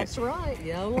once, right? That's right.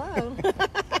 YOLO.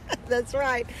 That's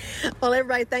right. Well,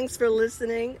 everybody, thanks for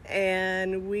listening.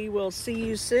 And we will see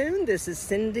you soon. This is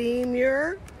Cindy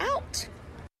Muir out.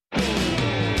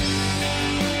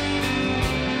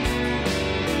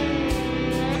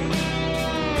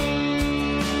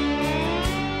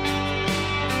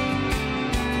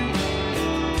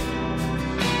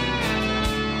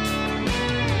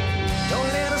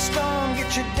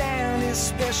 You down,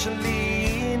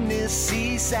 especially in this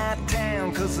seaside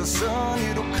town, 'cause the sun,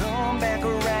 it'll come back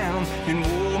around and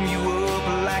warm you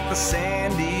up like the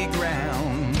sandy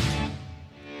ground.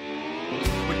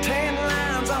 With tan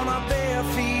lines on our bare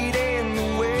feet and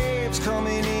the waves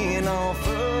coming in off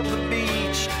of the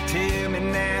beach. Tell me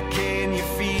now, can you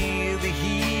feel the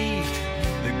heat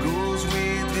that goes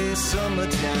with this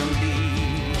summertime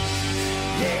beat?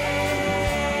 Yeah.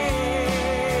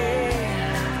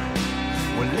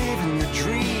 Living the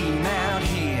dream out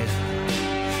here.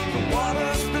 The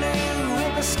water's blue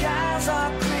and the skies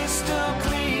are crystal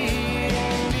clear.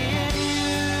 And you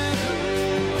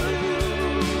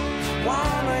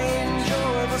wanna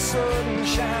enjoy the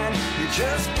sunshine, you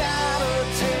just gotta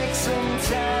take some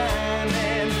time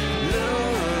and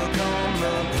look on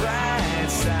the bright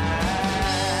side.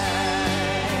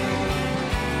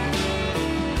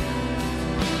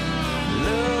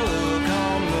 Look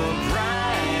on the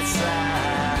bright side.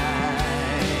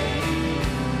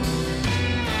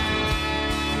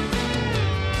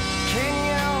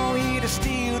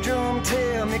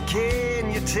 Tell me,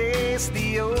 can you taste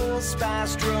the old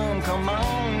spice drum? Come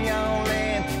on, y'all,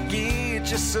 and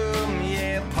get you some.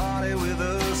 Yeah, party with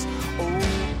us,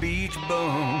 old beach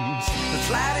bums. Let's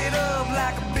light it up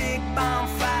like a big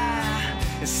bonfire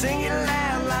and sing it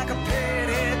loud like a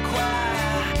Parrothead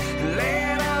choir.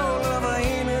 Let all of our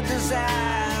inner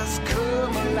desires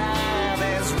come alive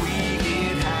as we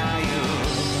get higher.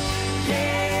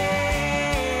 Yeah.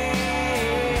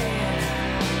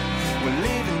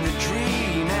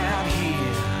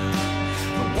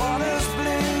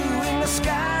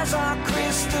 Skies are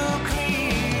crystal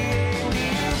clear.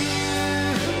 If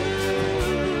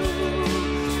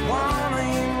you wanna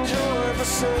enjoy the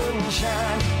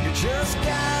sunshine, you just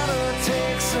gotta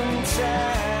take some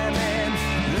time and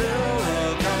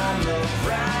look on the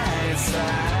bright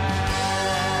side.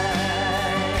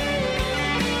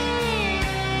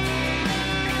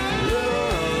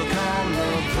 Look on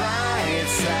the bright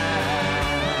side.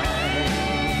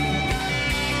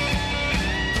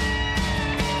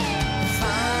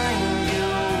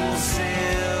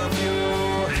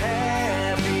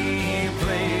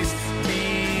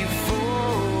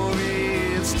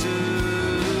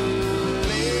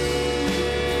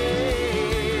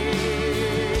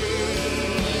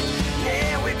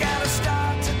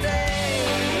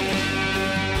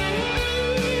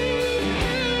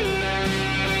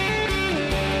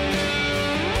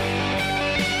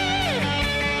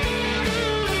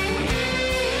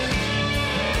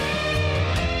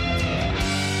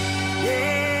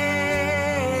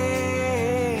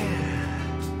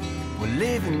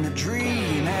 Living the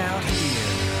dream out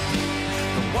here.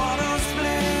 The water's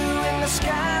blue and the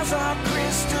skies are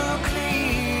crystal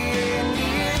clear. And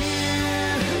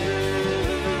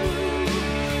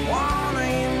you wanna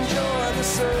enjoy the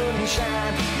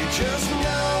sunshine, you just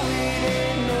know it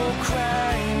ain't no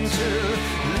crime to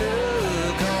love.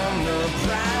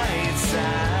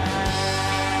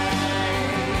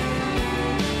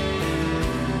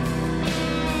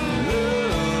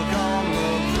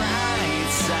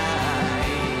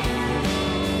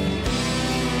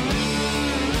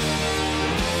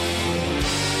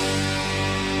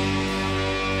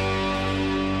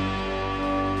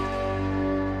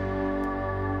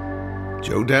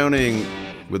 Joe Downing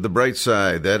with The Bright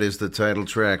Side. That is the title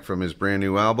track from his brand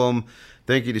new album.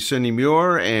 Thank you to Cindy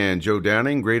Muir and Joe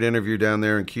Downing. Great interview down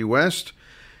there in Key West.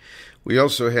 We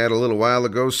also had a little while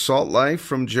ago Salt Life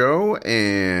from Joe,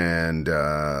 and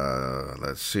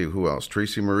let's see who else.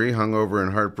 Tracy Marie, Hungover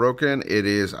and Heartbroken. It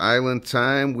is Island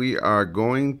Time. We are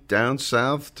going down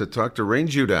south to talk to Rain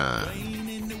Judah. Rain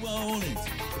in New Orleans,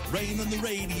 rain on the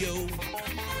radio.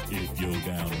 If you're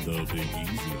down the Big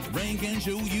Easy, rain can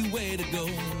show you where to go.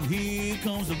 Here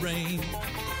comes the rain.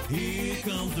 Here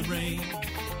comes the rain.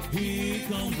 Here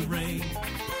comes the rain.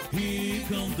 Here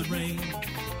comes the rain.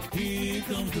 Here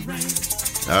comes the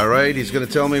rain. All right, he's going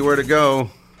to tell me where to go.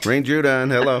 Rain Judah,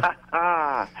 hello.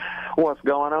 What's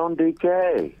going on,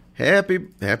 DK? Happy,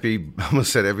 I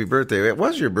almost said happy birthday. It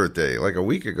was your birthday like a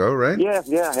week ago, right? Yeah,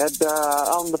 I had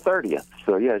on the 30th.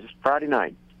 So, yeah, just Friday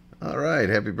night. All right,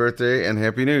 happy birthday and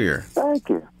Happy New Year. Thank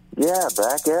you. Yeah,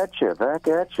 back at you.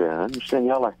 I understand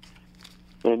y'all are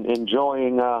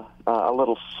enjoying a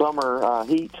little summer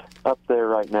heat up there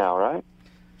right now, right?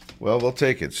 Well, we'll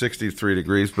take it. 63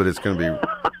 degrees, but it's going to be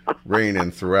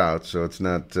raining throughout, so it's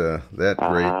not that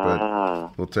great,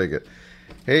 but we'll take it.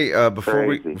 Hey,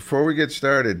 before we get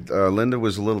started, Linda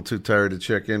was a little too tired to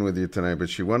check in with you tonight, but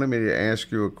she wanted me to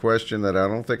ask you a question that I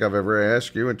don't think I've ever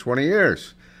asked you in 20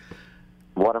 years.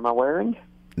 What am I wearing?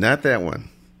 Not that one.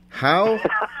 How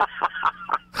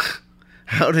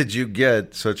did you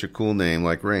get such a cool name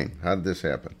like Rain? How did this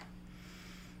happen?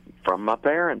 From my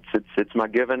parents. It's my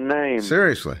given name.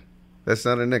 Seriously? That's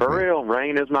not a nickname? For real.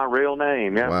 Rain is my real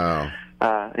name. Yeah. Wow.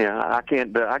 I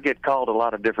can't. I get called a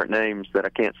lot of different names that I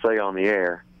can't say on the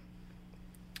air.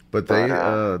 But they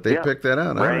picked that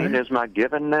out. Rain is my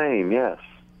given name. Yes.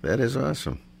 That is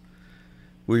awesome.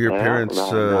 Were your parents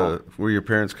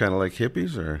kind of like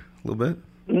hippies or a little bit?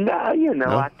 No,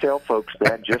 I tell folks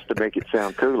that just to make it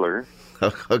sound cooler.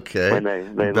 Okay. When they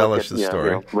embellish the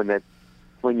story.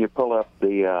 When you pull up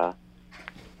the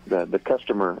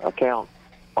customer account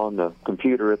on the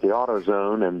computer at the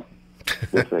AutoZone and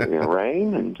they say,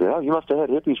 Rain, and you must have had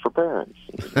hippies for parents.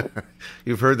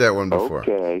 You've heard that one before.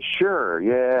 Okay, sure,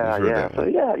 yeah. So,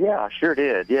 I sure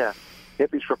did, yeah.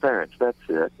 Hippies for parents, that's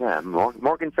it. Yeah,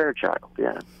 Morgan Fairchild,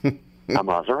 yeah. A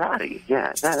Maserati,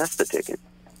 yeah, that's the ticket.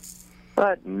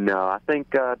 But no, I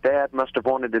think Dad must have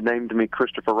wanted to name to me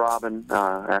Christopher Robin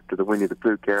after the Winnie the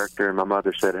Pooh character, and my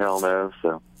mother said hell no,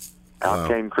 so out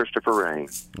came Christopher Rain.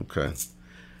 Okay.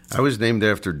 I was named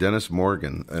after Dennis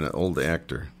Morgan, an old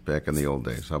actor back in the old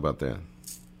days. How about that?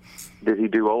 Did he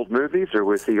do old movies, or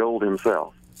was he old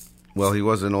himself? Well, he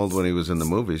wasn't old when he was in the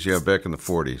movies. Yeah, back in the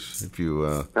 40s. If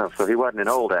you so he wasn't an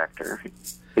old actor.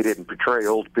 He didn't portray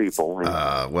old people.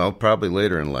 Well, probably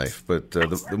later in life. But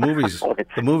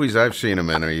the movies I've seen him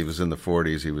in, he was in the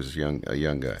 40s. He was a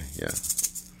young guy. Yeah.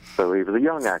 So he was a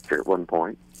young actor at one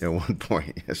point. At one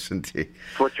point, yes, indeed.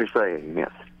 That's what you're saying,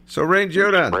 yes. So Rain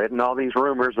Judah, spreading all these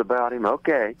rumors about him.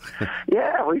 Okay,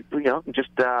 yeah, we just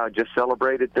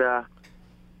celebrated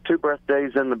 2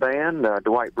 birthdays in the band.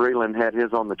 Dwight Breland had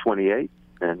his on the 28th,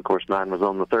 and of course mine was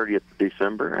on the 30th of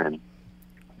December. And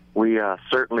we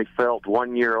certainly felt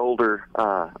 1 year older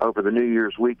over the New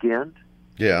Year's weekend.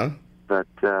 Yeah, but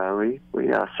we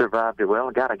survived it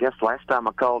well. God, I guess last time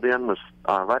I called in was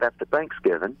right after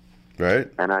Thanksgiving.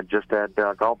 Right. And I just had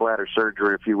gallbladder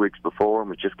surgery a few weeks before and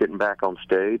was just getting back on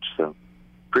stage. So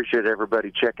appreciate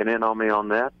everybody checking in on me on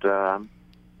that.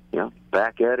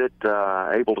 Back at it,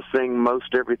 able to sing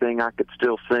most everything I could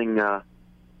still sing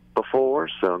before.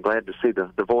 So I'm glad to see the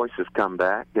voices come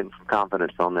back, getting some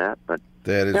confidence on that. But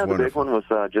that is wonderful. The big one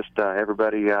was just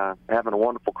everybody having a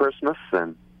wonderful Christmas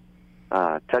and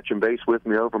touching base with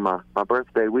me over my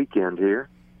birthday weekend here.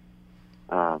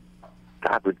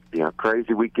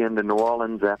 Crazy weekend in New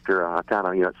Orleans after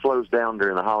it slows down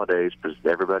during the holidays because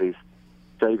everybody's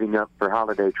saving up for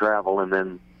holiday travel, and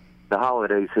then the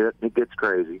holidays hit and it gets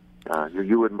crazy.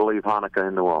 You wouldn't believe Hanukkah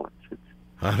in New Orleans.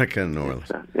 Hanukkah in New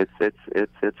Orleans.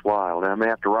 It's wild. I may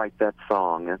have to write that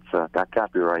song. I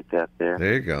copyright that there.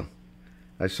 There you go.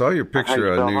 I saw your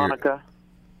picture on Hanukkah.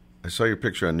 I saw your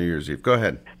picture on New Year's Eve. Go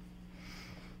ahead.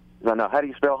 No. How do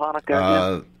you spell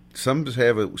Hanukkah? Some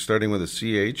have it starting with a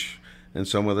CH. And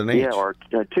some with an H. Yeah, or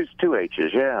two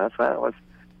H's. Yeah,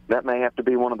 that may have to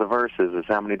be one of the verses. Is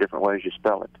how many different ways you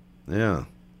spell it. Yeah.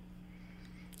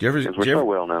 We're so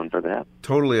well known for that.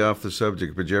 Totally off the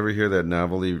subject, but did you ever hear that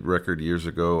novelty record years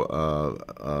ago?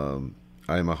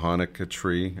 I'm a Hanukkah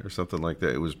Tree or something like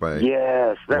that. It was by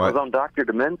that was on Dr.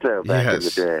 Demento back in the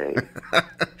day.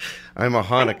 I'm a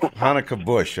Hanukkah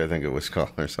Bush, I think it was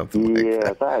called, or something like that.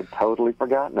 Yes, I had totally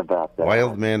forgotten about that.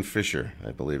 Wildman Fisher,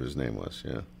 I believe his name was.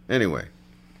 Yeah. Anyway,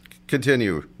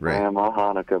 Continue, Ray. Grandma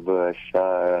Hanukkah Bush.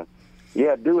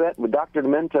 Yeah, duet with Dr.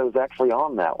 Demento's actually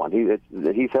on that one.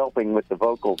 He's helping with the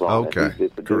vocals on it.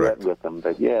 It's a duet with them.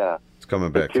 But yeah, it's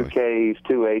coming back. 2 Ks,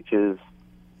 2 H's,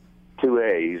 2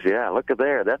 A's. Yeah, look at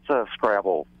there. That's a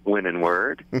Scrabble winning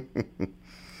word. 2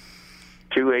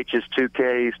 H's, 2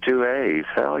 Ks, 2 A's.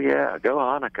 Hell yeah, go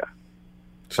Hanukkah.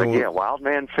 So, but yeah,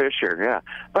 Wildman Fisher. Yeah,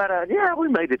 but yeah, we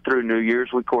made it through New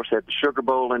Year's. We of course had the Sugar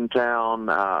Bowl in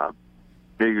town.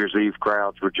 New Year's Eve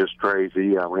crowds were just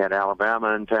crazy. We had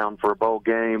Alabama in town for a bowl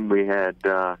game. We had,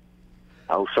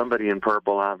 somebody in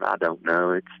purple. I don't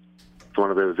know. It's one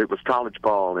of those. It was college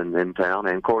ball in town.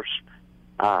 And, of course,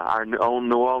 our own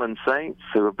New Orleans Saints,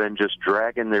 who have been just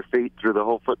dragging their feet through the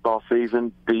whole football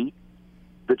season, beat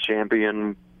the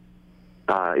champion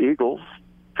Eagles,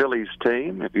 Phillies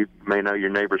team. If you may know your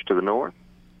neighbors to the north.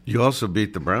 You also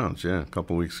beat the Browns, a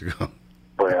couple weeks ago.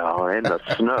 Well, in the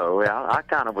snow, I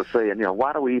kind of was saying,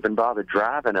 why do we even bother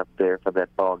driving up there for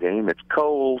that ball game? It's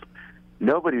cold.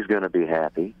 Nobody's going to be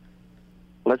happy.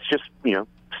 Let's just,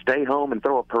 stay home and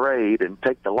throw a parade and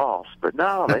take the loss. But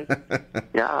no, I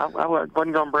wasn't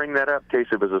going to bring that up in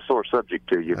case it was a sore subject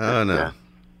to you. Oh, no.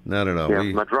 Not at all. Yeah,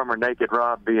 my drummer, Naked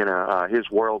Rob, being his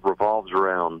world revolves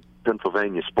around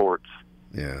Pennsylvania sports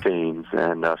teams,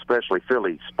 and especially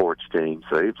Philly sports teams.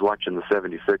 So he was watching the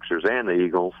 76ers and the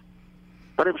Eagles.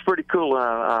 But it was pretty cool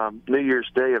New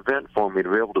Year's Day event for me to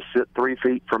be able to sit 3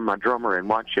 feet from my drummer and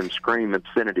watch him scream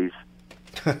obscenities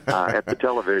at the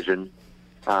television.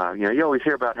 You always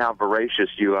hear about how voracious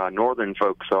you northern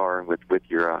folks are with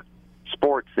your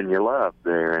sports and your love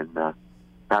there, and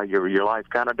how your life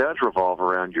kind of does revolve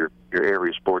around your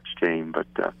area sports team.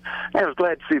 But I was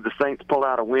glad to see the Saints pull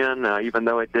out a win, even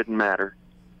though it didn't matter.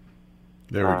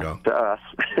 There we go. To us,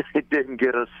 it didn't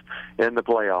get us in the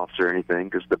playoffs or anything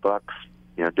because the Bucks,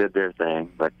 did their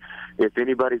thing. But if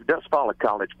anybody does follow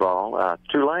college ball,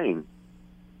 Tulane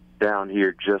down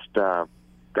here just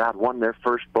won their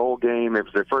first bowl game. It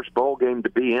was their first bowl game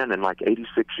to be in like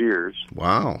 86 years.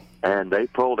 Wow! And they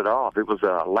pulled it off. It was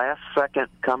a last-second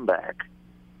comeback,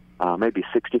 maybe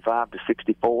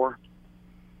 65-64. So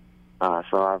I've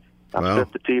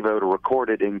set the TiVo to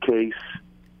record it in case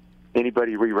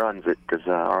anybody reruns it, because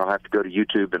I'll have to go to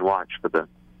YouTube and watch for the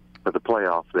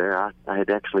playoff there. I had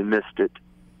actually missed it.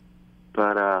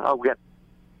 But, we got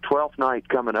 12th night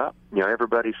coming up.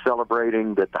 Everybody's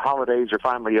celebrating that the holidays are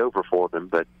finally over for them.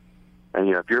 But,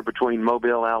 if you're between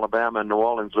Mobile, Alabama, and New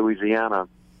Orleans, Louisiana,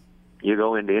 you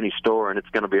go into any store and it's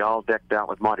going to be all decked out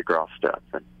with Mardi Gras stuff.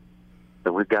 And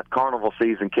so we've got carnival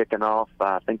season kicking off.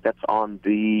 I think that's on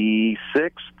the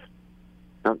 6th.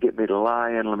 Don't get me to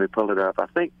lying. Let me pull it up. I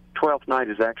think 12th night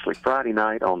is actually Friday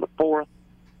night on the 4th.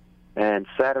 And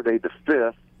Saturday the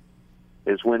 5th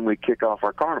is when we kick off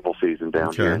our carnival season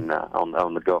down here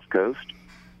on the Gulf Coast.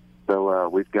 So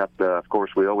we've got, of course,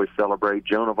 we always celebrate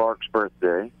Joan of Arc's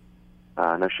birthday.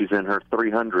 I know she's in her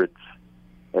 300s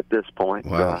at this point.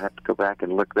 Wow. So I have to go back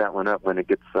and look that one up when it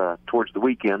gets towards the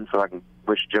weekend so I can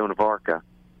wish Joan of Arc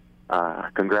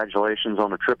congratulations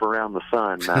on a trip around the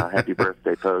sun. Happy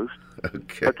birthday post.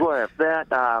 Okay. But we'll have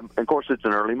that. Of course, it's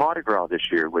an early Mardi Gras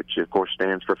this year, which, of course,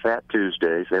 stands for Fat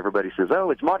Tuesdays. Everybody says,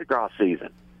 it's Mardi Gras season.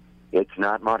 It's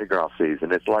not Mardi Gras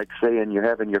season. It's like saying you're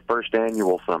having your first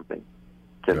annual something.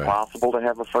 It's impossible to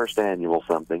have a first annual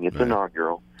something. It's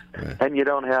inaugural. Right. And you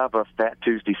don't have a Fat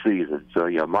Tuesday season. So,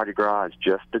 Mardi Gras is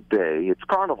just a day. It's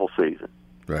carnival season.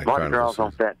 Right. Mardi Gras is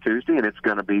on Fat Tuesday, and it's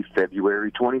going to be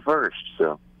February 21st.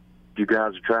 So if you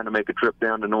guys are trying to make a trip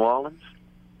down to New Orleans,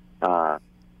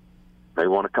 they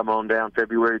want to come on down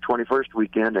February 21st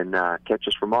weekend and catch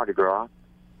us for Mardi Gras.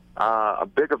 A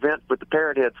big event with the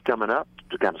Parrot Heads coming up,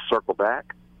 to kind of circle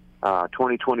back.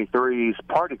 2023's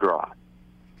Party Gras.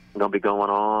 Going to be going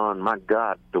on, my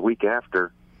God, the week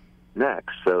after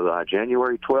next. So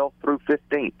January 12th through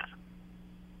 15th.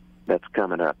 That's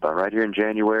coming up right here in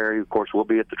January. Of course, we'll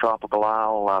be at the Tropical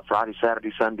Isle Friday,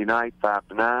 Saturday, Sunday night, 5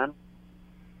 to 9.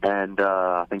 And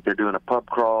I think they're doing a pub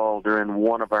crawl during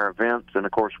one of our events. And,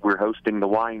 of course, we're hosting the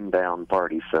Wine Down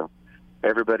party. So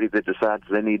everybody that decides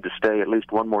they need to stay at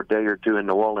least one more day or two in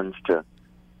New Orleans to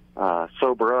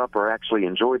sober up or actually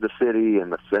enjoy the city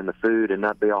and the food and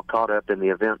not be all caught up in the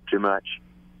event too much,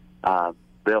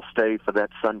 they'll stay for that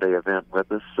Sunday event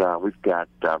with us. We've got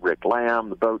Rick Lamb,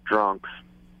 the Boat Drunks,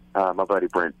 my buddy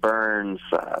Brent Burns,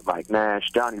 Mike Nash,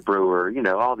 Donnie Brewer,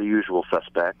 all the usual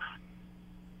suspects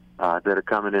that are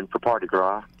coming in for Party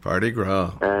Gras. Party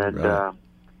Gras. And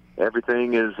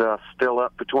everything is still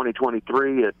up for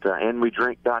 2023 at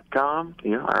andwedrink.com,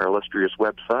 our illustrious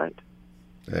website.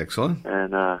 Excellent.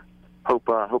 And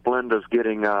hope Linda's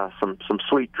getting some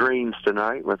sweet dreams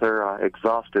tonight with her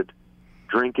exhausted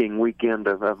drinking weekend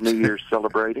of New Year's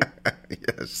celebrating.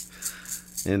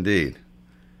 Yes, indeed.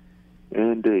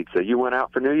 Indeed. So you went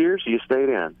out for New Year's, or you stayed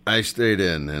in? I stayed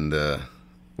in and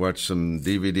watched some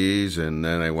DVDs, and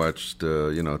then I watched,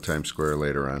 Times Square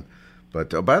later on.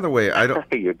 But by the way, I don't.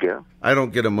 There you go. I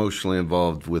don't get emotionally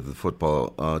involved with the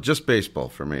football, just baseball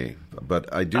for me.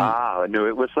 But I do. I knew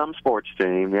it was some sports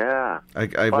team. Yeah.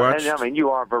 I watched. And, I mean, you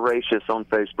are voracious on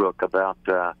Facebook about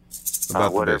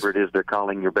whatever it is they're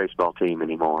calling your baseball team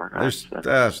anymore.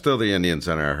 There's still the Indians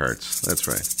on our hearts. That's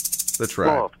right. That's right.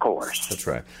 Well, of course. That's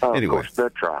right. Of Anyway, course, the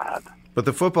Tribe. But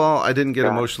the football, I didn't get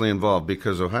emotionally involved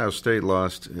because Ohio State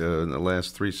lost in the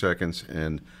last 3 seconds,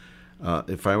 and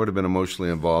if I would have been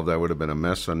emotionally involved, I would have been a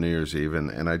mess on New Year's Eve,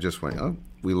 and I just went, oh,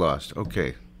 we lost.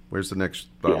 Okay, where's the next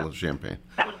bottle of champagne?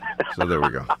 So there we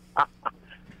go.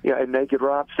 Yeah, and Naked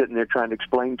Rob sitting there trying to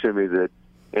explain to me that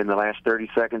in the last 30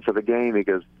 seconds of the game, he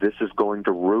goes, this is going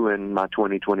to ruin my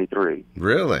 2023.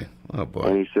 Really? Oh, boy.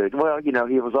 And he said, well,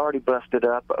 he was already busted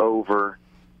up over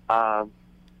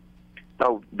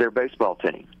their baseball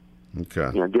team.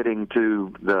 Okay. Getting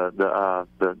to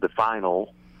the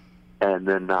final and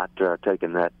then not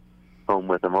taking that home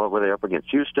with them. What were they up against?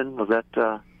 Houston? Was that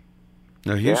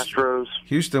no, Astros?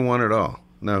 Houston won it all.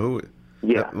 No, who?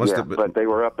 Yeah, but they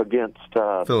were up against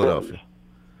Philadelphia. Phillies.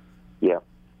 Yeah.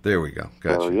 There we go.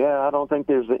 Gotcha. So, I don't think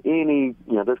there's any,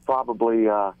 there's probably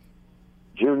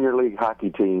junior league hockey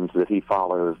teams that he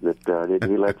follows that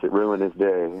he lets it ruin his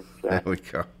day. So, there we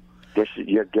go. Guess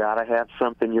you got to have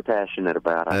something you're passionate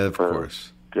about, I Of suppose.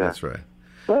 course. That's right.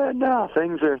 But no,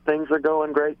 things are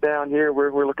going great down here.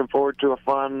 We're looking forward to a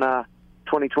fun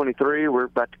 2023. We're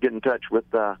about to get in touch with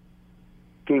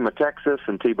Kemah, Texas,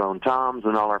 and T-Bone Toms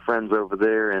and all our friends over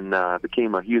there in the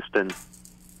Kemah, Houston,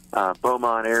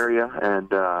 Beaumont area, and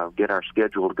get our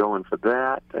schedule going for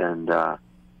that. And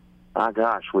my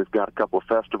gosh, we've got a couple of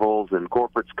festivals and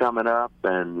corporates coming up,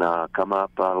 and come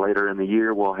up later in the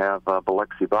year. We'll have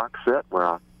Biloxi Box Set, where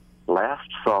I last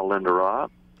saw Linda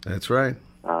Robb. That's right.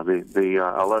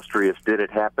 The illustrious Did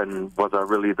It Happen, Was I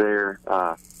Really There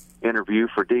interview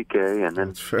for DK, and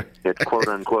then it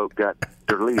quote-unquote got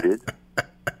deleted.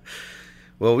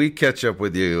 Well, we catch up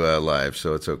with you live,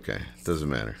 so it's okay. Doesn't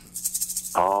matter.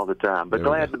 All the time. But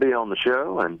glad to be on the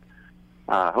show, and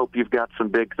hope you've got some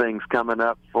big things coming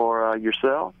up for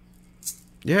yourself.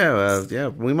 Yeah,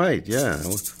 we might. Yeah,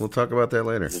 we'll talk about that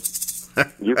later.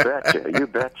 You betcha. You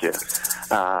betcha.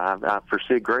 I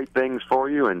foresee great things for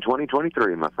you in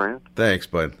 2023, my friend. Thanks,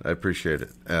 bud. I appreciate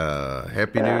it.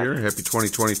 Happy New Year. Happy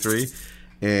 2023.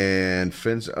 And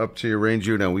fins up to your Rain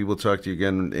Jude. Now, we will talk to you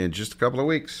again in just a couple of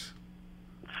weeks.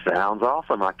 Sounds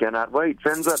awesome. I cannot wait.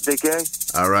 Fins up,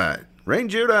 DK. All right. Rain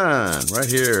Jude on right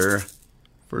here.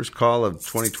 First call of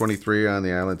 2023 on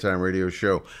the Island Time Radio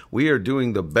Show. We are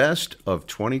doing the best of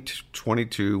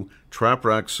 2022 Trop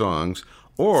Rock songs,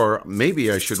 or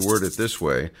maybe I should word it this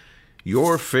way,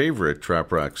 your favorite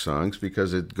Trop Rock songs,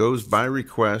 because it goes by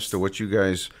request of what you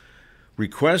guys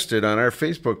requested on our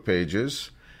Facebook pages.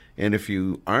 And if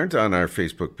you aren't on our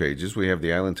Facebook pages, we have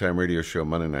the Island Time Radio Show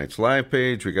Monday Nights Live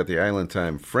page. We got the Island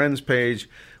Time Friends page.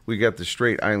 We got the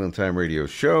Straight Island Time Radio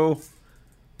Show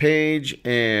page.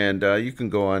 And you can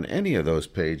go on any of those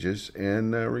pages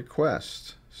and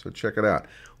request. So check it out.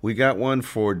 We got one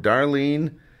for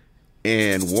Darlene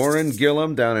and Warren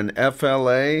Gillum down in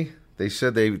FLA. They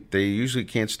said they usually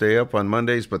can't stay up on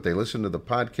Mondays, but they listen to the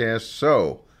podcast.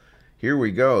 So here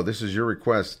we go. This is your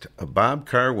request. Bob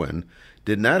Carwin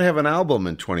did not have an album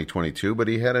in 2022, but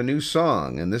he had a new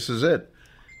song, and this is it.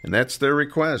 And that's their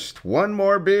request. One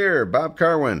More Beer, Bob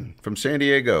Carwin from San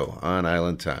Diego on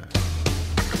Island Time.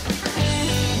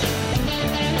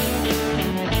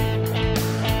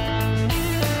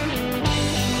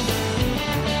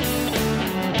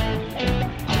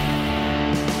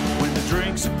 When the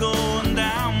drinks are going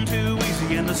down too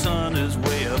easy and the sun is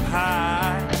way up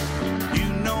high,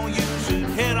 you know you should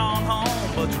head on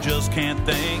home, but you just can't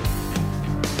think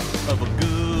of a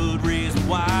good reason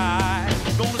why.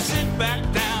 Gonna sit back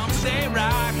down, stay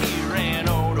right here and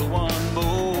order one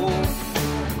more.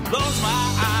 Close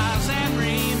my eyes and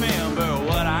remember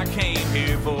what I came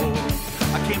here for.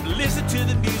 I came to listen to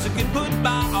the music and put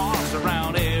my arms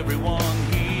around everyone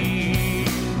here.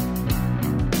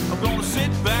 I'm gonna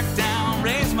sit back down,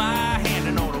 raise my hand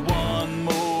and order one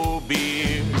more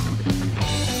beer.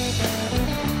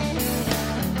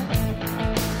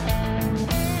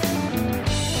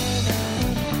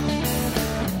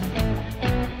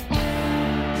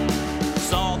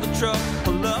 Saw the truck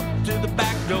pull up to the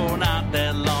back door not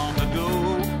that long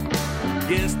ago.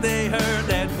 Guess they heard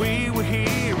that we were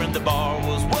here and the bar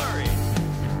was worried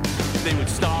they would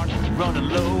start running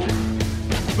low.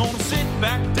 Gonna sit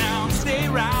back down, stay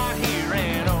right here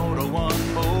and order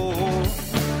one more.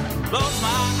 Close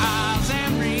my eyes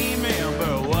and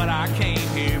remember what I came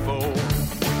here for.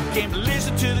 Came to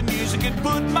listen to the music and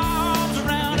put my arms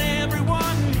around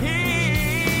everyone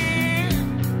here.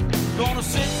 Gonna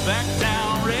sit back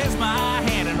down, raise my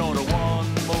hand and order one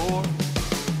more.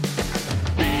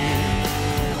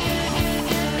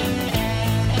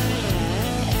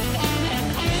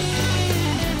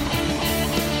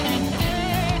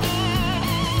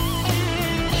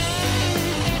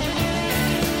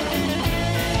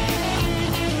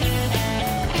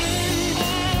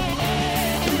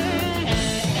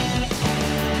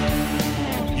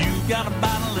 Got a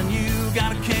bottle and you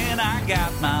got a can, I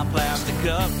got my plastic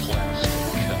cup.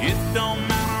 It don't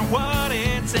matter what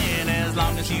it's in as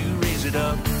long as you raise it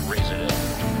up.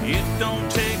 It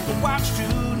don't take a watch to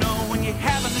know when you're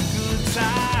having a good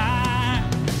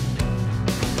time.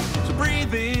 So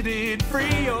breathe it in,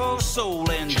 free your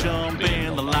soul and jump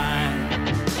in the line.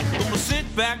 Gonna sit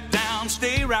back down,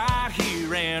 stay right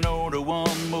here and order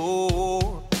one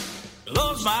more.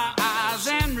 Close my eyes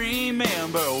and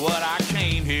remember what I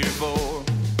came here for.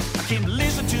 I came to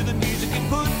listen to the music and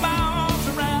put my arms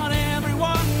around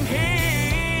everyone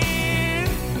here.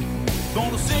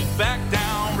 Gonna sit back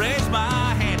down, raise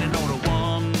my hand and order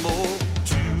one more,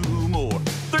 two more,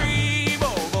 three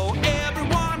more, for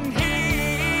everyone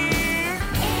here.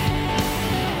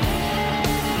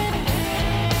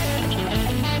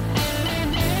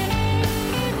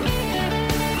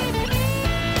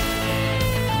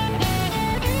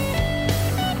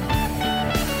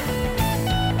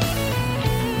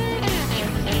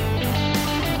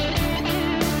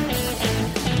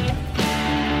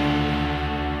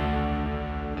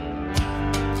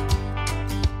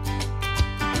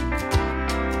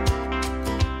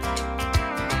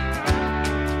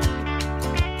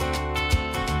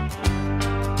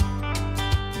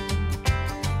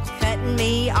 Cutting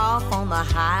me off on the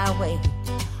highway,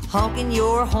 honking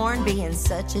your horn, being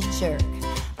such a jerk.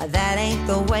 That ain't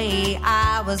the way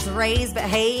I was raised, but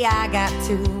hey, I got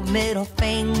two middle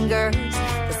fingers.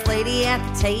 This lady at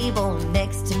the table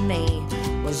next to me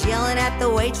was yelling at the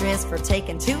waitress for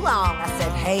taking too long. I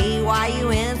said, hey, why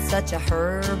you in such a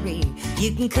hurry?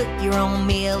 You can cook your own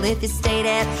meal if you stayed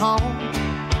at home.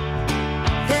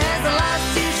 'Cause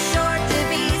life's too short to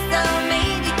be so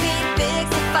mean. You can't fix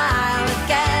a fire with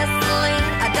gasoline.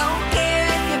 I don't care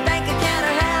if your bank account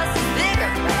or house is bigger,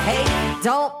 but hey,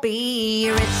 don't be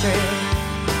Richard.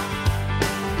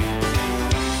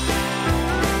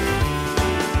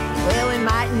 Well, we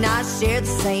might not share the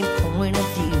same point of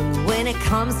view when it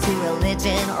comes to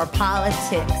religion or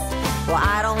politics. Well,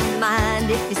 I don't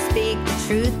mind if you speak the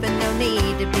truth, but no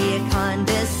need to be a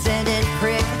condescending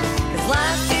prick. 'Cause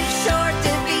life's too short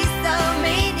to be so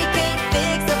mean. You can't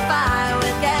fix a fire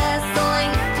with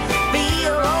gasoline. Be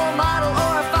a role model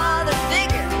or a father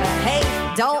figure, but hey,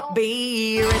 don't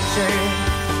be Richard.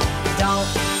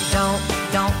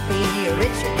 Don't be a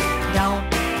Richard. Don't be a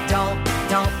Richard.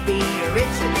 Don't be a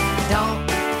Richard. Don't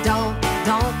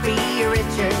be a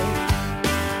Richard.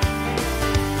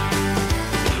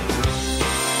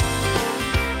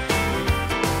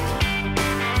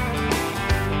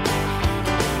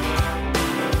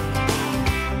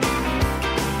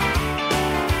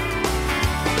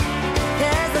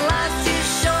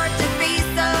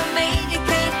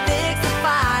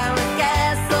 Don't be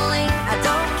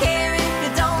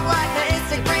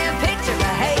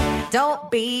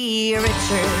a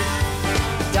Richard.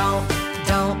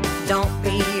 Don't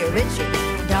be a Richard.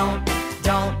 Don't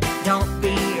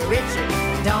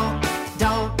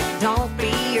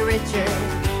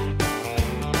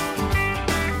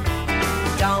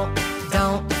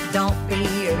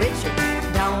be a Richard. Don't be a Richard.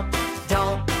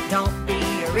 Don't be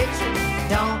a Richard.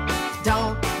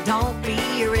 Don't be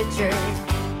a Richard.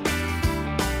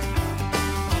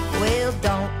 Well,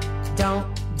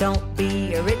 don't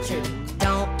be a Richard.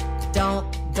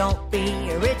 Don't be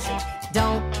a Richard.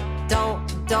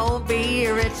 Don't be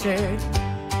a Richard.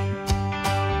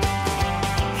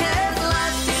 'Cause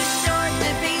life's too short to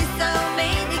be so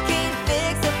mean. You can't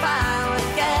fix a fire with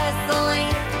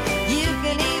gasoline. You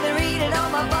can even read it on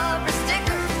my bumper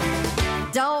sticker.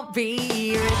 Don't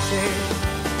be a Richard.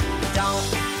 Don't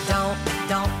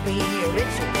be a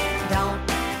Richard. Don't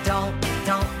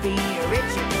be a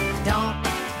Richard.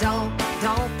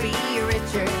 Don't be a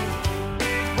Richard.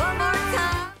 One more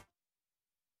time.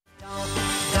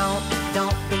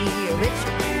 Don't be a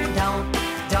Richard. Don't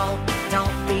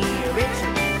be a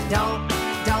Richard.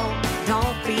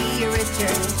 Don't be a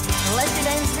Richard. Unless your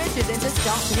name's Richard, then just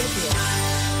don't hit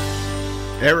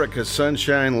you. Erica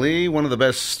Sunshine Lee, one of the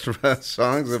best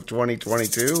songs of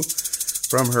 2022.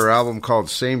 from her album called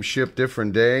Same Ship,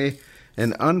 Different Day.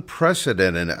 An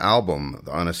unprecedented album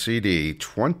on a CD,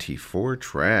 24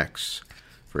 tracks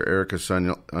for Erica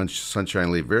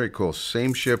Sunshine Lee. Very cool.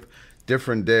 Same Ship,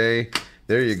 Different Day.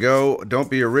 There you go.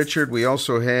 Don't Be a Richard. We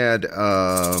also had,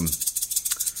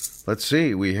 let's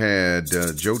see, we had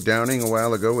Joe Downing a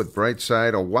while ago with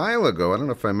Brightside. A while ago, I don't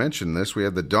know if I mentioned this, we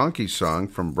had the Donkey Song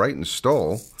from Brighton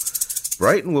Stoll.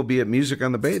 Brighton will be at Music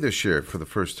on the Bay this year for the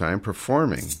first time,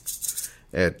 performing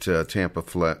at Tampa,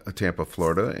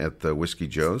 Florida at the Whiskey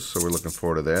Joe's, so we're looking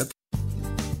forward to that.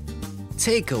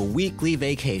 Take a weekly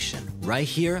vacation right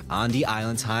here on the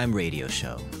Island Time Radio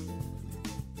Show.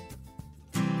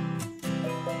 The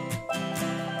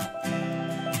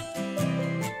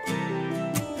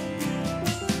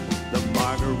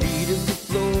margaritas are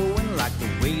flowing like the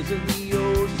waves of the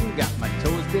ocean. Got my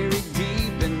toes buried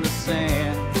deep in the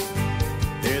sand.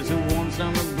 There's a warm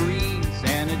summer breeze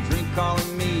and a drink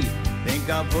calling me.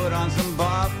 Think I'll put on some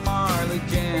Bob Marley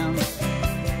jam.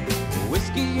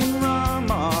 Whiskey and rum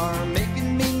are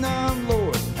making me numb,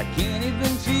 Lord. I can't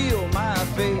even feel my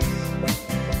face.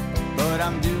 But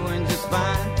I'm doing just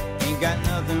fine. Ain't got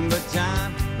nothing but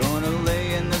time. Gonna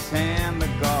lay in this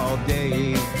hammock all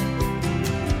day.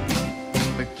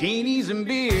 Bikinis and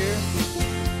beer.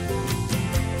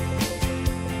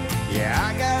 Yeah,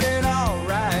 I got it all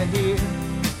right here.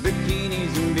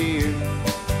 Bikinis and beer.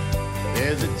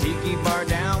 There's a tiki bar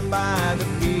down by the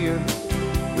pier.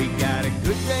 We got a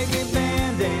good reggae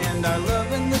band and our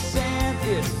love in the sand.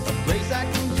 It's a place I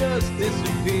can just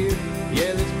disappear.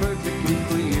 Yeah, that's perfectly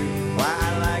clear why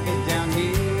I like it down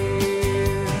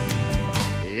here.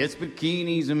 It's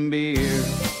bikinis and beer.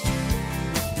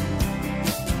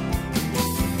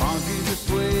 Palm trees are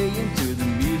swaying to the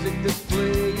music that's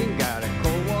playing. Got a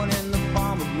cold one in the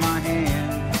palm of my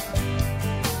hand.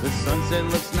 The sunset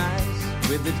looks nice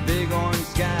with its big orange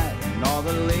sky, and all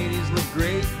the ladies look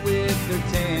great with their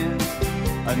tans.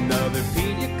 Another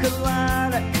pina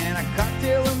colada and a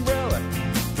cocktail umbrella.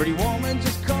 Pretty woman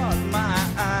just caught my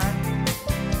eye.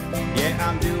 Yeah,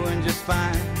 I'm doing just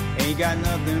fine. Ain't got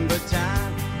nothing but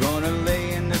time. Gonna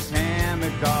lay in this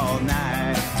hammock all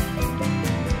night.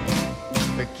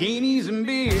 Bikinis and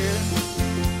beer.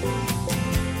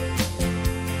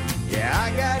 Yeah,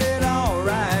 I got it all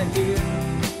right here.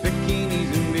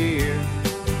 Bikinis and beer.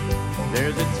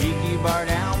 There's a tiki bar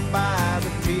down by the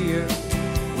pier.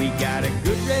 We got a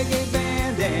good reggae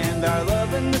band and our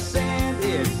love in the sand.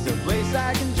 It's a place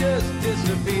I can just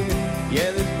disappear.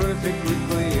 Yeah, that's perfectly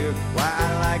clear why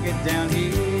I like it down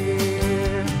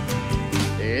here.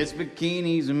 It's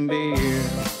bikinis and beer.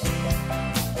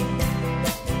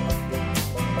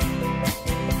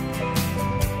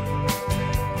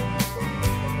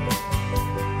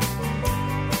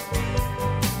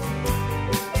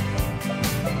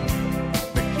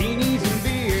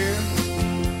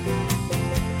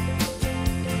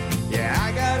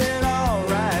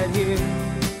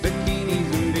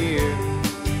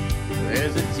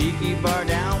 Bar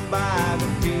down by the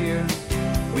pier.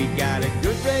 We got a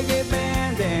good reggae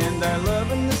band and our love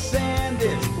in the sand.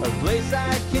 It's a place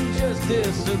I can just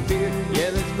disappear. Yeah,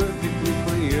 that's perfectly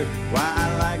clear why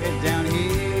I like it down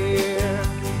here.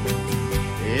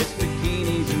 It's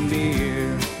bikinis and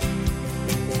beer.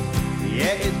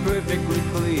 Yeah, it's perfectly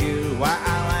clear why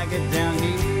I like it down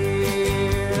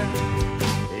here.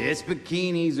 It's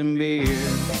bikinis and beer.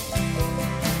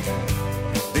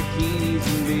 Bikinis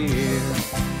and beer.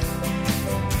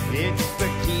 It's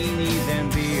bikinis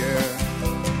and beer.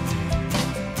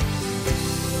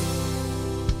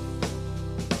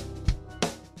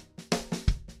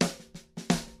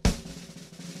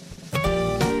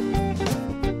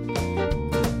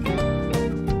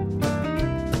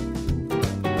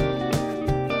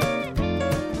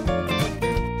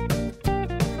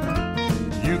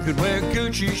 You could wear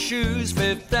Gucci shoes,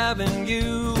 Fifth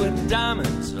Avenue, and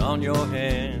diamonds on your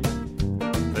hand.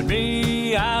 But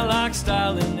me, I like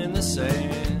styling in the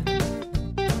sand.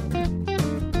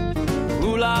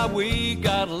 Ooh la, we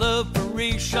got a love for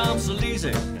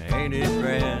Champs-Élysées, ain't it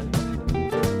grand?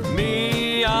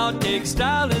 Me, I'll take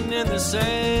styling in the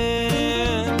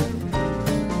sand.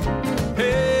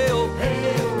 Hey, oh,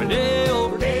 hey, oh,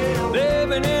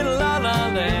 living in a la-la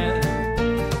land.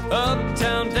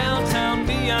 Uptown, downtown,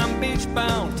 me, I'm beach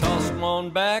bound. Tossing one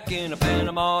back in a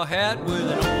Panama hat with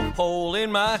an old pole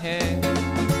in my hand.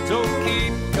 So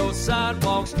keep your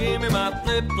sidewalks, give me my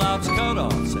flip-flops,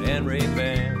 cut-offs, and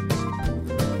Ray-Bans.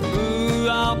 Ooh,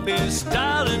 I'll be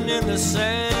styling in the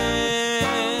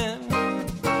sand.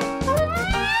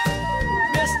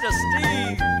 Mr.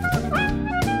 Steve.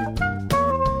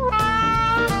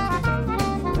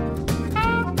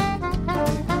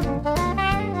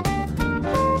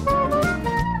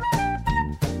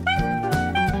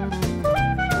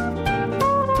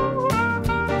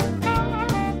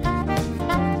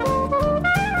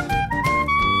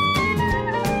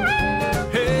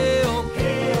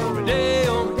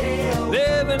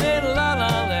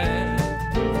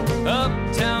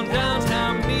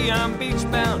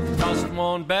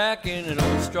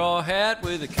 straw hat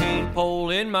with a cane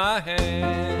pole in my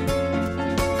hand.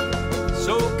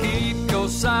 So keep your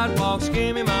sidewalks,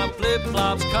 give me my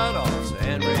flip-flops, cutoffs,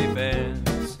 and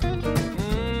Ray-Bans.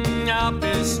 I'll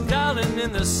be styling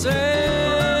in the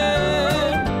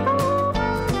sand.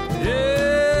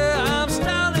 Yeah, I'm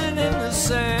styling in the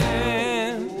sand.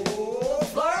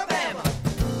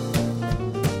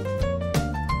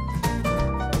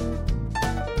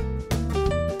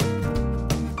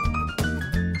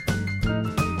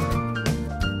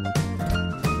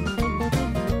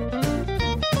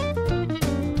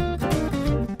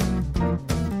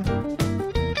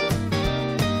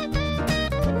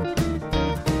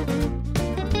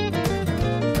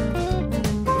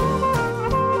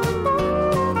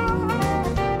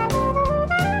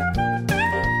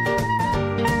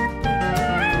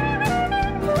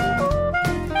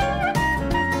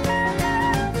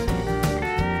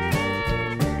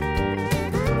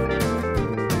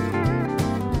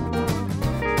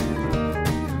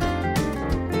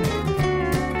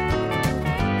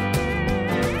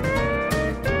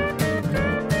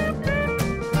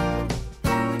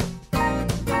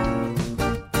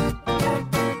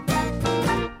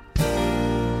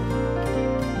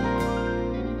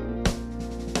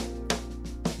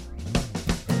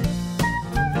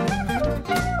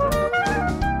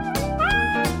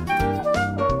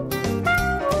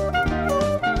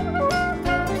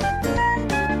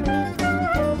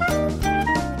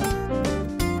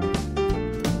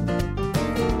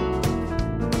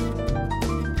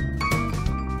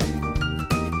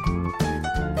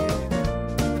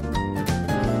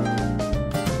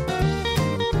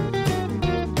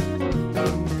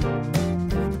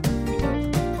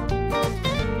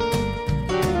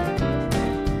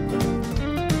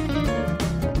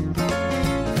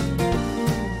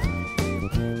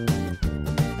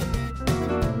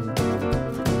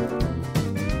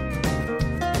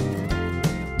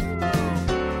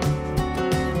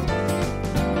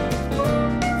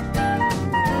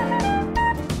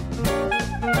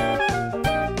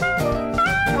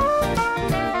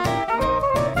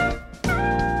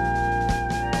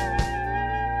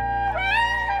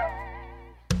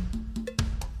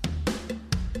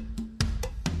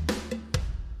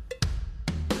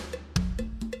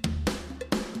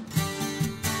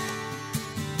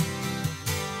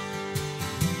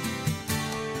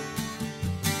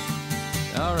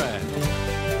 All right.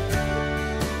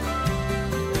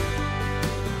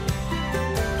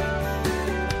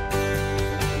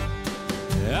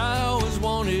 I always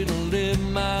wanted to live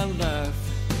my life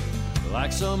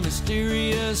like some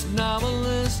mysterious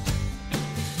novelist,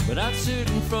 but I'd sit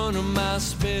in front of my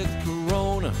Smith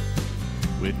Corona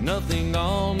with nothing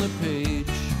on the page.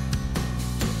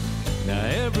 Now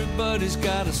everybody's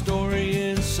got a story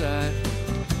inside,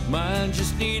 mine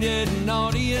just needed an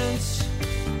audience.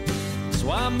 So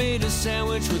I made a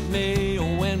sandwich with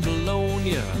mayo and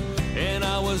bologna, and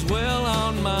I was well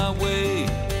on my way.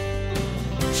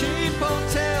 Cheap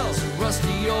hotels and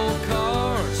rusty old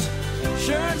cars,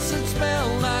 shirts that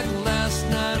smell like last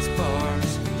night's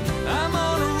bars. I'm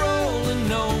on a roll and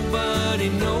nobody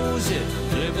knows it,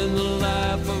 living the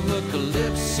life of a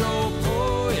calypso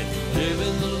poet,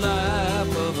 living the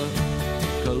life of a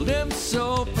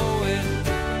calypso poet.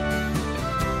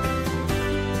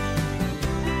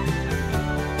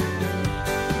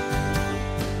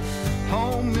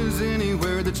 Home is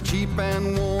anywhere that's cheap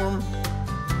and warm,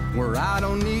 where I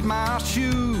don't need my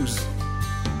shoes.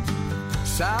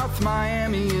 South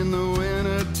Miami in the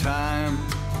winter time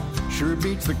sure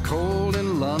beats the cold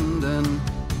in London.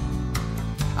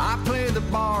 I play the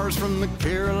bars from the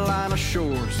Carolina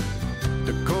shores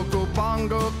to Coco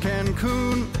Bongo,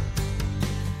 Cancun,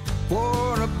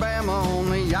 Alabama on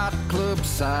the yacht club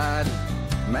side,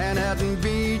 Manhattan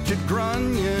Beach at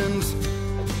Grunyon's.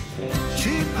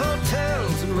 Cheap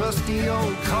hotels and rusty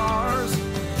old cars,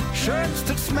 shirts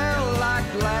that smell like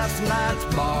last night's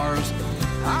bars.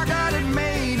 I got it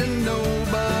made and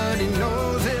nobody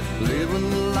knows it,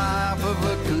 living the life of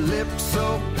a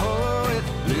calypso poet,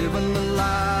 living the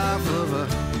life of a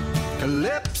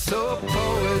calypso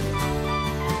poet.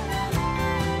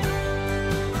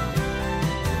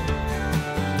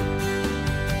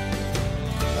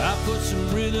 I put some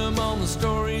rhythm on the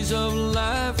stories of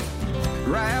life,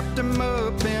 wrapped them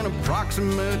up in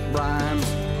approximate rhymes.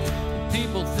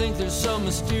 People think there's some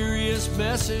mysterious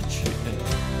message,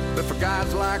 but for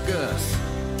guys like us,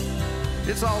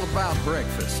 it's all about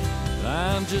breakfast.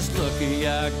 I'm just lucky,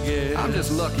 I guess. I'm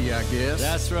just lucky, I guess.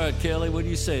 That's right, Kelly. What do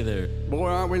you say there? Boy,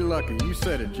 aren't we lucky. You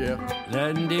said it, Jeff.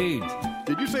 That indeed.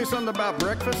 Did you say something about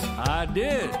breakfast? I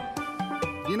did.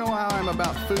 You know how I'm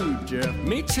about food, Jeff.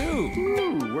 Me too.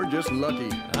 Ooh, we're just lucky.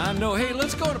 I know. Hey,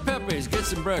 let's go to Pepe's, get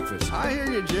some breakfast. I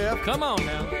hear you, Jeff. Come on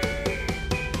now.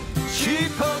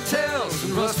 Cheap hotels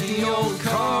and rusty old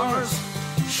cars,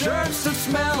 shirts that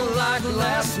smell like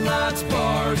last night's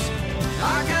bars.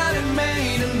 I got it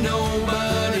made and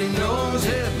nobody knows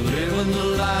it. Living the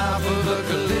life of a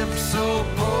calypso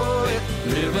poet.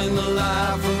 Living the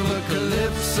life of a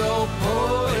calypso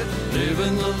poet.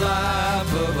 Living the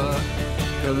life of a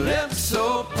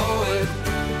calypso poet.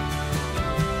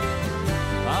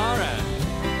 All right.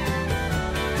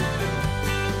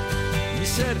 You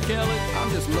said, Kelly. I'm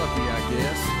just lucky, I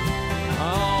guess.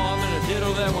 Oh, I'm gonna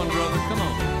ditto that one, brother. Come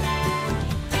on.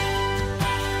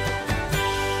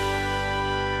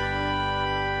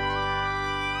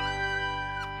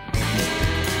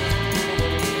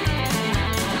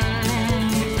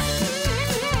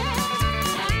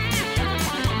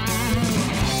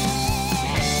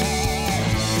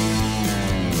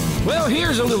 Well,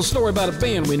 here's a little story about a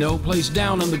band we know, plays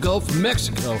down on the Gulf of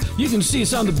Mexico. You can see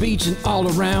us on the beach and all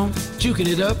around, juking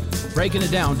it up, breaking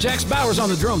it down. Jax Bowers on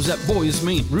the drums, that boy is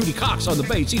mean. Rudy Cox on the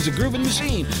bass, he's a grooving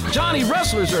machine. Johnny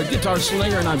Rustler's our guitar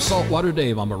slinger, and I'm Saltwater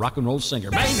Dave, I'm a rock and roll singer.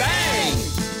 Bang, bang!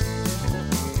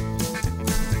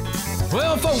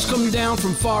 Well, folks come down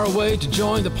from far away to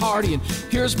join the party, and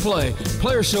here's play.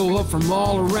 Players show up from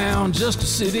all around just to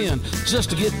sit in, just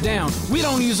to get down. We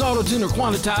don't use auto-tune or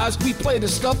quantize. We play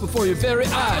this stuff before your very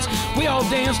eyes. We all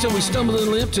dance till we stumble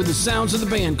and limp to the sounds of the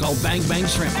band called Bang Bang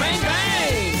Shrimp. Bang,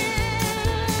 bang!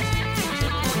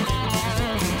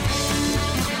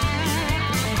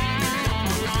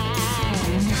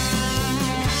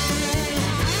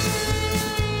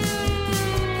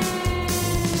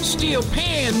 Steel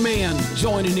Pan Man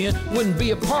joining in. Wouldn't be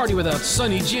a party without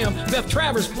Sonny Jim. Beth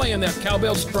Travers playing that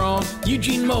cowbell strong.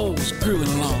 Eugene Moles grooving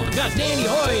along. Got Danny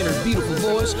Hoy and her beautiful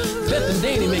voice. Beth and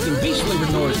Danny making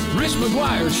beach-flavored noise. Rich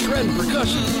McGuire shredding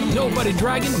percussion. Nobody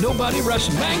dragging, nobody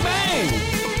rushing. Bang,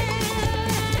 bang!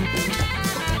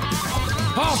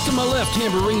 Off to my left,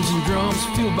 tambourines and drums,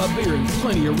 fueled by beer and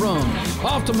plenty of rum.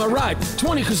 Off to my right,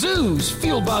 20 kazoos,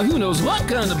 fueled by who knows what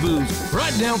kind of booze.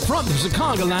 Right down front, there's a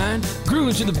conga line,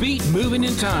 grooving to the beat, moving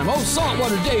in time. Old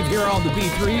Saltwater Dave here on the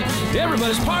B3.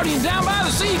 Everybody's partying down by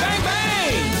the sea. Bang,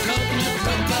 bang!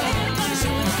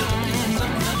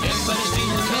 Everybody's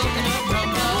doing the coconut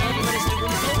rumba.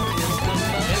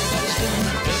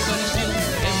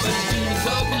 Everybody's doing the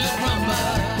coconut rumba.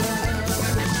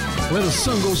 Well, the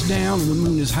sun goes down and the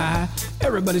moon is high.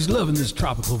 Everybody's loving this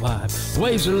tropical vibe.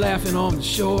 Waves are laughing on the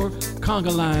shore.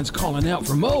 Conga lines calling out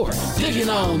for more. Digging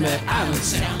on that island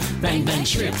sound. Bang, bang,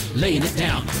 shrimp, laying it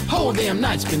down. Whole damn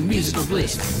night's been musical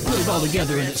bliss. Put it all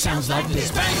together and it sounds like this.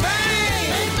 Bang, bang!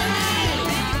 Bang,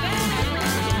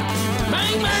 bang!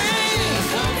 Bang, bang!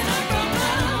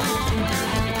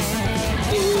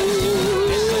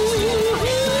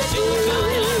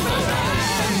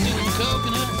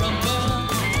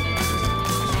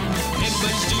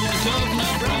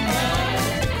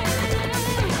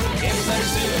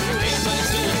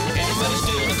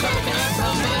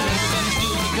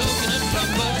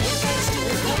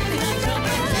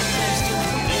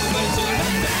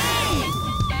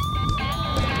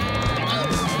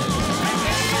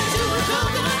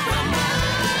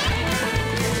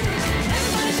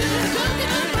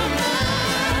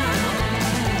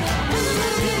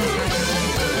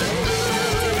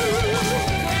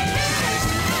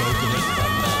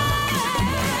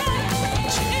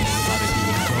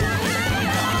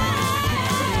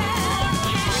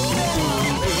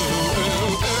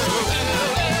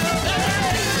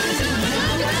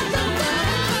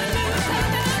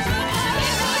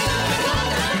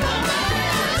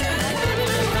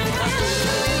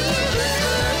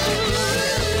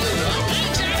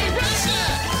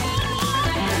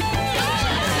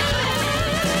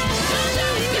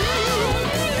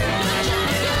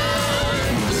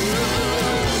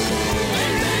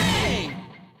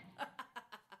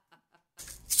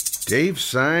 Dave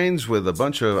Signs with a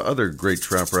bunch of other great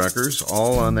trop rockers,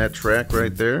 all on that track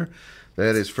right there.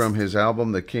 That is from his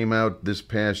album that came out this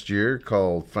past year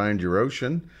called Find Your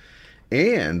Ocean.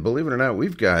 And believe it or not,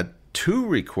 we've got 2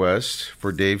 requests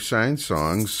for Dave Signs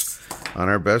songs on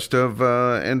our best of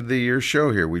end of the year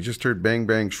show here. We just heard Bang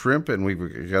Bang Shrimp, and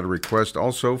we've got a request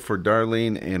also for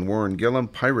Darlene and Warren Gillum,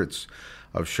 Pirates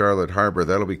of Charlotte Harbor.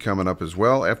 That'll be coming up as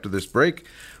well after this break.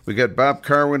 We got Bob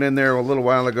Carwin in there a little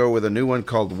while ago with a new one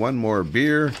called One More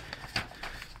Beer.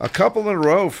 A couple in a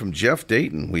row from Jeff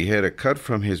Dayton. We had a cut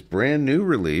from his brand new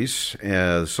release,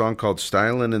 a song called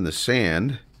Stylin' in the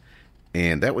Sand,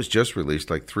 and that was just released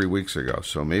like 3 weeks ago.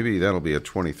 So maybe that'll be a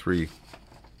 23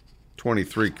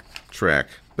 track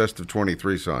Best of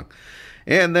 23 song.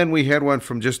 And then we had one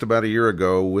from just about a year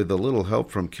ago with a little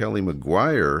help from Kelly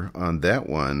McGuire on that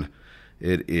one.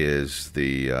 It is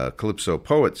the Calypso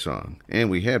Poet song.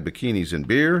 And we had Bikinis and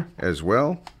Beer as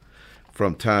well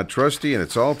from Todd Trusty, and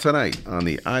it's all tonight on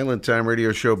the Island Time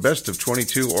Radio Show, Best of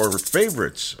 22, or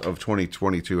Favorites of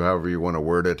 2022, however you want to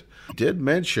word it. Did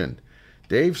mention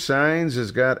Dave Sines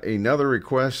has got another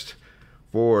request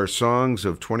for songs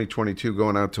of 2022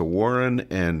 going out to Warren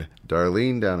and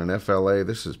Darlene down in FLA.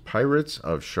 This is Pirates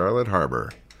of Charlotte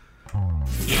Harbor.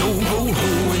 Yo ho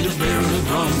ho and a barrel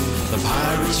of rum, the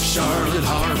pirates of Charlotte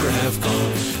Harbor have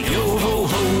come. Yo ho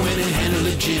ho and a handle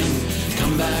of gin,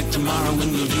 come back tomorrow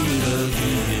and we'll do it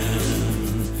again.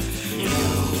 Yo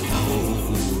ho,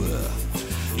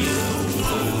 yo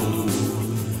ho,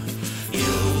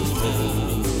 yo ho,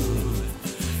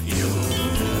 yo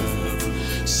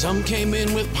ho. Some came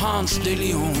in with Ponce de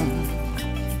Leon.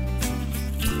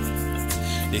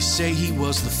 They say he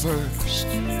was the first.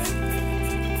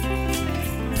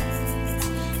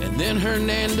 And then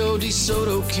Hernando de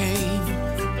Soto came,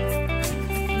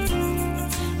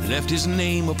 left his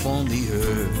name upon the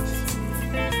earth.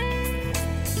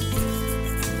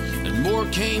 And more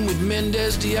came with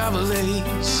Mendez de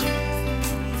Aviles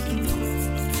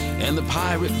and the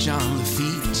pirate John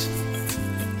Lafitte.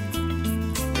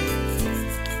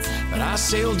 But I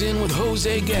sailed in with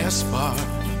Jose Gaspar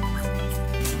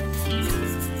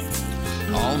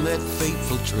on that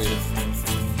fateful trip.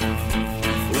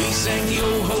 We sang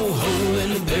yo ho ho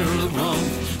and a barrel of rum,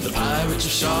 the pirates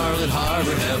of Charlotte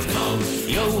Harbor have come.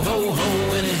 Yo ho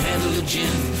ho and a handle of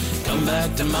gin, come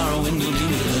back tomorrow and we'll do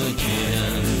it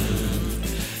again.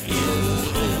 Yo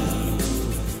ho,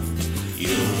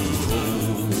 yo ho,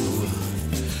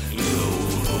 yo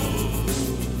ho,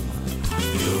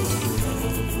 yo ho.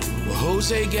 Well,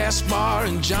 Jose Gaspar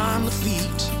and John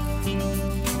Lafitte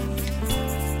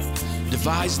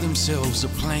devised themselves a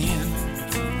plan.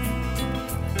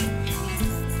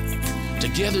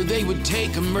 Together they would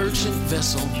take a merchant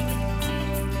vessel,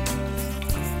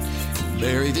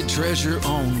 bury the treasure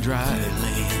on dry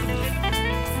land.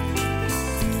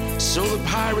 So the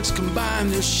pirates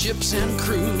combined their ships and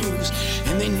crews,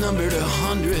 and they numbered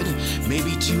 100,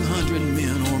 maybe 200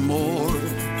 men or more.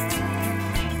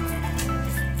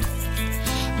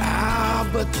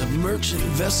 But the merchant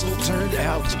vessel turned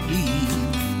out to be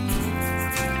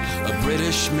a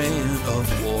British man of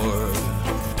war.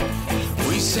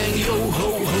 We sang yo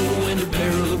ho ho and a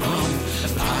barrel of rum,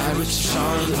 the pirates of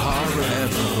Charlotte Harbor have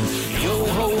come. Yo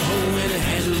ho ho and a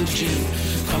handle of gin,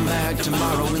 come back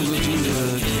tomorrow and we'll do it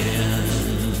again.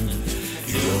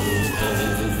 Yo ho,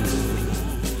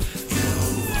 yo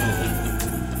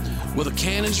ho. Well, the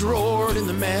cannons roared and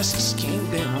the masts came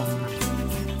down,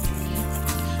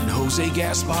 and Jose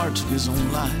Gaspar took his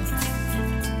own life.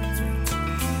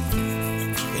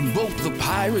 And both the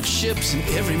pirate ships and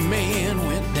every man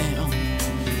went down,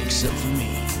 except for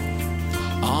me,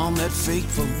 on that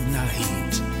fateful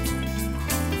night.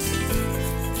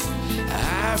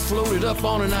 I floated up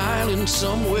on an island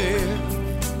somewhere,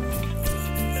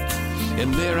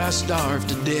 and there I starved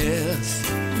to death.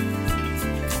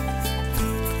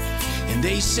 And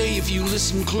they say if you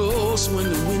listen close when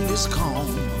the wind is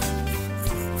calm,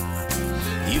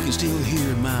 you can still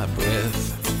hear my breath.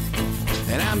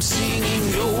 And I'm singing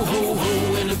yo ho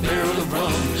ho and a barrel of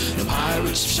rum, the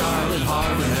pirates of Charlotte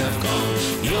Harbor have come.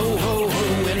 Yo ho ho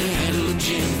and a handle of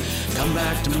gin, come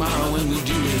back tomorrow and we'll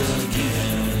do it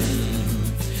again.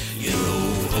 Yo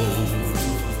ho,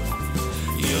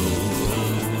 yo ho,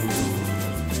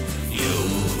 yo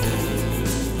ho,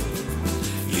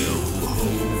 yo ho.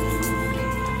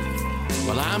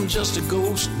 Well, I'm just a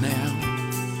ghost now,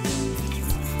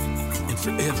 and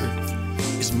forever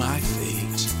is my fate.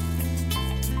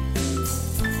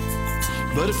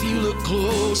 But if you look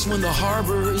close when the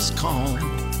harbor is calm,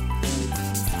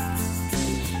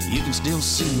 you can still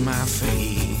see my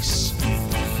face.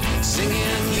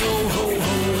 Singing yo ho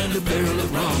ho and a barrel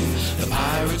of rum, the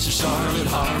pirates of Charlotte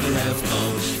Harbor have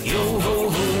come. Yo ho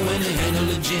ho and a handle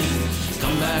of gin,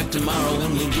 come back tomorrow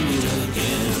and we'll do it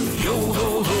again. Yo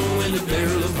ho ho and a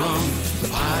barrel of rum, the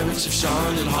pirates of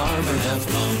Charlotte Harbor have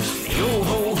come. Yo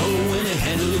ho ho and a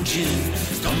handle of gin,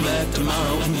 come back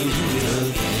tomorrow and we'll do it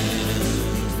again.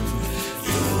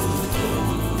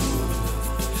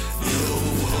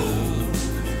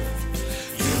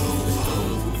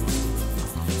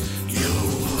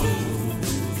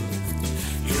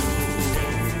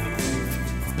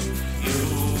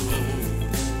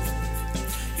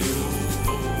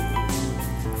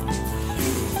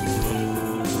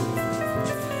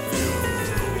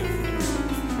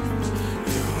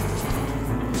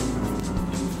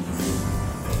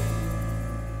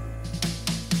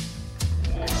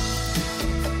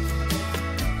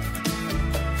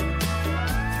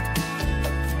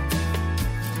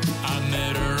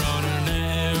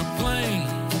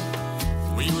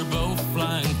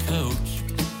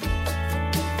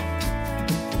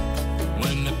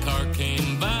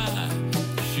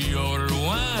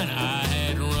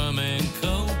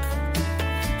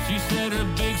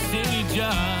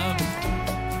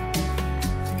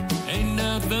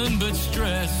 nothing but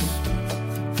stress.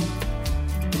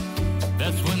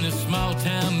 That's when the small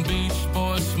town beach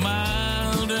boy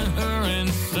smiled at her and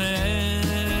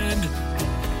said,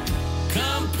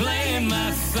 come play in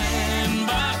my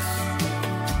sandbox,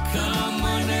 come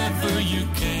whenever you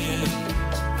can.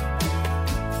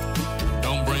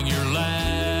 Don't bring your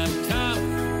laptop,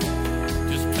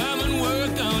 just come and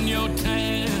work on your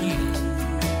tan.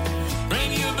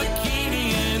 Bring your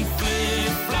bikini and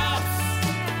flip-flops,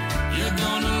 you're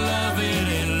gonna love it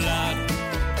a lot.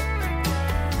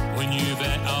 When you've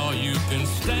at all you can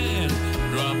stand,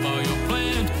 drop all your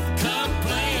plans, come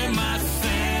play in my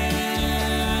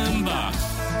sandbox.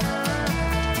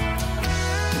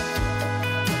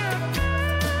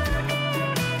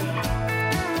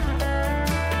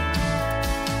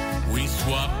 We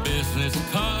swapped business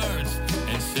cards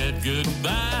and said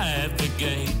goodbye at the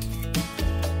gate.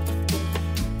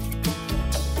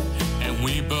 And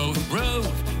we both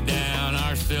wrote down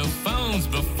our cell phones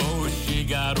before she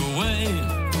got away.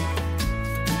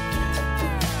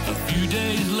 A few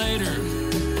days later,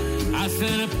 I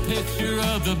sent a picture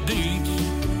of the beach.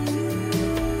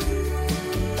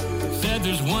 Said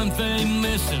there's one thing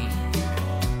missing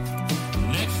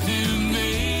next to me.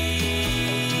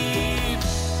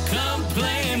 Come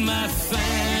play in my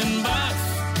sandbox,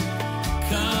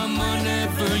 come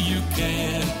whenever you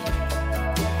can.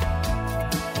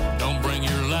 Don't bring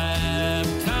your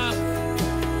laptop,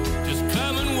 just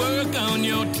come and work on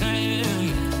your tan.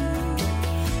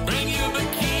 Bring your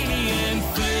bikini and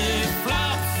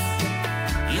flip-flops,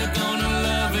 you're gonna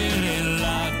love it a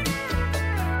lot.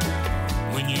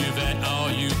 When you've had all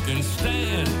you can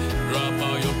stand, drop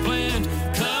all your plans,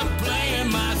 come play in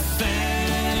my sandbox.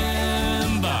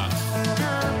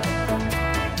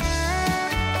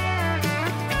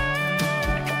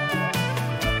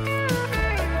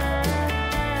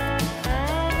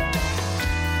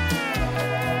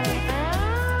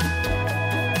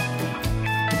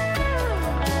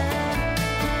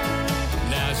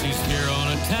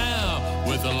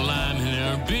 With a lime in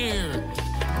her beer,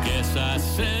 guess I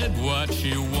said what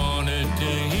she wanted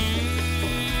to hear.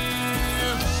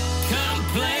 Come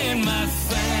play in my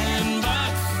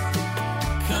sandbox,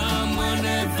 come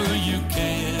whenever you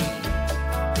can.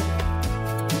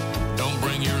 Don't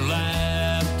bring your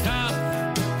laptop,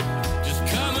 just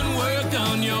come and work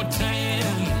on your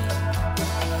tan.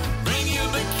 Bring your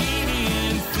bikini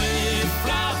and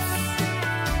flip-flops,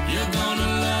 you're gonna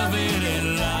love it a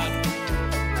lot.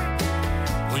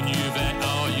 When you've at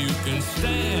all you can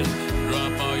stand,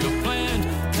 drop all your plans,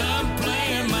 come play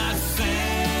in my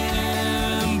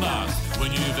sandbox.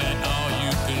 When you've at all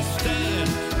you can stand,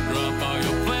 drop all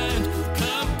your plans,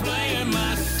 come play in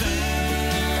my sandbox.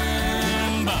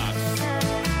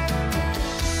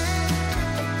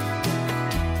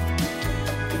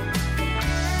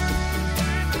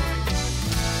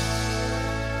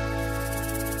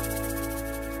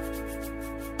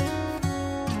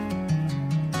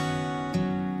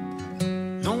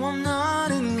 No, I'm not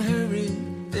in a hurry,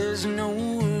 there's no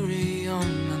worry on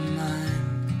my mind.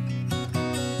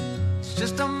 It's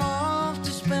just I'm off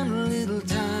to spend a little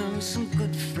time with some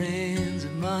good friends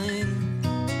of mine.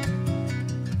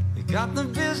 We got the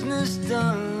business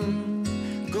done,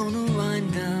 gonna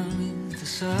wind down with the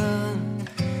sun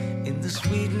in the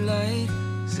sweet light,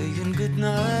 saying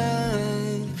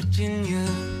goodnight, Virginia.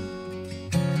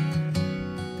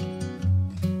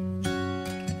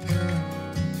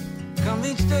 Come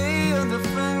each day of the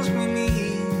friends we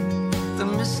need, the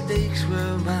mistakes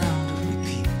we're bound to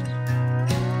repeat.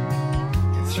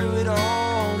 And through it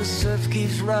all, the surf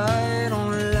keeps right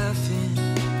on laughing.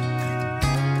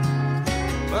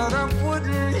 But I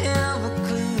wouldn't have a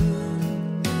clue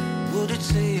what it's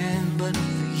saying but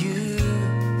for you.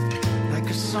 Like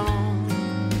a song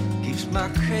keeps my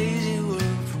crazy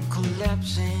world from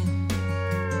collapsing.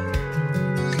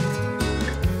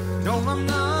 No, I'm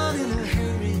not in a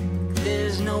hurry,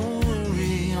 there's no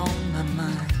worry on my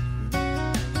mind.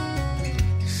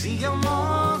 See, I'm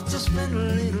off to spend a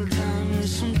little time with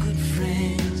some good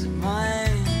friends of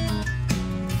mine.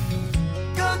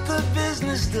 Got the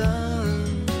business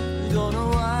done, we're gonna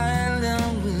wild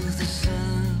down with the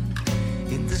sun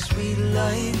in the sweet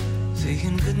light,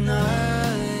 saying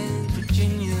goodnight,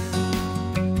 Virginia.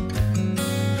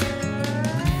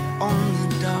 On the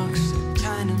docks, they're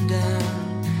tying them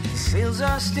down, sails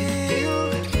are still.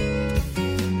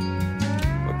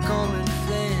 We're calling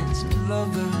friends and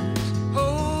lovers,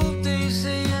 hope they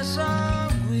say yes I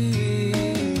will.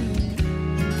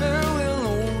 Farewell,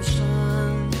 old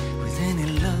sun, with any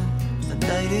love, the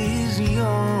night is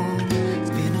young.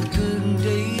 It's been a good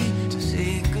day to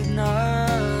say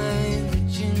goodnight,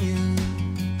 Virginia.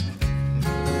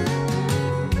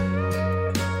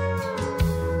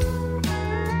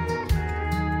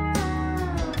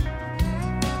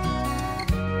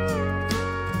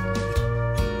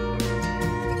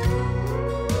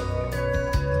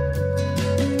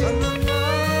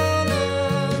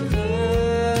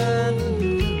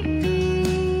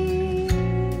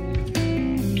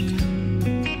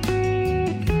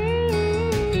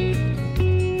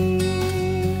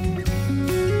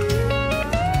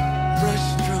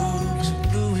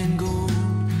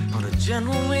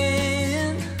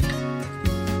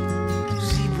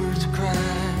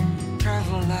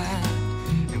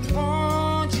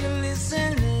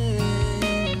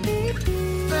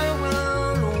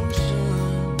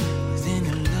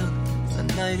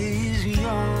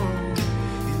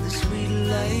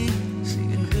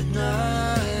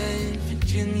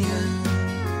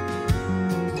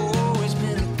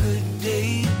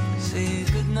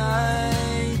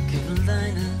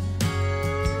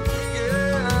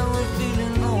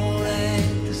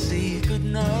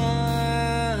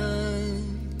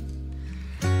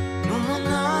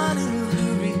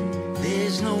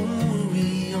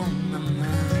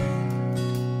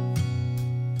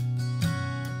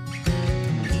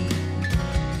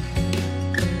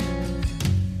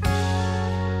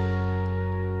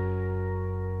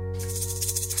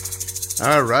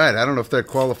 All right. I don't know if that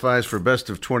qualifies for Best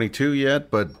of 22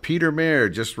 yet, but Peter Mayer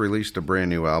just released a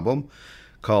brand new album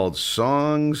called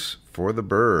Songs for the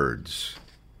Birds.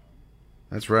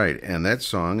 That's right. And that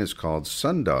song is called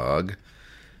Sundog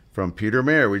from Peter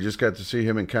Mayer. We just got to see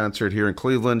him in concert here in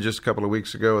Cleveland just a couple of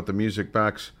weeks ago at the Music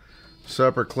Box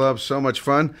Supper Club. So much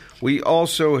fun. We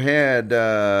also had,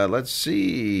 let's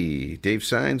see, Dave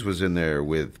Sines was in there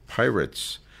with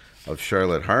Pirates of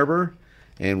Charlotte Harbor.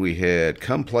 And we had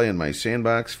Come Play in My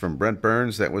Sandbox from Brent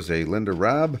Burns. That was a Linda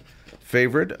Robb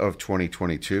favorite of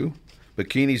 2022.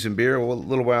 Bikinis and Beer a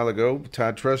little while ago.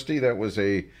 Todd Trusty, that was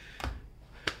a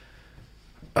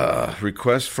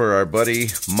request for our buddy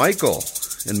Michael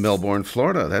in Melbourne,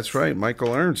 Florida. That's right,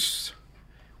 Michael Ernst.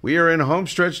 We are in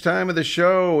homestretch time of the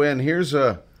show, and here's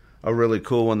a really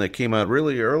cool one that came out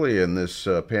really early in this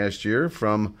past year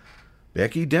from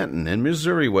Becky Denton in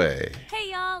Missouri Way.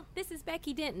 Hey, y'all. This is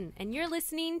Becky Denton, and you're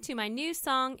listening to my new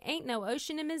song, Ain't No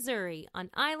Ocean in Missouri, on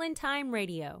Island Time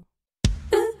Radio.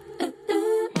 We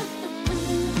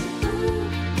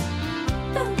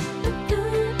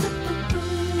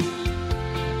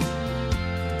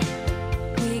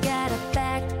got a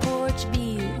back porch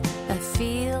view of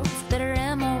fields that are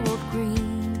emerald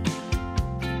green.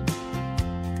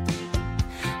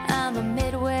 I'm a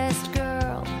Midwest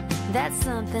girl, that's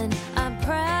something I'm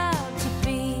proud to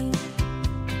be.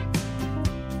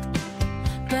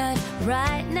 But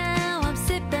right now I'm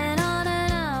sipping on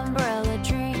an umbrella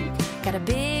drink. Got a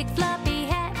big floppy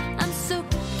hat, I'm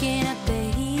soaking up the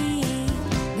heat.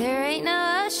 There ain't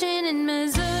no ocean in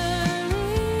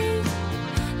Missouri,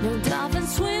 no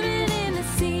dolphins swimming in the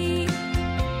sea.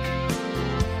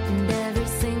 And every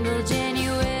single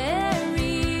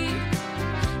January,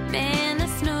 man, the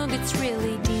snow gets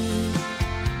really deep.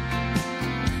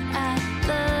 I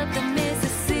love the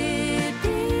Mississippi,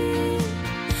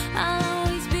 I'll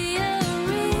always be a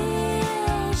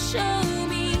real show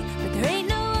me. But there ain't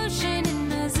no ocean in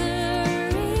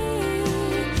Missouri,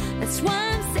 that's why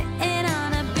I'm sitting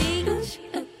on a beach.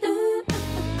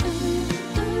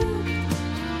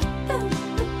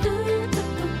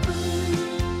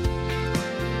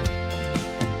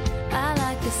 I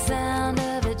like the sound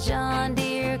of a John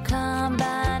Deere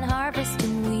combine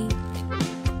harvesting wheat.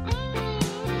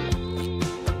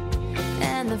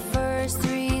 And the first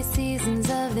 3 seasons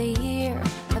of the year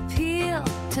appeal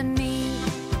to me.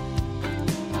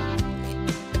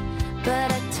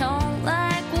 But I don't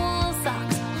like wool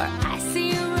socks or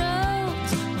icy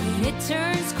roads. When it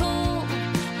turns cold,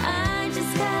 I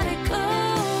just gotta go.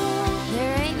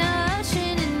 There ain't no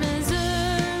ocean in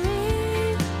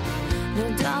Missouri, no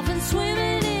dolphins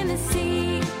swimming in the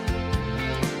sea.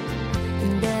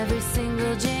 And every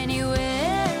single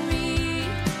January,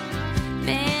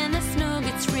 man, the snow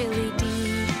gets really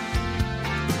deep.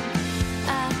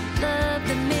 I love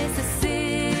the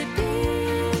Mississippi,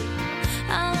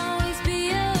 I'll always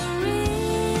be a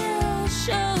real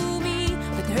show me.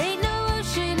 But there ain't no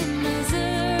ocean in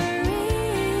Missouri,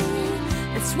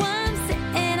 that's why I'm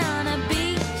sitting on a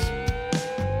beach.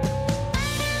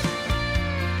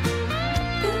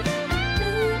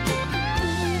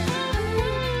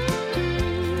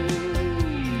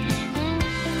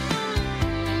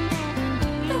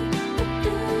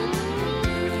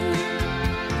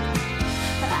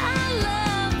 I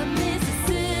love the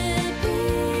Mississippi,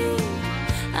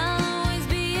 I'll always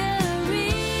be a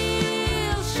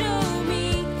real show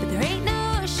me. But there ain't no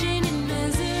ocean in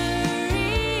Missouri,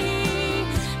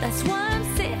 that's why I'm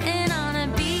sitting on a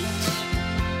beach.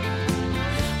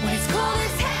 When it's cold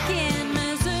as heck in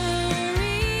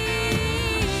Missouri,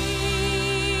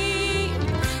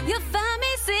 you'll find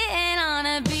me sitting on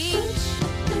a beach.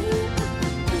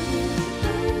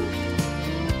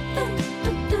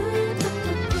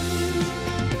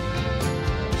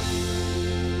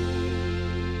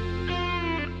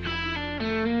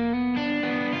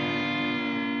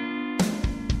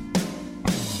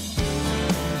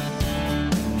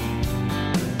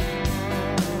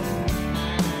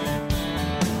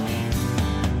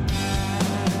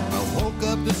 I woke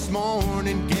up this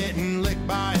morning getting licked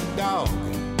by a dog.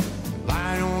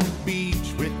 Lying on the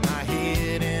beach with my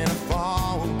head in a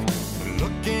fog.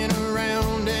 Looking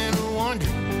around and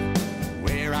wondering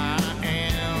where I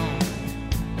am.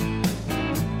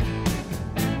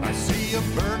 I see a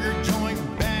burger joint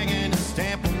bagging a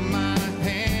stamp on my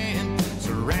hand.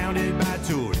 Surrounded by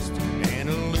tourists and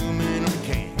aluminum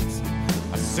cans.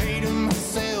 I say to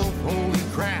myself, holy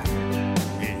crap,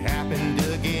 it happened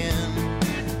again.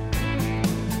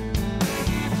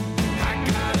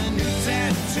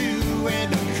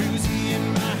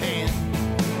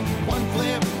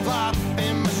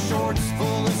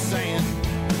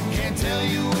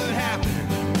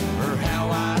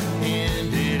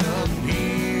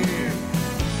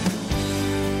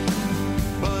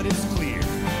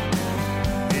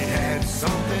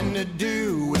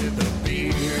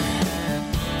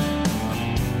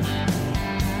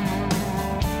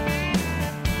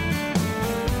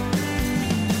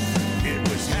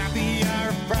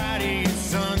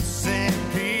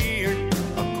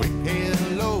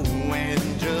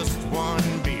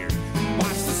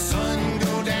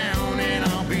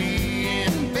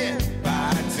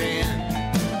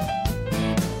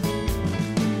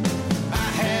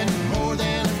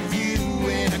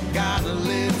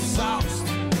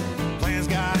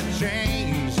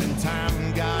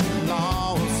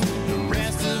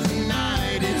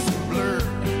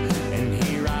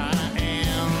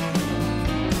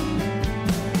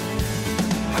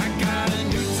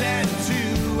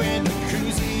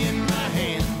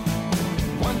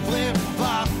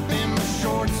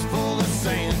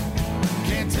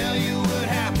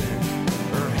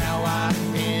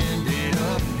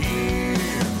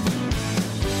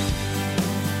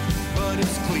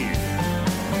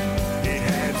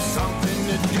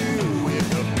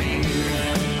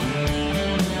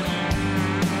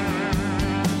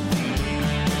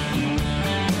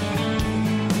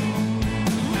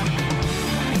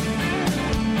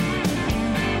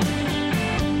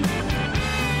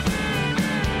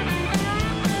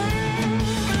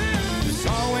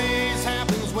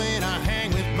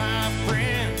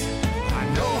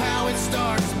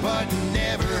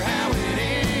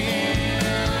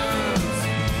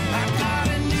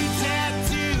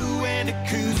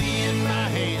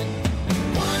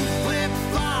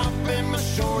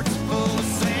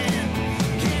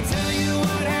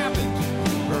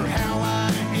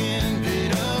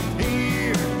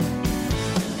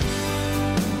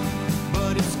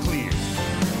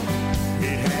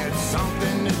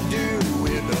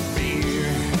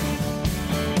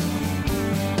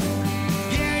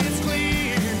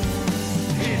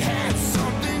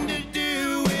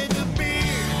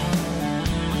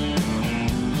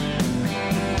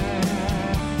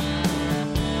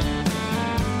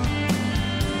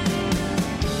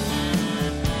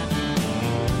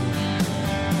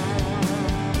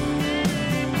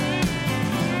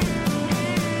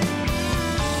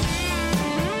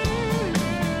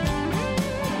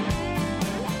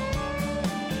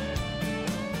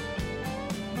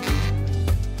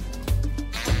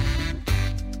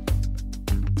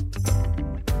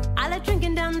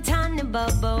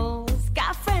 bubbles.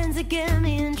 Got friends that get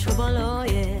me in trouble, oh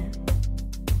yeah.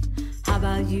 How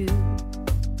about you?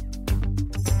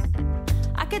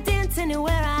 I could dance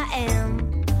anywhere I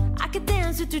am. I could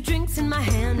dance with 2 drinks in my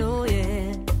hand, oh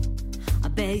yeah. I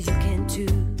bet you can too.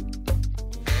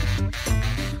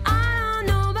 I don't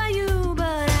know about you,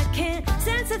 but I can't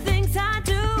sense the things I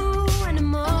do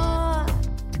anymore.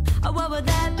 Oh, what would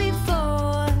that be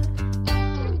for?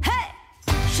 Hey!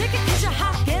 Shake it 'cause you're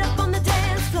hot, get up on the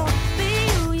dance floor. Be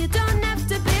you, you don't have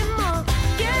to be more.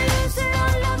 Get loose and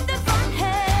all of the fun,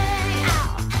 hey, ow.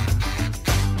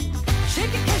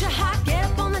 Shake it 'cause you're hot, get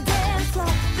up on the dance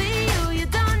floor. Be you, you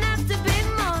don't have to be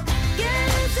more. Get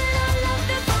loose and all of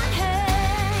the fun,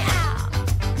 hey, ow.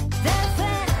 They're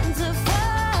fans of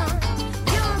fun,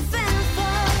 you're a fan of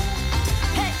fun.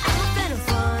 Hey, I'm a fan of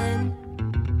fun.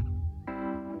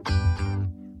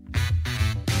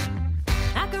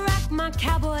 I could rock my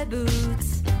cowboy boots.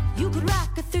 You could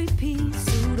rock a 3-piece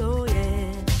suit, oh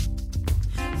yeah.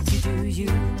 You do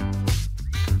you.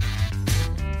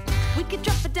 We could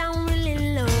drop it down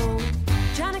really low.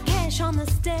 Trying to cash on the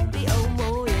stereo,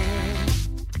 oh yeah.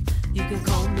 You can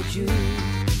call me June.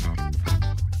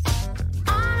 I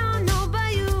don't know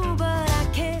about you, but I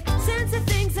can't sense the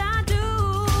things I do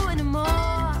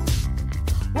anymore.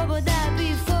 What would that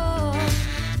be for?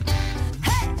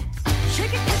 Hey!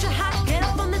 Shake it 'cause you're hot, get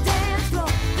up on the dance floor.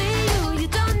 Be you, you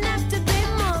don't have to be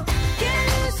more. Get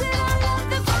loose and all of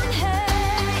the fun, hey,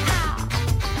 ow.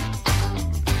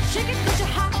 Shake it 'cause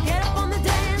you're hot, get up on the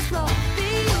dance floor. Be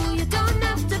you, you don't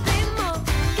have to be more.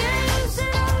 Get loose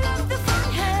and all of the fun,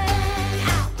 hey,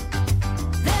 ow.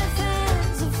 They're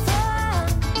fans of fun,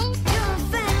 you're a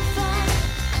fan of fun.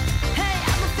 Hey,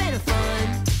 I'm a fan of fun.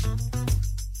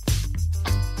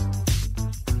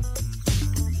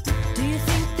 Do you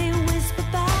think they whisper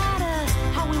about us?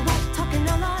 How we walk, talking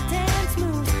all our dance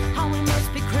moves. How we must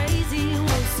be crazy,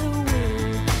 we're so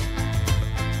weird.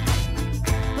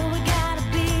 But we gotta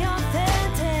be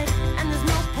authentic, and there's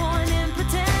no point in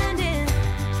pretending.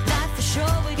 Life for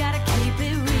sure, we gotta keep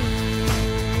it real.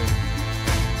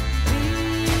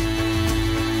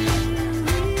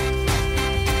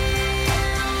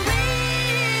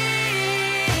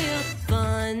 Real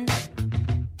fun.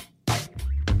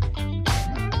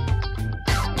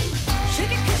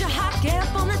 Shake it 'cause you're hot, get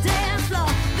up on the dance floor.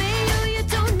 Be you, you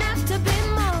don't have to be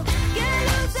more. Get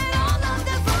loose and all of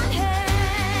the fun,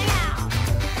 hey, ow.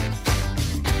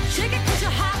 Shake it 'cause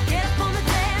you're hot, get up on the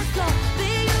dance floor. Be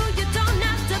you, you don't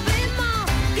have to be more.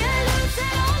 Get loose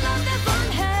and all of the fun,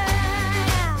 hey,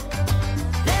 ow.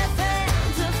 They're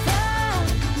fans of fun,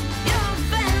 you're a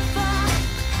fan of fun.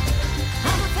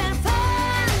 I'm a fan of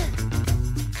fun,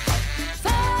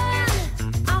 fun.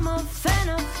 I'm a fan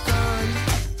of fun,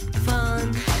 fun,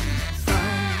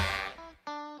 fun.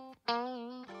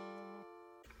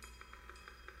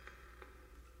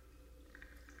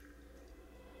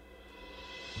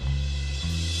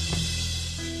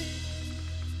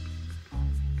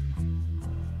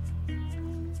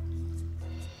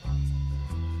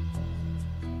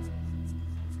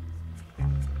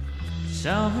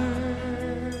 Summer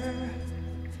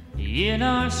in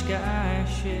our sky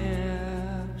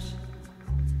ships,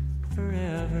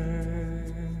 forever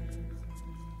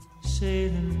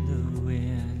sailing the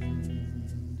wind.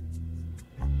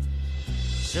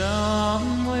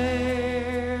 Somewhere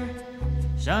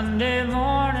Sunday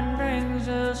morning brings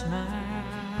us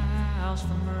miles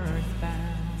from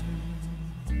earthbound,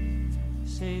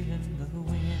 sailing the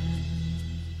wind.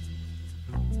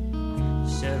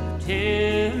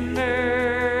 September,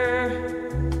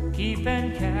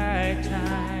 keeping kite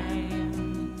time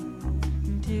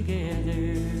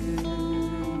together,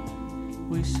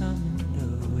 we sung the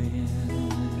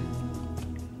wind,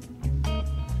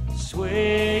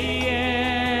 swaying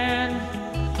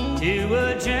to a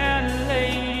gentle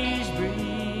lady's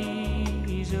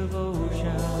breeze of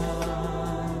ocean,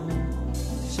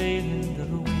 sailing the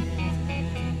wind.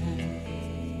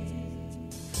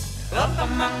 Up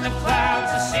among the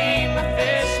clouds, I see my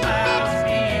fish smiles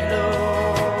below,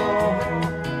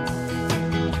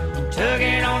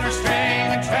 tugging on her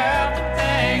string and trap the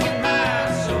thing in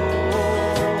my soul.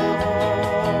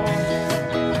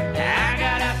 I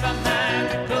got up my mind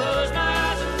to close my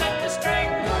eyes and let the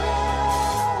string go,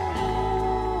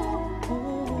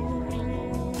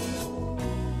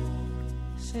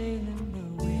 sailing the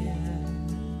wind.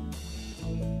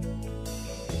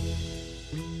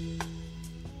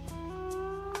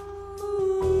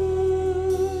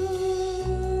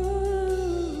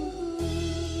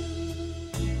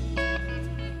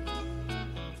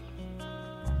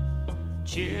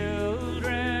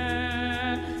 Children,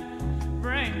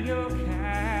 bring your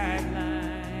kite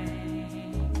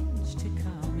lines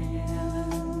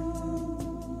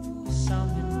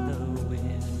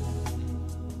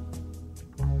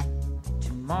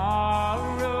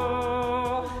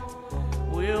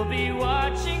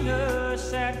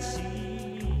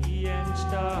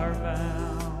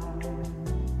starbound,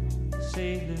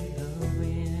 sailing the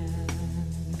wind.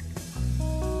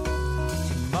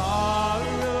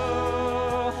 Tomorrow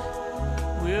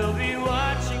we'll be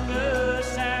watching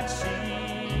us at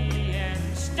sea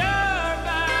and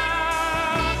starbound,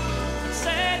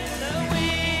 sailing the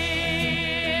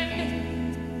wind.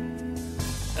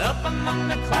 Up among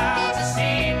the clouds, I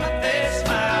see my face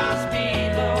smiles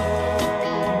below.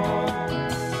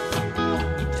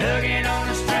 Tugging on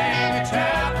a string, a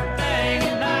traveling thing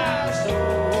in my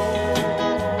soul.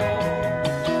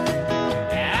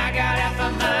 And I got half a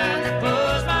mind to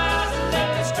close my eyes and let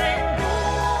the string go.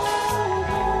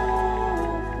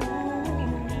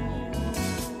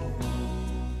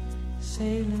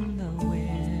 Sailing the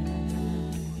wind.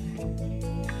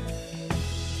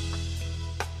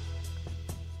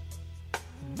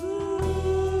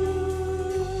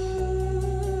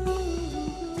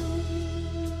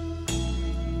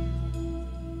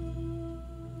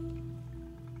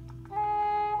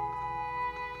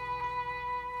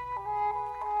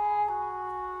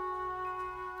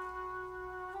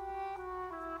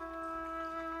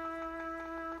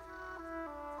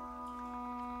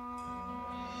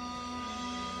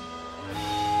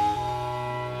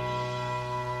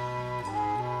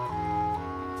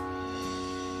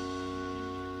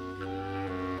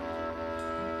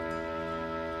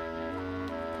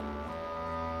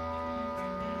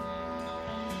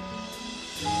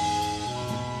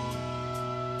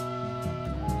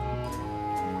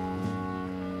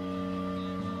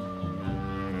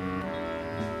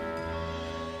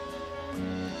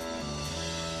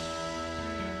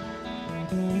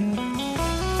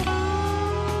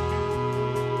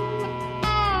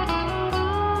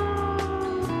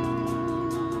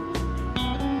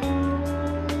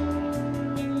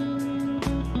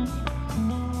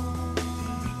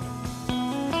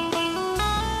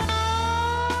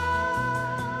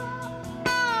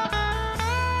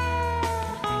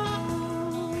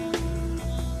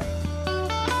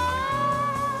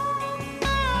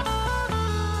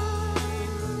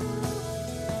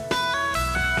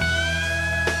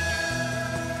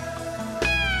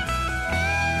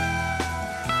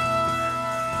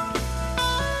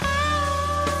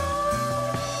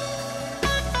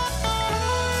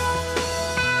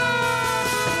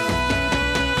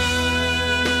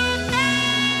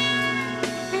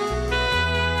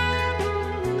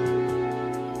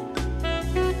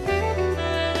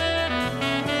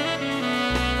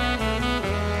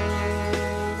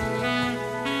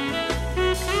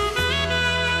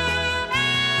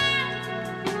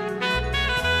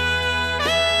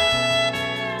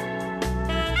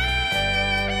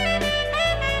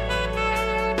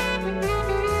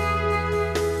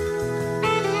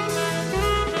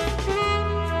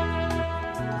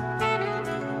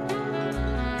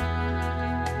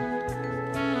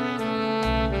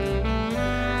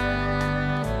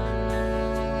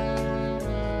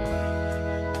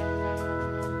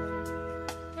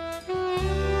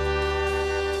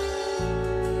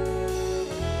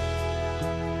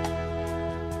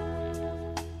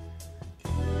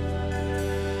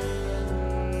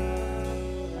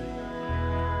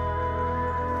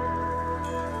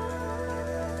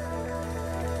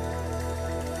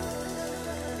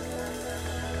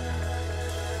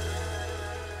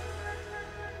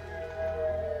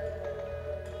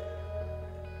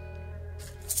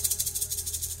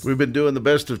 We've been doing the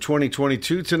best of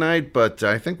 2022 tonight, but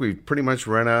I think we've pretty much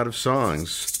run out of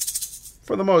songs.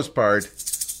 For the most part.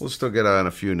 We'll still get on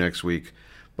a few next week.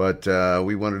 But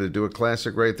we wanted to do a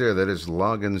classic right there. That is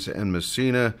Loggins and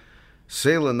Messina,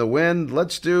 Sailin' the Wind.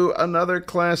 Let's do another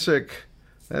classic.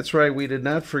 That's right, we did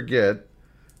not forget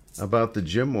about the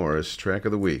Jim Morris track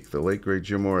of the week. The late, great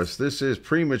Jim Morris. This is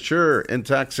Premature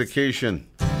Intoxication.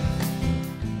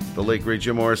 The late, great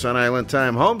Jim Morris on Island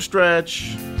Time. Home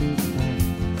stretch.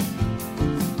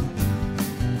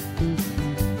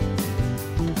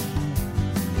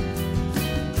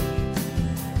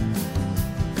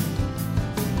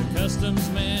 Customs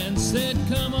man said,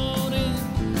 come on in,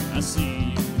 I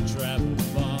see you travel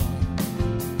far,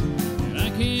 and I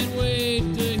can't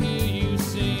wait to hear you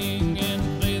sing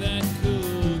and play that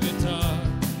cool guitar.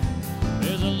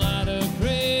 There's a lot of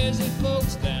crazy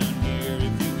folks down here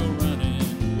if you go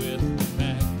running with the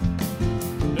pack.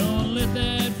 Don't let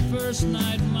that first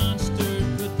night monster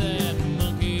put that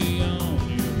monkey on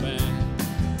your back.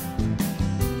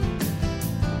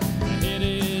 I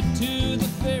headed to the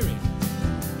ferry,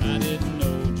 I didn't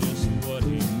know just what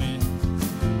he meant,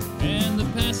 and the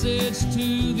passage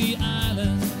to the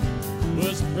island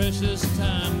was precious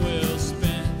time well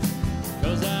spent,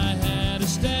 'cause I had a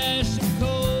stash of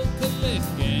cold lick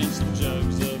and some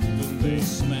jugs of Bombay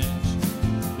Smash.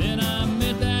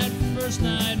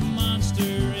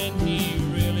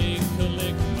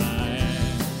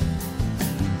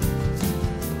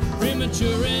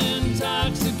 Premature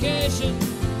intoxication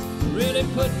really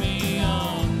put me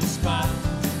on the spot.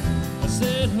 I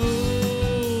said,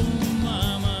 oh,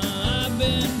 mama, I've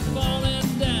been falling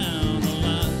down a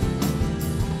lot.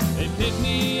 They pick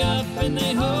me up and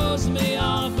they hose me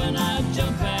off, and I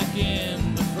jump back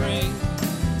in the fray.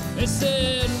 They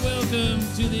said, welcome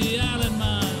to the island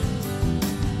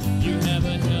mine. You have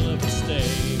a hell of a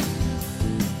stay.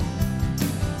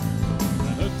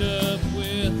 I hooked up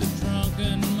with the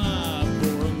drunken mob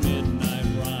for a midnight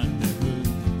rendezvous.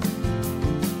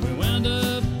 We wound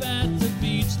up at the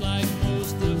beach like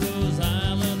most of those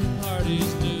island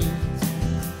parties do.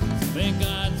 Thank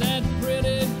God that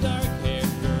pretty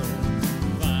dark-haired girl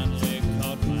finally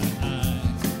caught my eye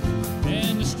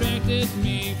and distracted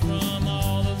me from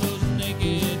all of those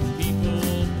naked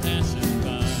people passing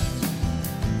by.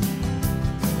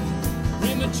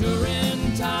 Premature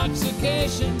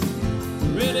intoxication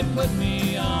really put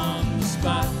me on the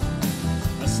spot.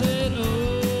 I said,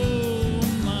 oh,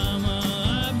 mama,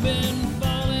 I've been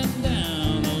falling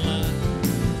down a lot.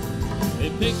 They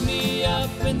pick me up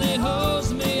and they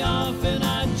hose me off, and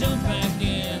I jump back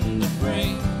in the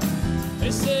fray.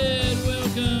 They said,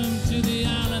 welcome to the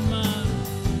island mine.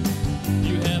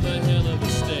 You have a hell of a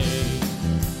stay.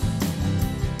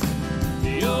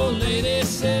 The old lady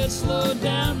said, slow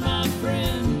down, my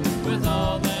friend, with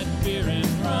all that beer and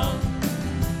rum.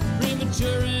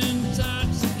 Premature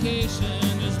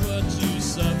intoxication is what you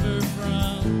suffer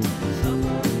from.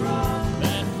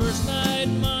 That first night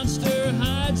monster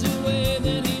hides away,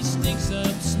 then he sneaks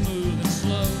up smooth and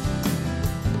slow.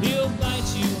 He'll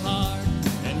bite you hard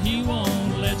and he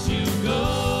won't let you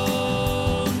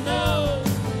go. No.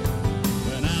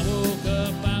 When I woke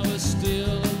up I was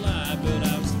still alive, but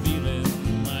I was feeling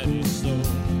mighty sore.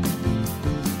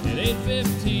 At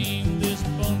 8:15 this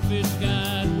bonefish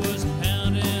guide was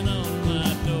pounding on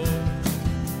my door.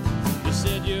 He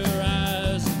said, your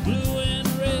eyes are blue and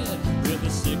red with a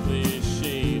sickly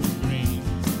shade of green.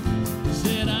 He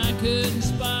said, I couldn't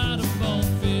spot a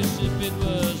bonefish if it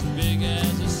was big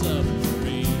as a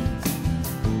submarine.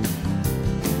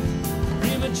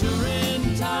 Premature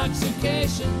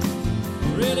intoxication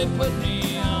really put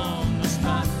me on the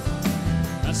spot.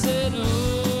 I said,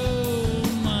 oh,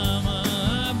 mama,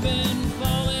 I've been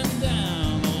falling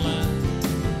down a lot.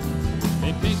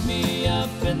 They pick me up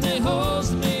and they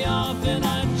hose me off, and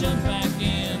I jump back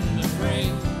in the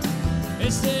fray. They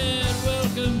said,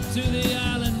 welcome to the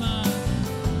island mine.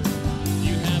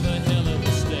 You have a hell of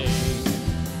a stay.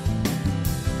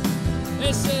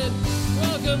 They said,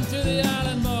 welcome to the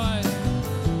island, boy.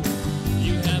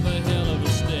 You have a hell of a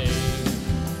stay.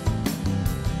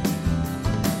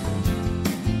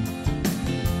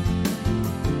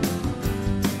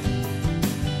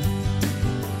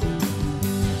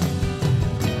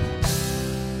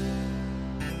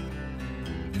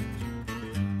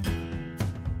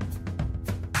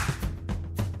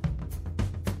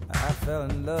 I fell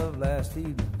in love last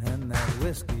evening, and that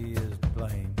whiskey is to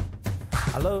blame.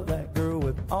 I love that girl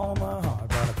with all my heart,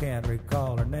 but I can't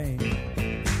recall her name.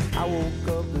 I woke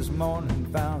up this morning and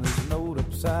found this note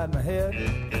upside my head.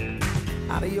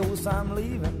 Adios, I'm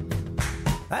leaving.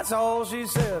 That's all she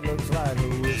said. Looks like a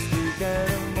whiskey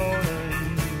kind of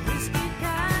morning. Whiskey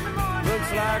kind of morning.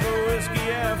 Looks like a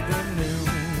whiskey afternoon.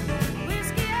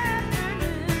 Whiskey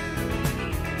afternoon.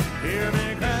 Hear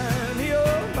me crying,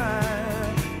 you're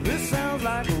mine. This sounds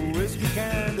like a whiskey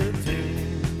kind of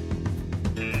tune.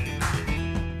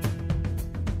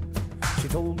 She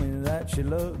told me that she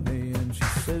loved me, and she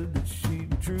said that she'd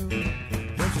be true.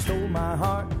 Then she stole my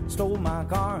heart, stole my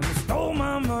car, and stole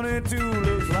my money too.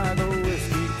 Looks like a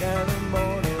whiskey kind of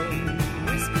morning.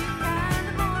 Whiskey kind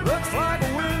of morning. Looks like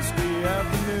a whiskey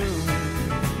afternoon.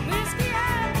 Whiskey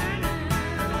afternoon.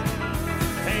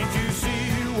 Can't you see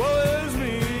it was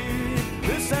me?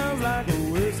 This sounds like a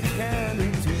whiskey kind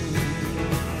of tune.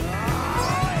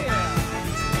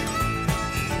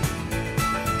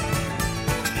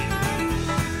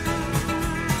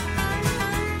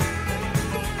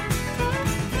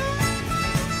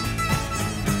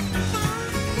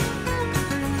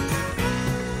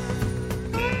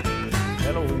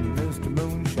 Hello, Mr.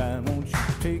 Moonshine, won't you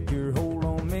take your hold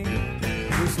on me?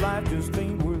 This life just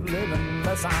ain't worth living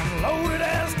unless I'm loaded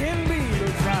as can be.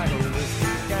 Looks like a whiskey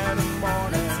kind of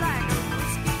morning. Looks like a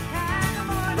whiskey kind of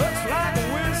morning. Looks like a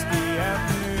whiskey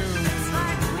afternoon. Looks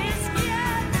like a whiskey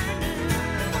afternoon.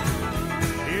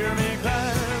 Hear me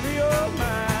climb your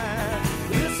mind.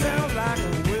 This sounds like a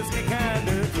whiskey kind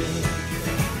of tune.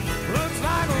 Looks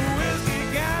like a whiskey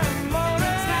kind of morning.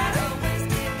 Looks like a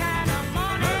whiskey kind of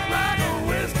morning. Looks like a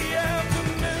whiskey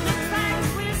afternoon. Looks like a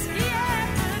whiskey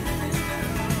afternoon.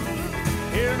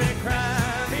 Hear me cry.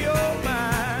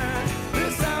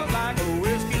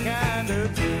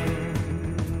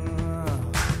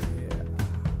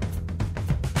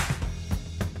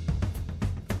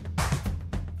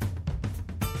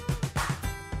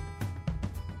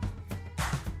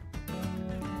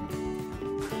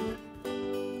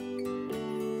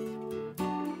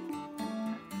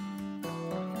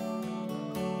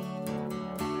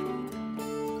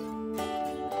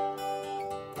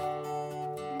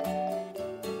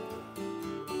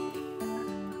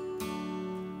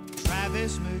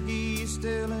 Travis McGee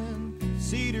still in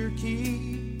Cedar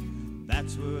Key.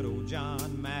 That's what old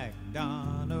John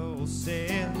MacDonald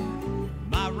said.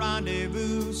 My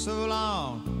rendezvous so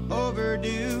long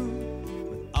overdue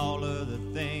with all of the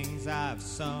things I've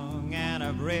sung and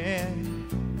I've read.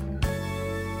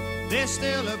 They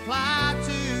still apply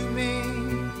to me.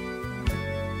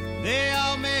 They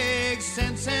all make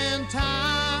sense in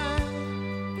time.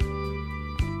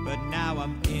 But now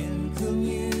I'm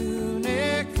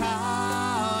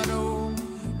incommunicado,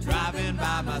 driving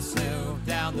by myself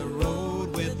down the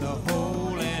road with a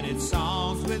hole and its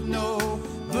songs with no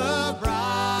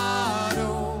vibrato,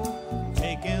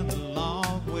 taking the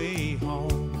long way home.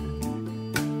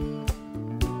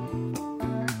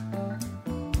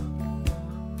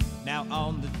 Now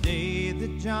on the day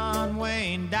that John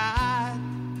Wayne died,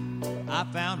 I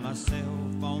found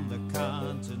myself on the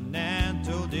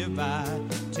Continental Divide.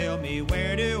 Tell me,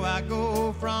 where do I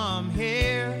go from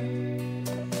here?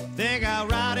 Think I'll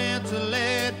ride into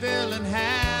Leadville and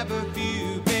have a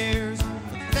few beers.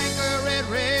 Think of Red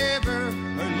River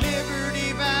or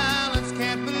Liberty Valance.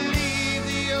 Can't believe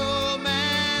the old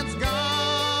man's gone.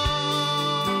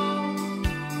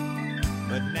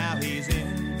 But now he's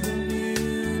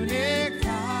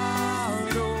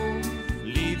incommunicado,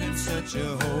 leaving such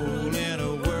a hole in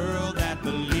a world that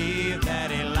believed that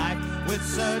he liked with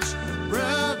such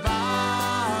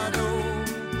bravado.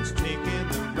 He's taking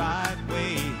the right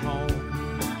way home.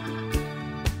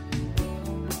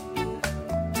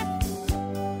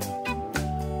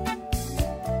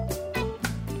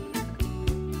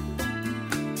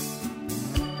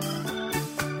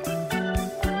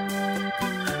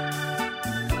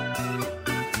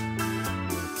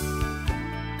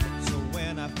 So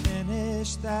when I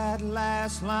finished that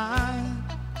last line,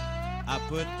 I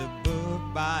put the book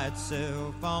by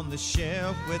itself on the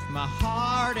shelf with my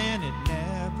heart in it,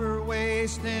 never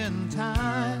wasting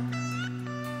time,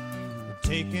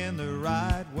 taking the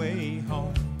right way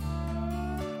home.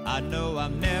 I know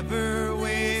I'm never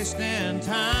wasting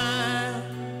time,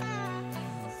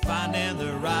 finding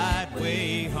the right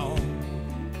way home.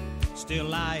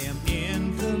 Still I am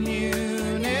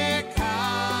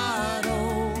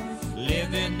incommunicado,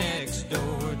 living next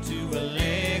door to a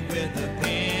leg with a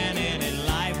pen in it,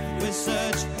 life with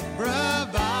such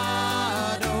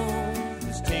bravado,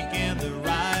 is taking the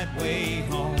right way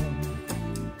home.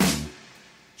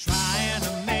 Trying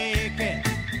to make it,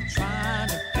 trying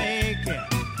to fake it,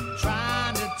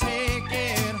 trying to take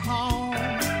it home.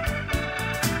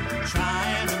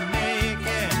 Trying to make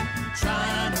it,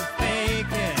 trying to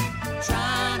fake it,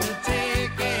 trying to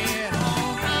take it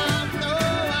home. I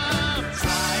know I'm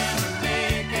trying to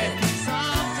make it,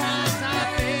 sometimes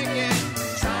I fake it,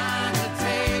 trying to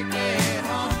take it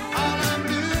home. All I'm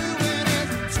doing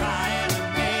is trying to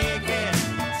make it,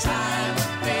 trying to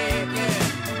fake it,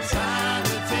 trying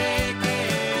to take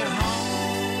it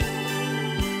home.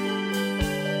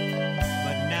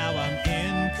 But now I'm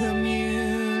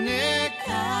incommunicado.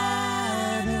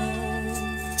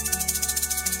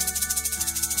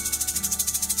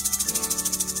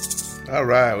 All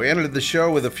right, we ended the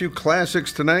show with a few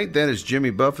classics tonight. That is Jimmy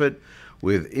Buffett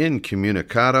with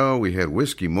Incommunicado. We had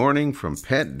Whiskey Morning from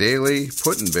Pat Daly,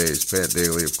 Put-in-Bay's Pat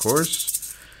Daly, of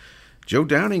course. Joe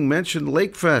Downing mentioned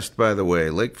Lakefest, by the way.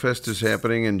 Lakefest is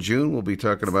happening in June. We'll be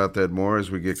talking about that more as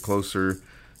we get closer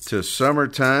to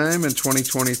summertime in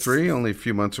 2023, only a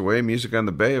few months away. Music on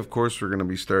the Bay, of course, we're going to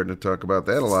be starting to talk about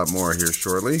that a lot more here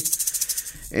shortly.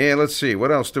 And let's see,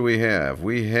 what else do we have?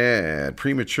 We had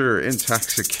Premature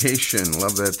Intoxication.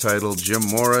 Love that title. Jim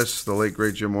Morris, the late,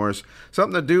 great Jim Morris.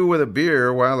 Something to Do with a Beer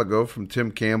a while ago from Tim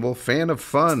Campbell. Fan of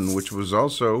Fun, which was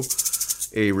also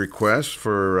a request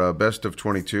for Best of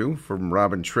 22 from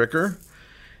Robin Tricker.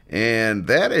 And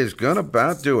that is going to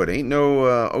about do it. Ain't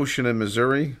No Ocean in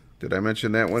Missouri. Did I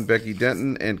mention that one? Becky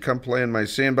Denton. And Come Play in My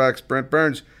Sandbox, Brent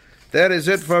Burns. That is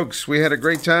it, folks. We had a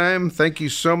great time. Thank you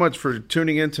so much for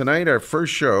tuning in tonight, our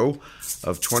first show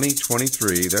of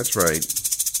 2023. That's right.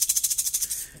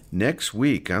 Next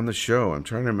week on the show, I'm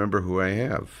trying to remember who I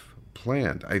have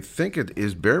planned. I think it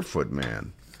is Barefoot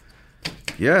Man.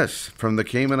 Yes, from the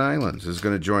Cayman Islands is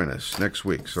going to join us next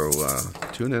week. So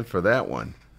tune in for that one.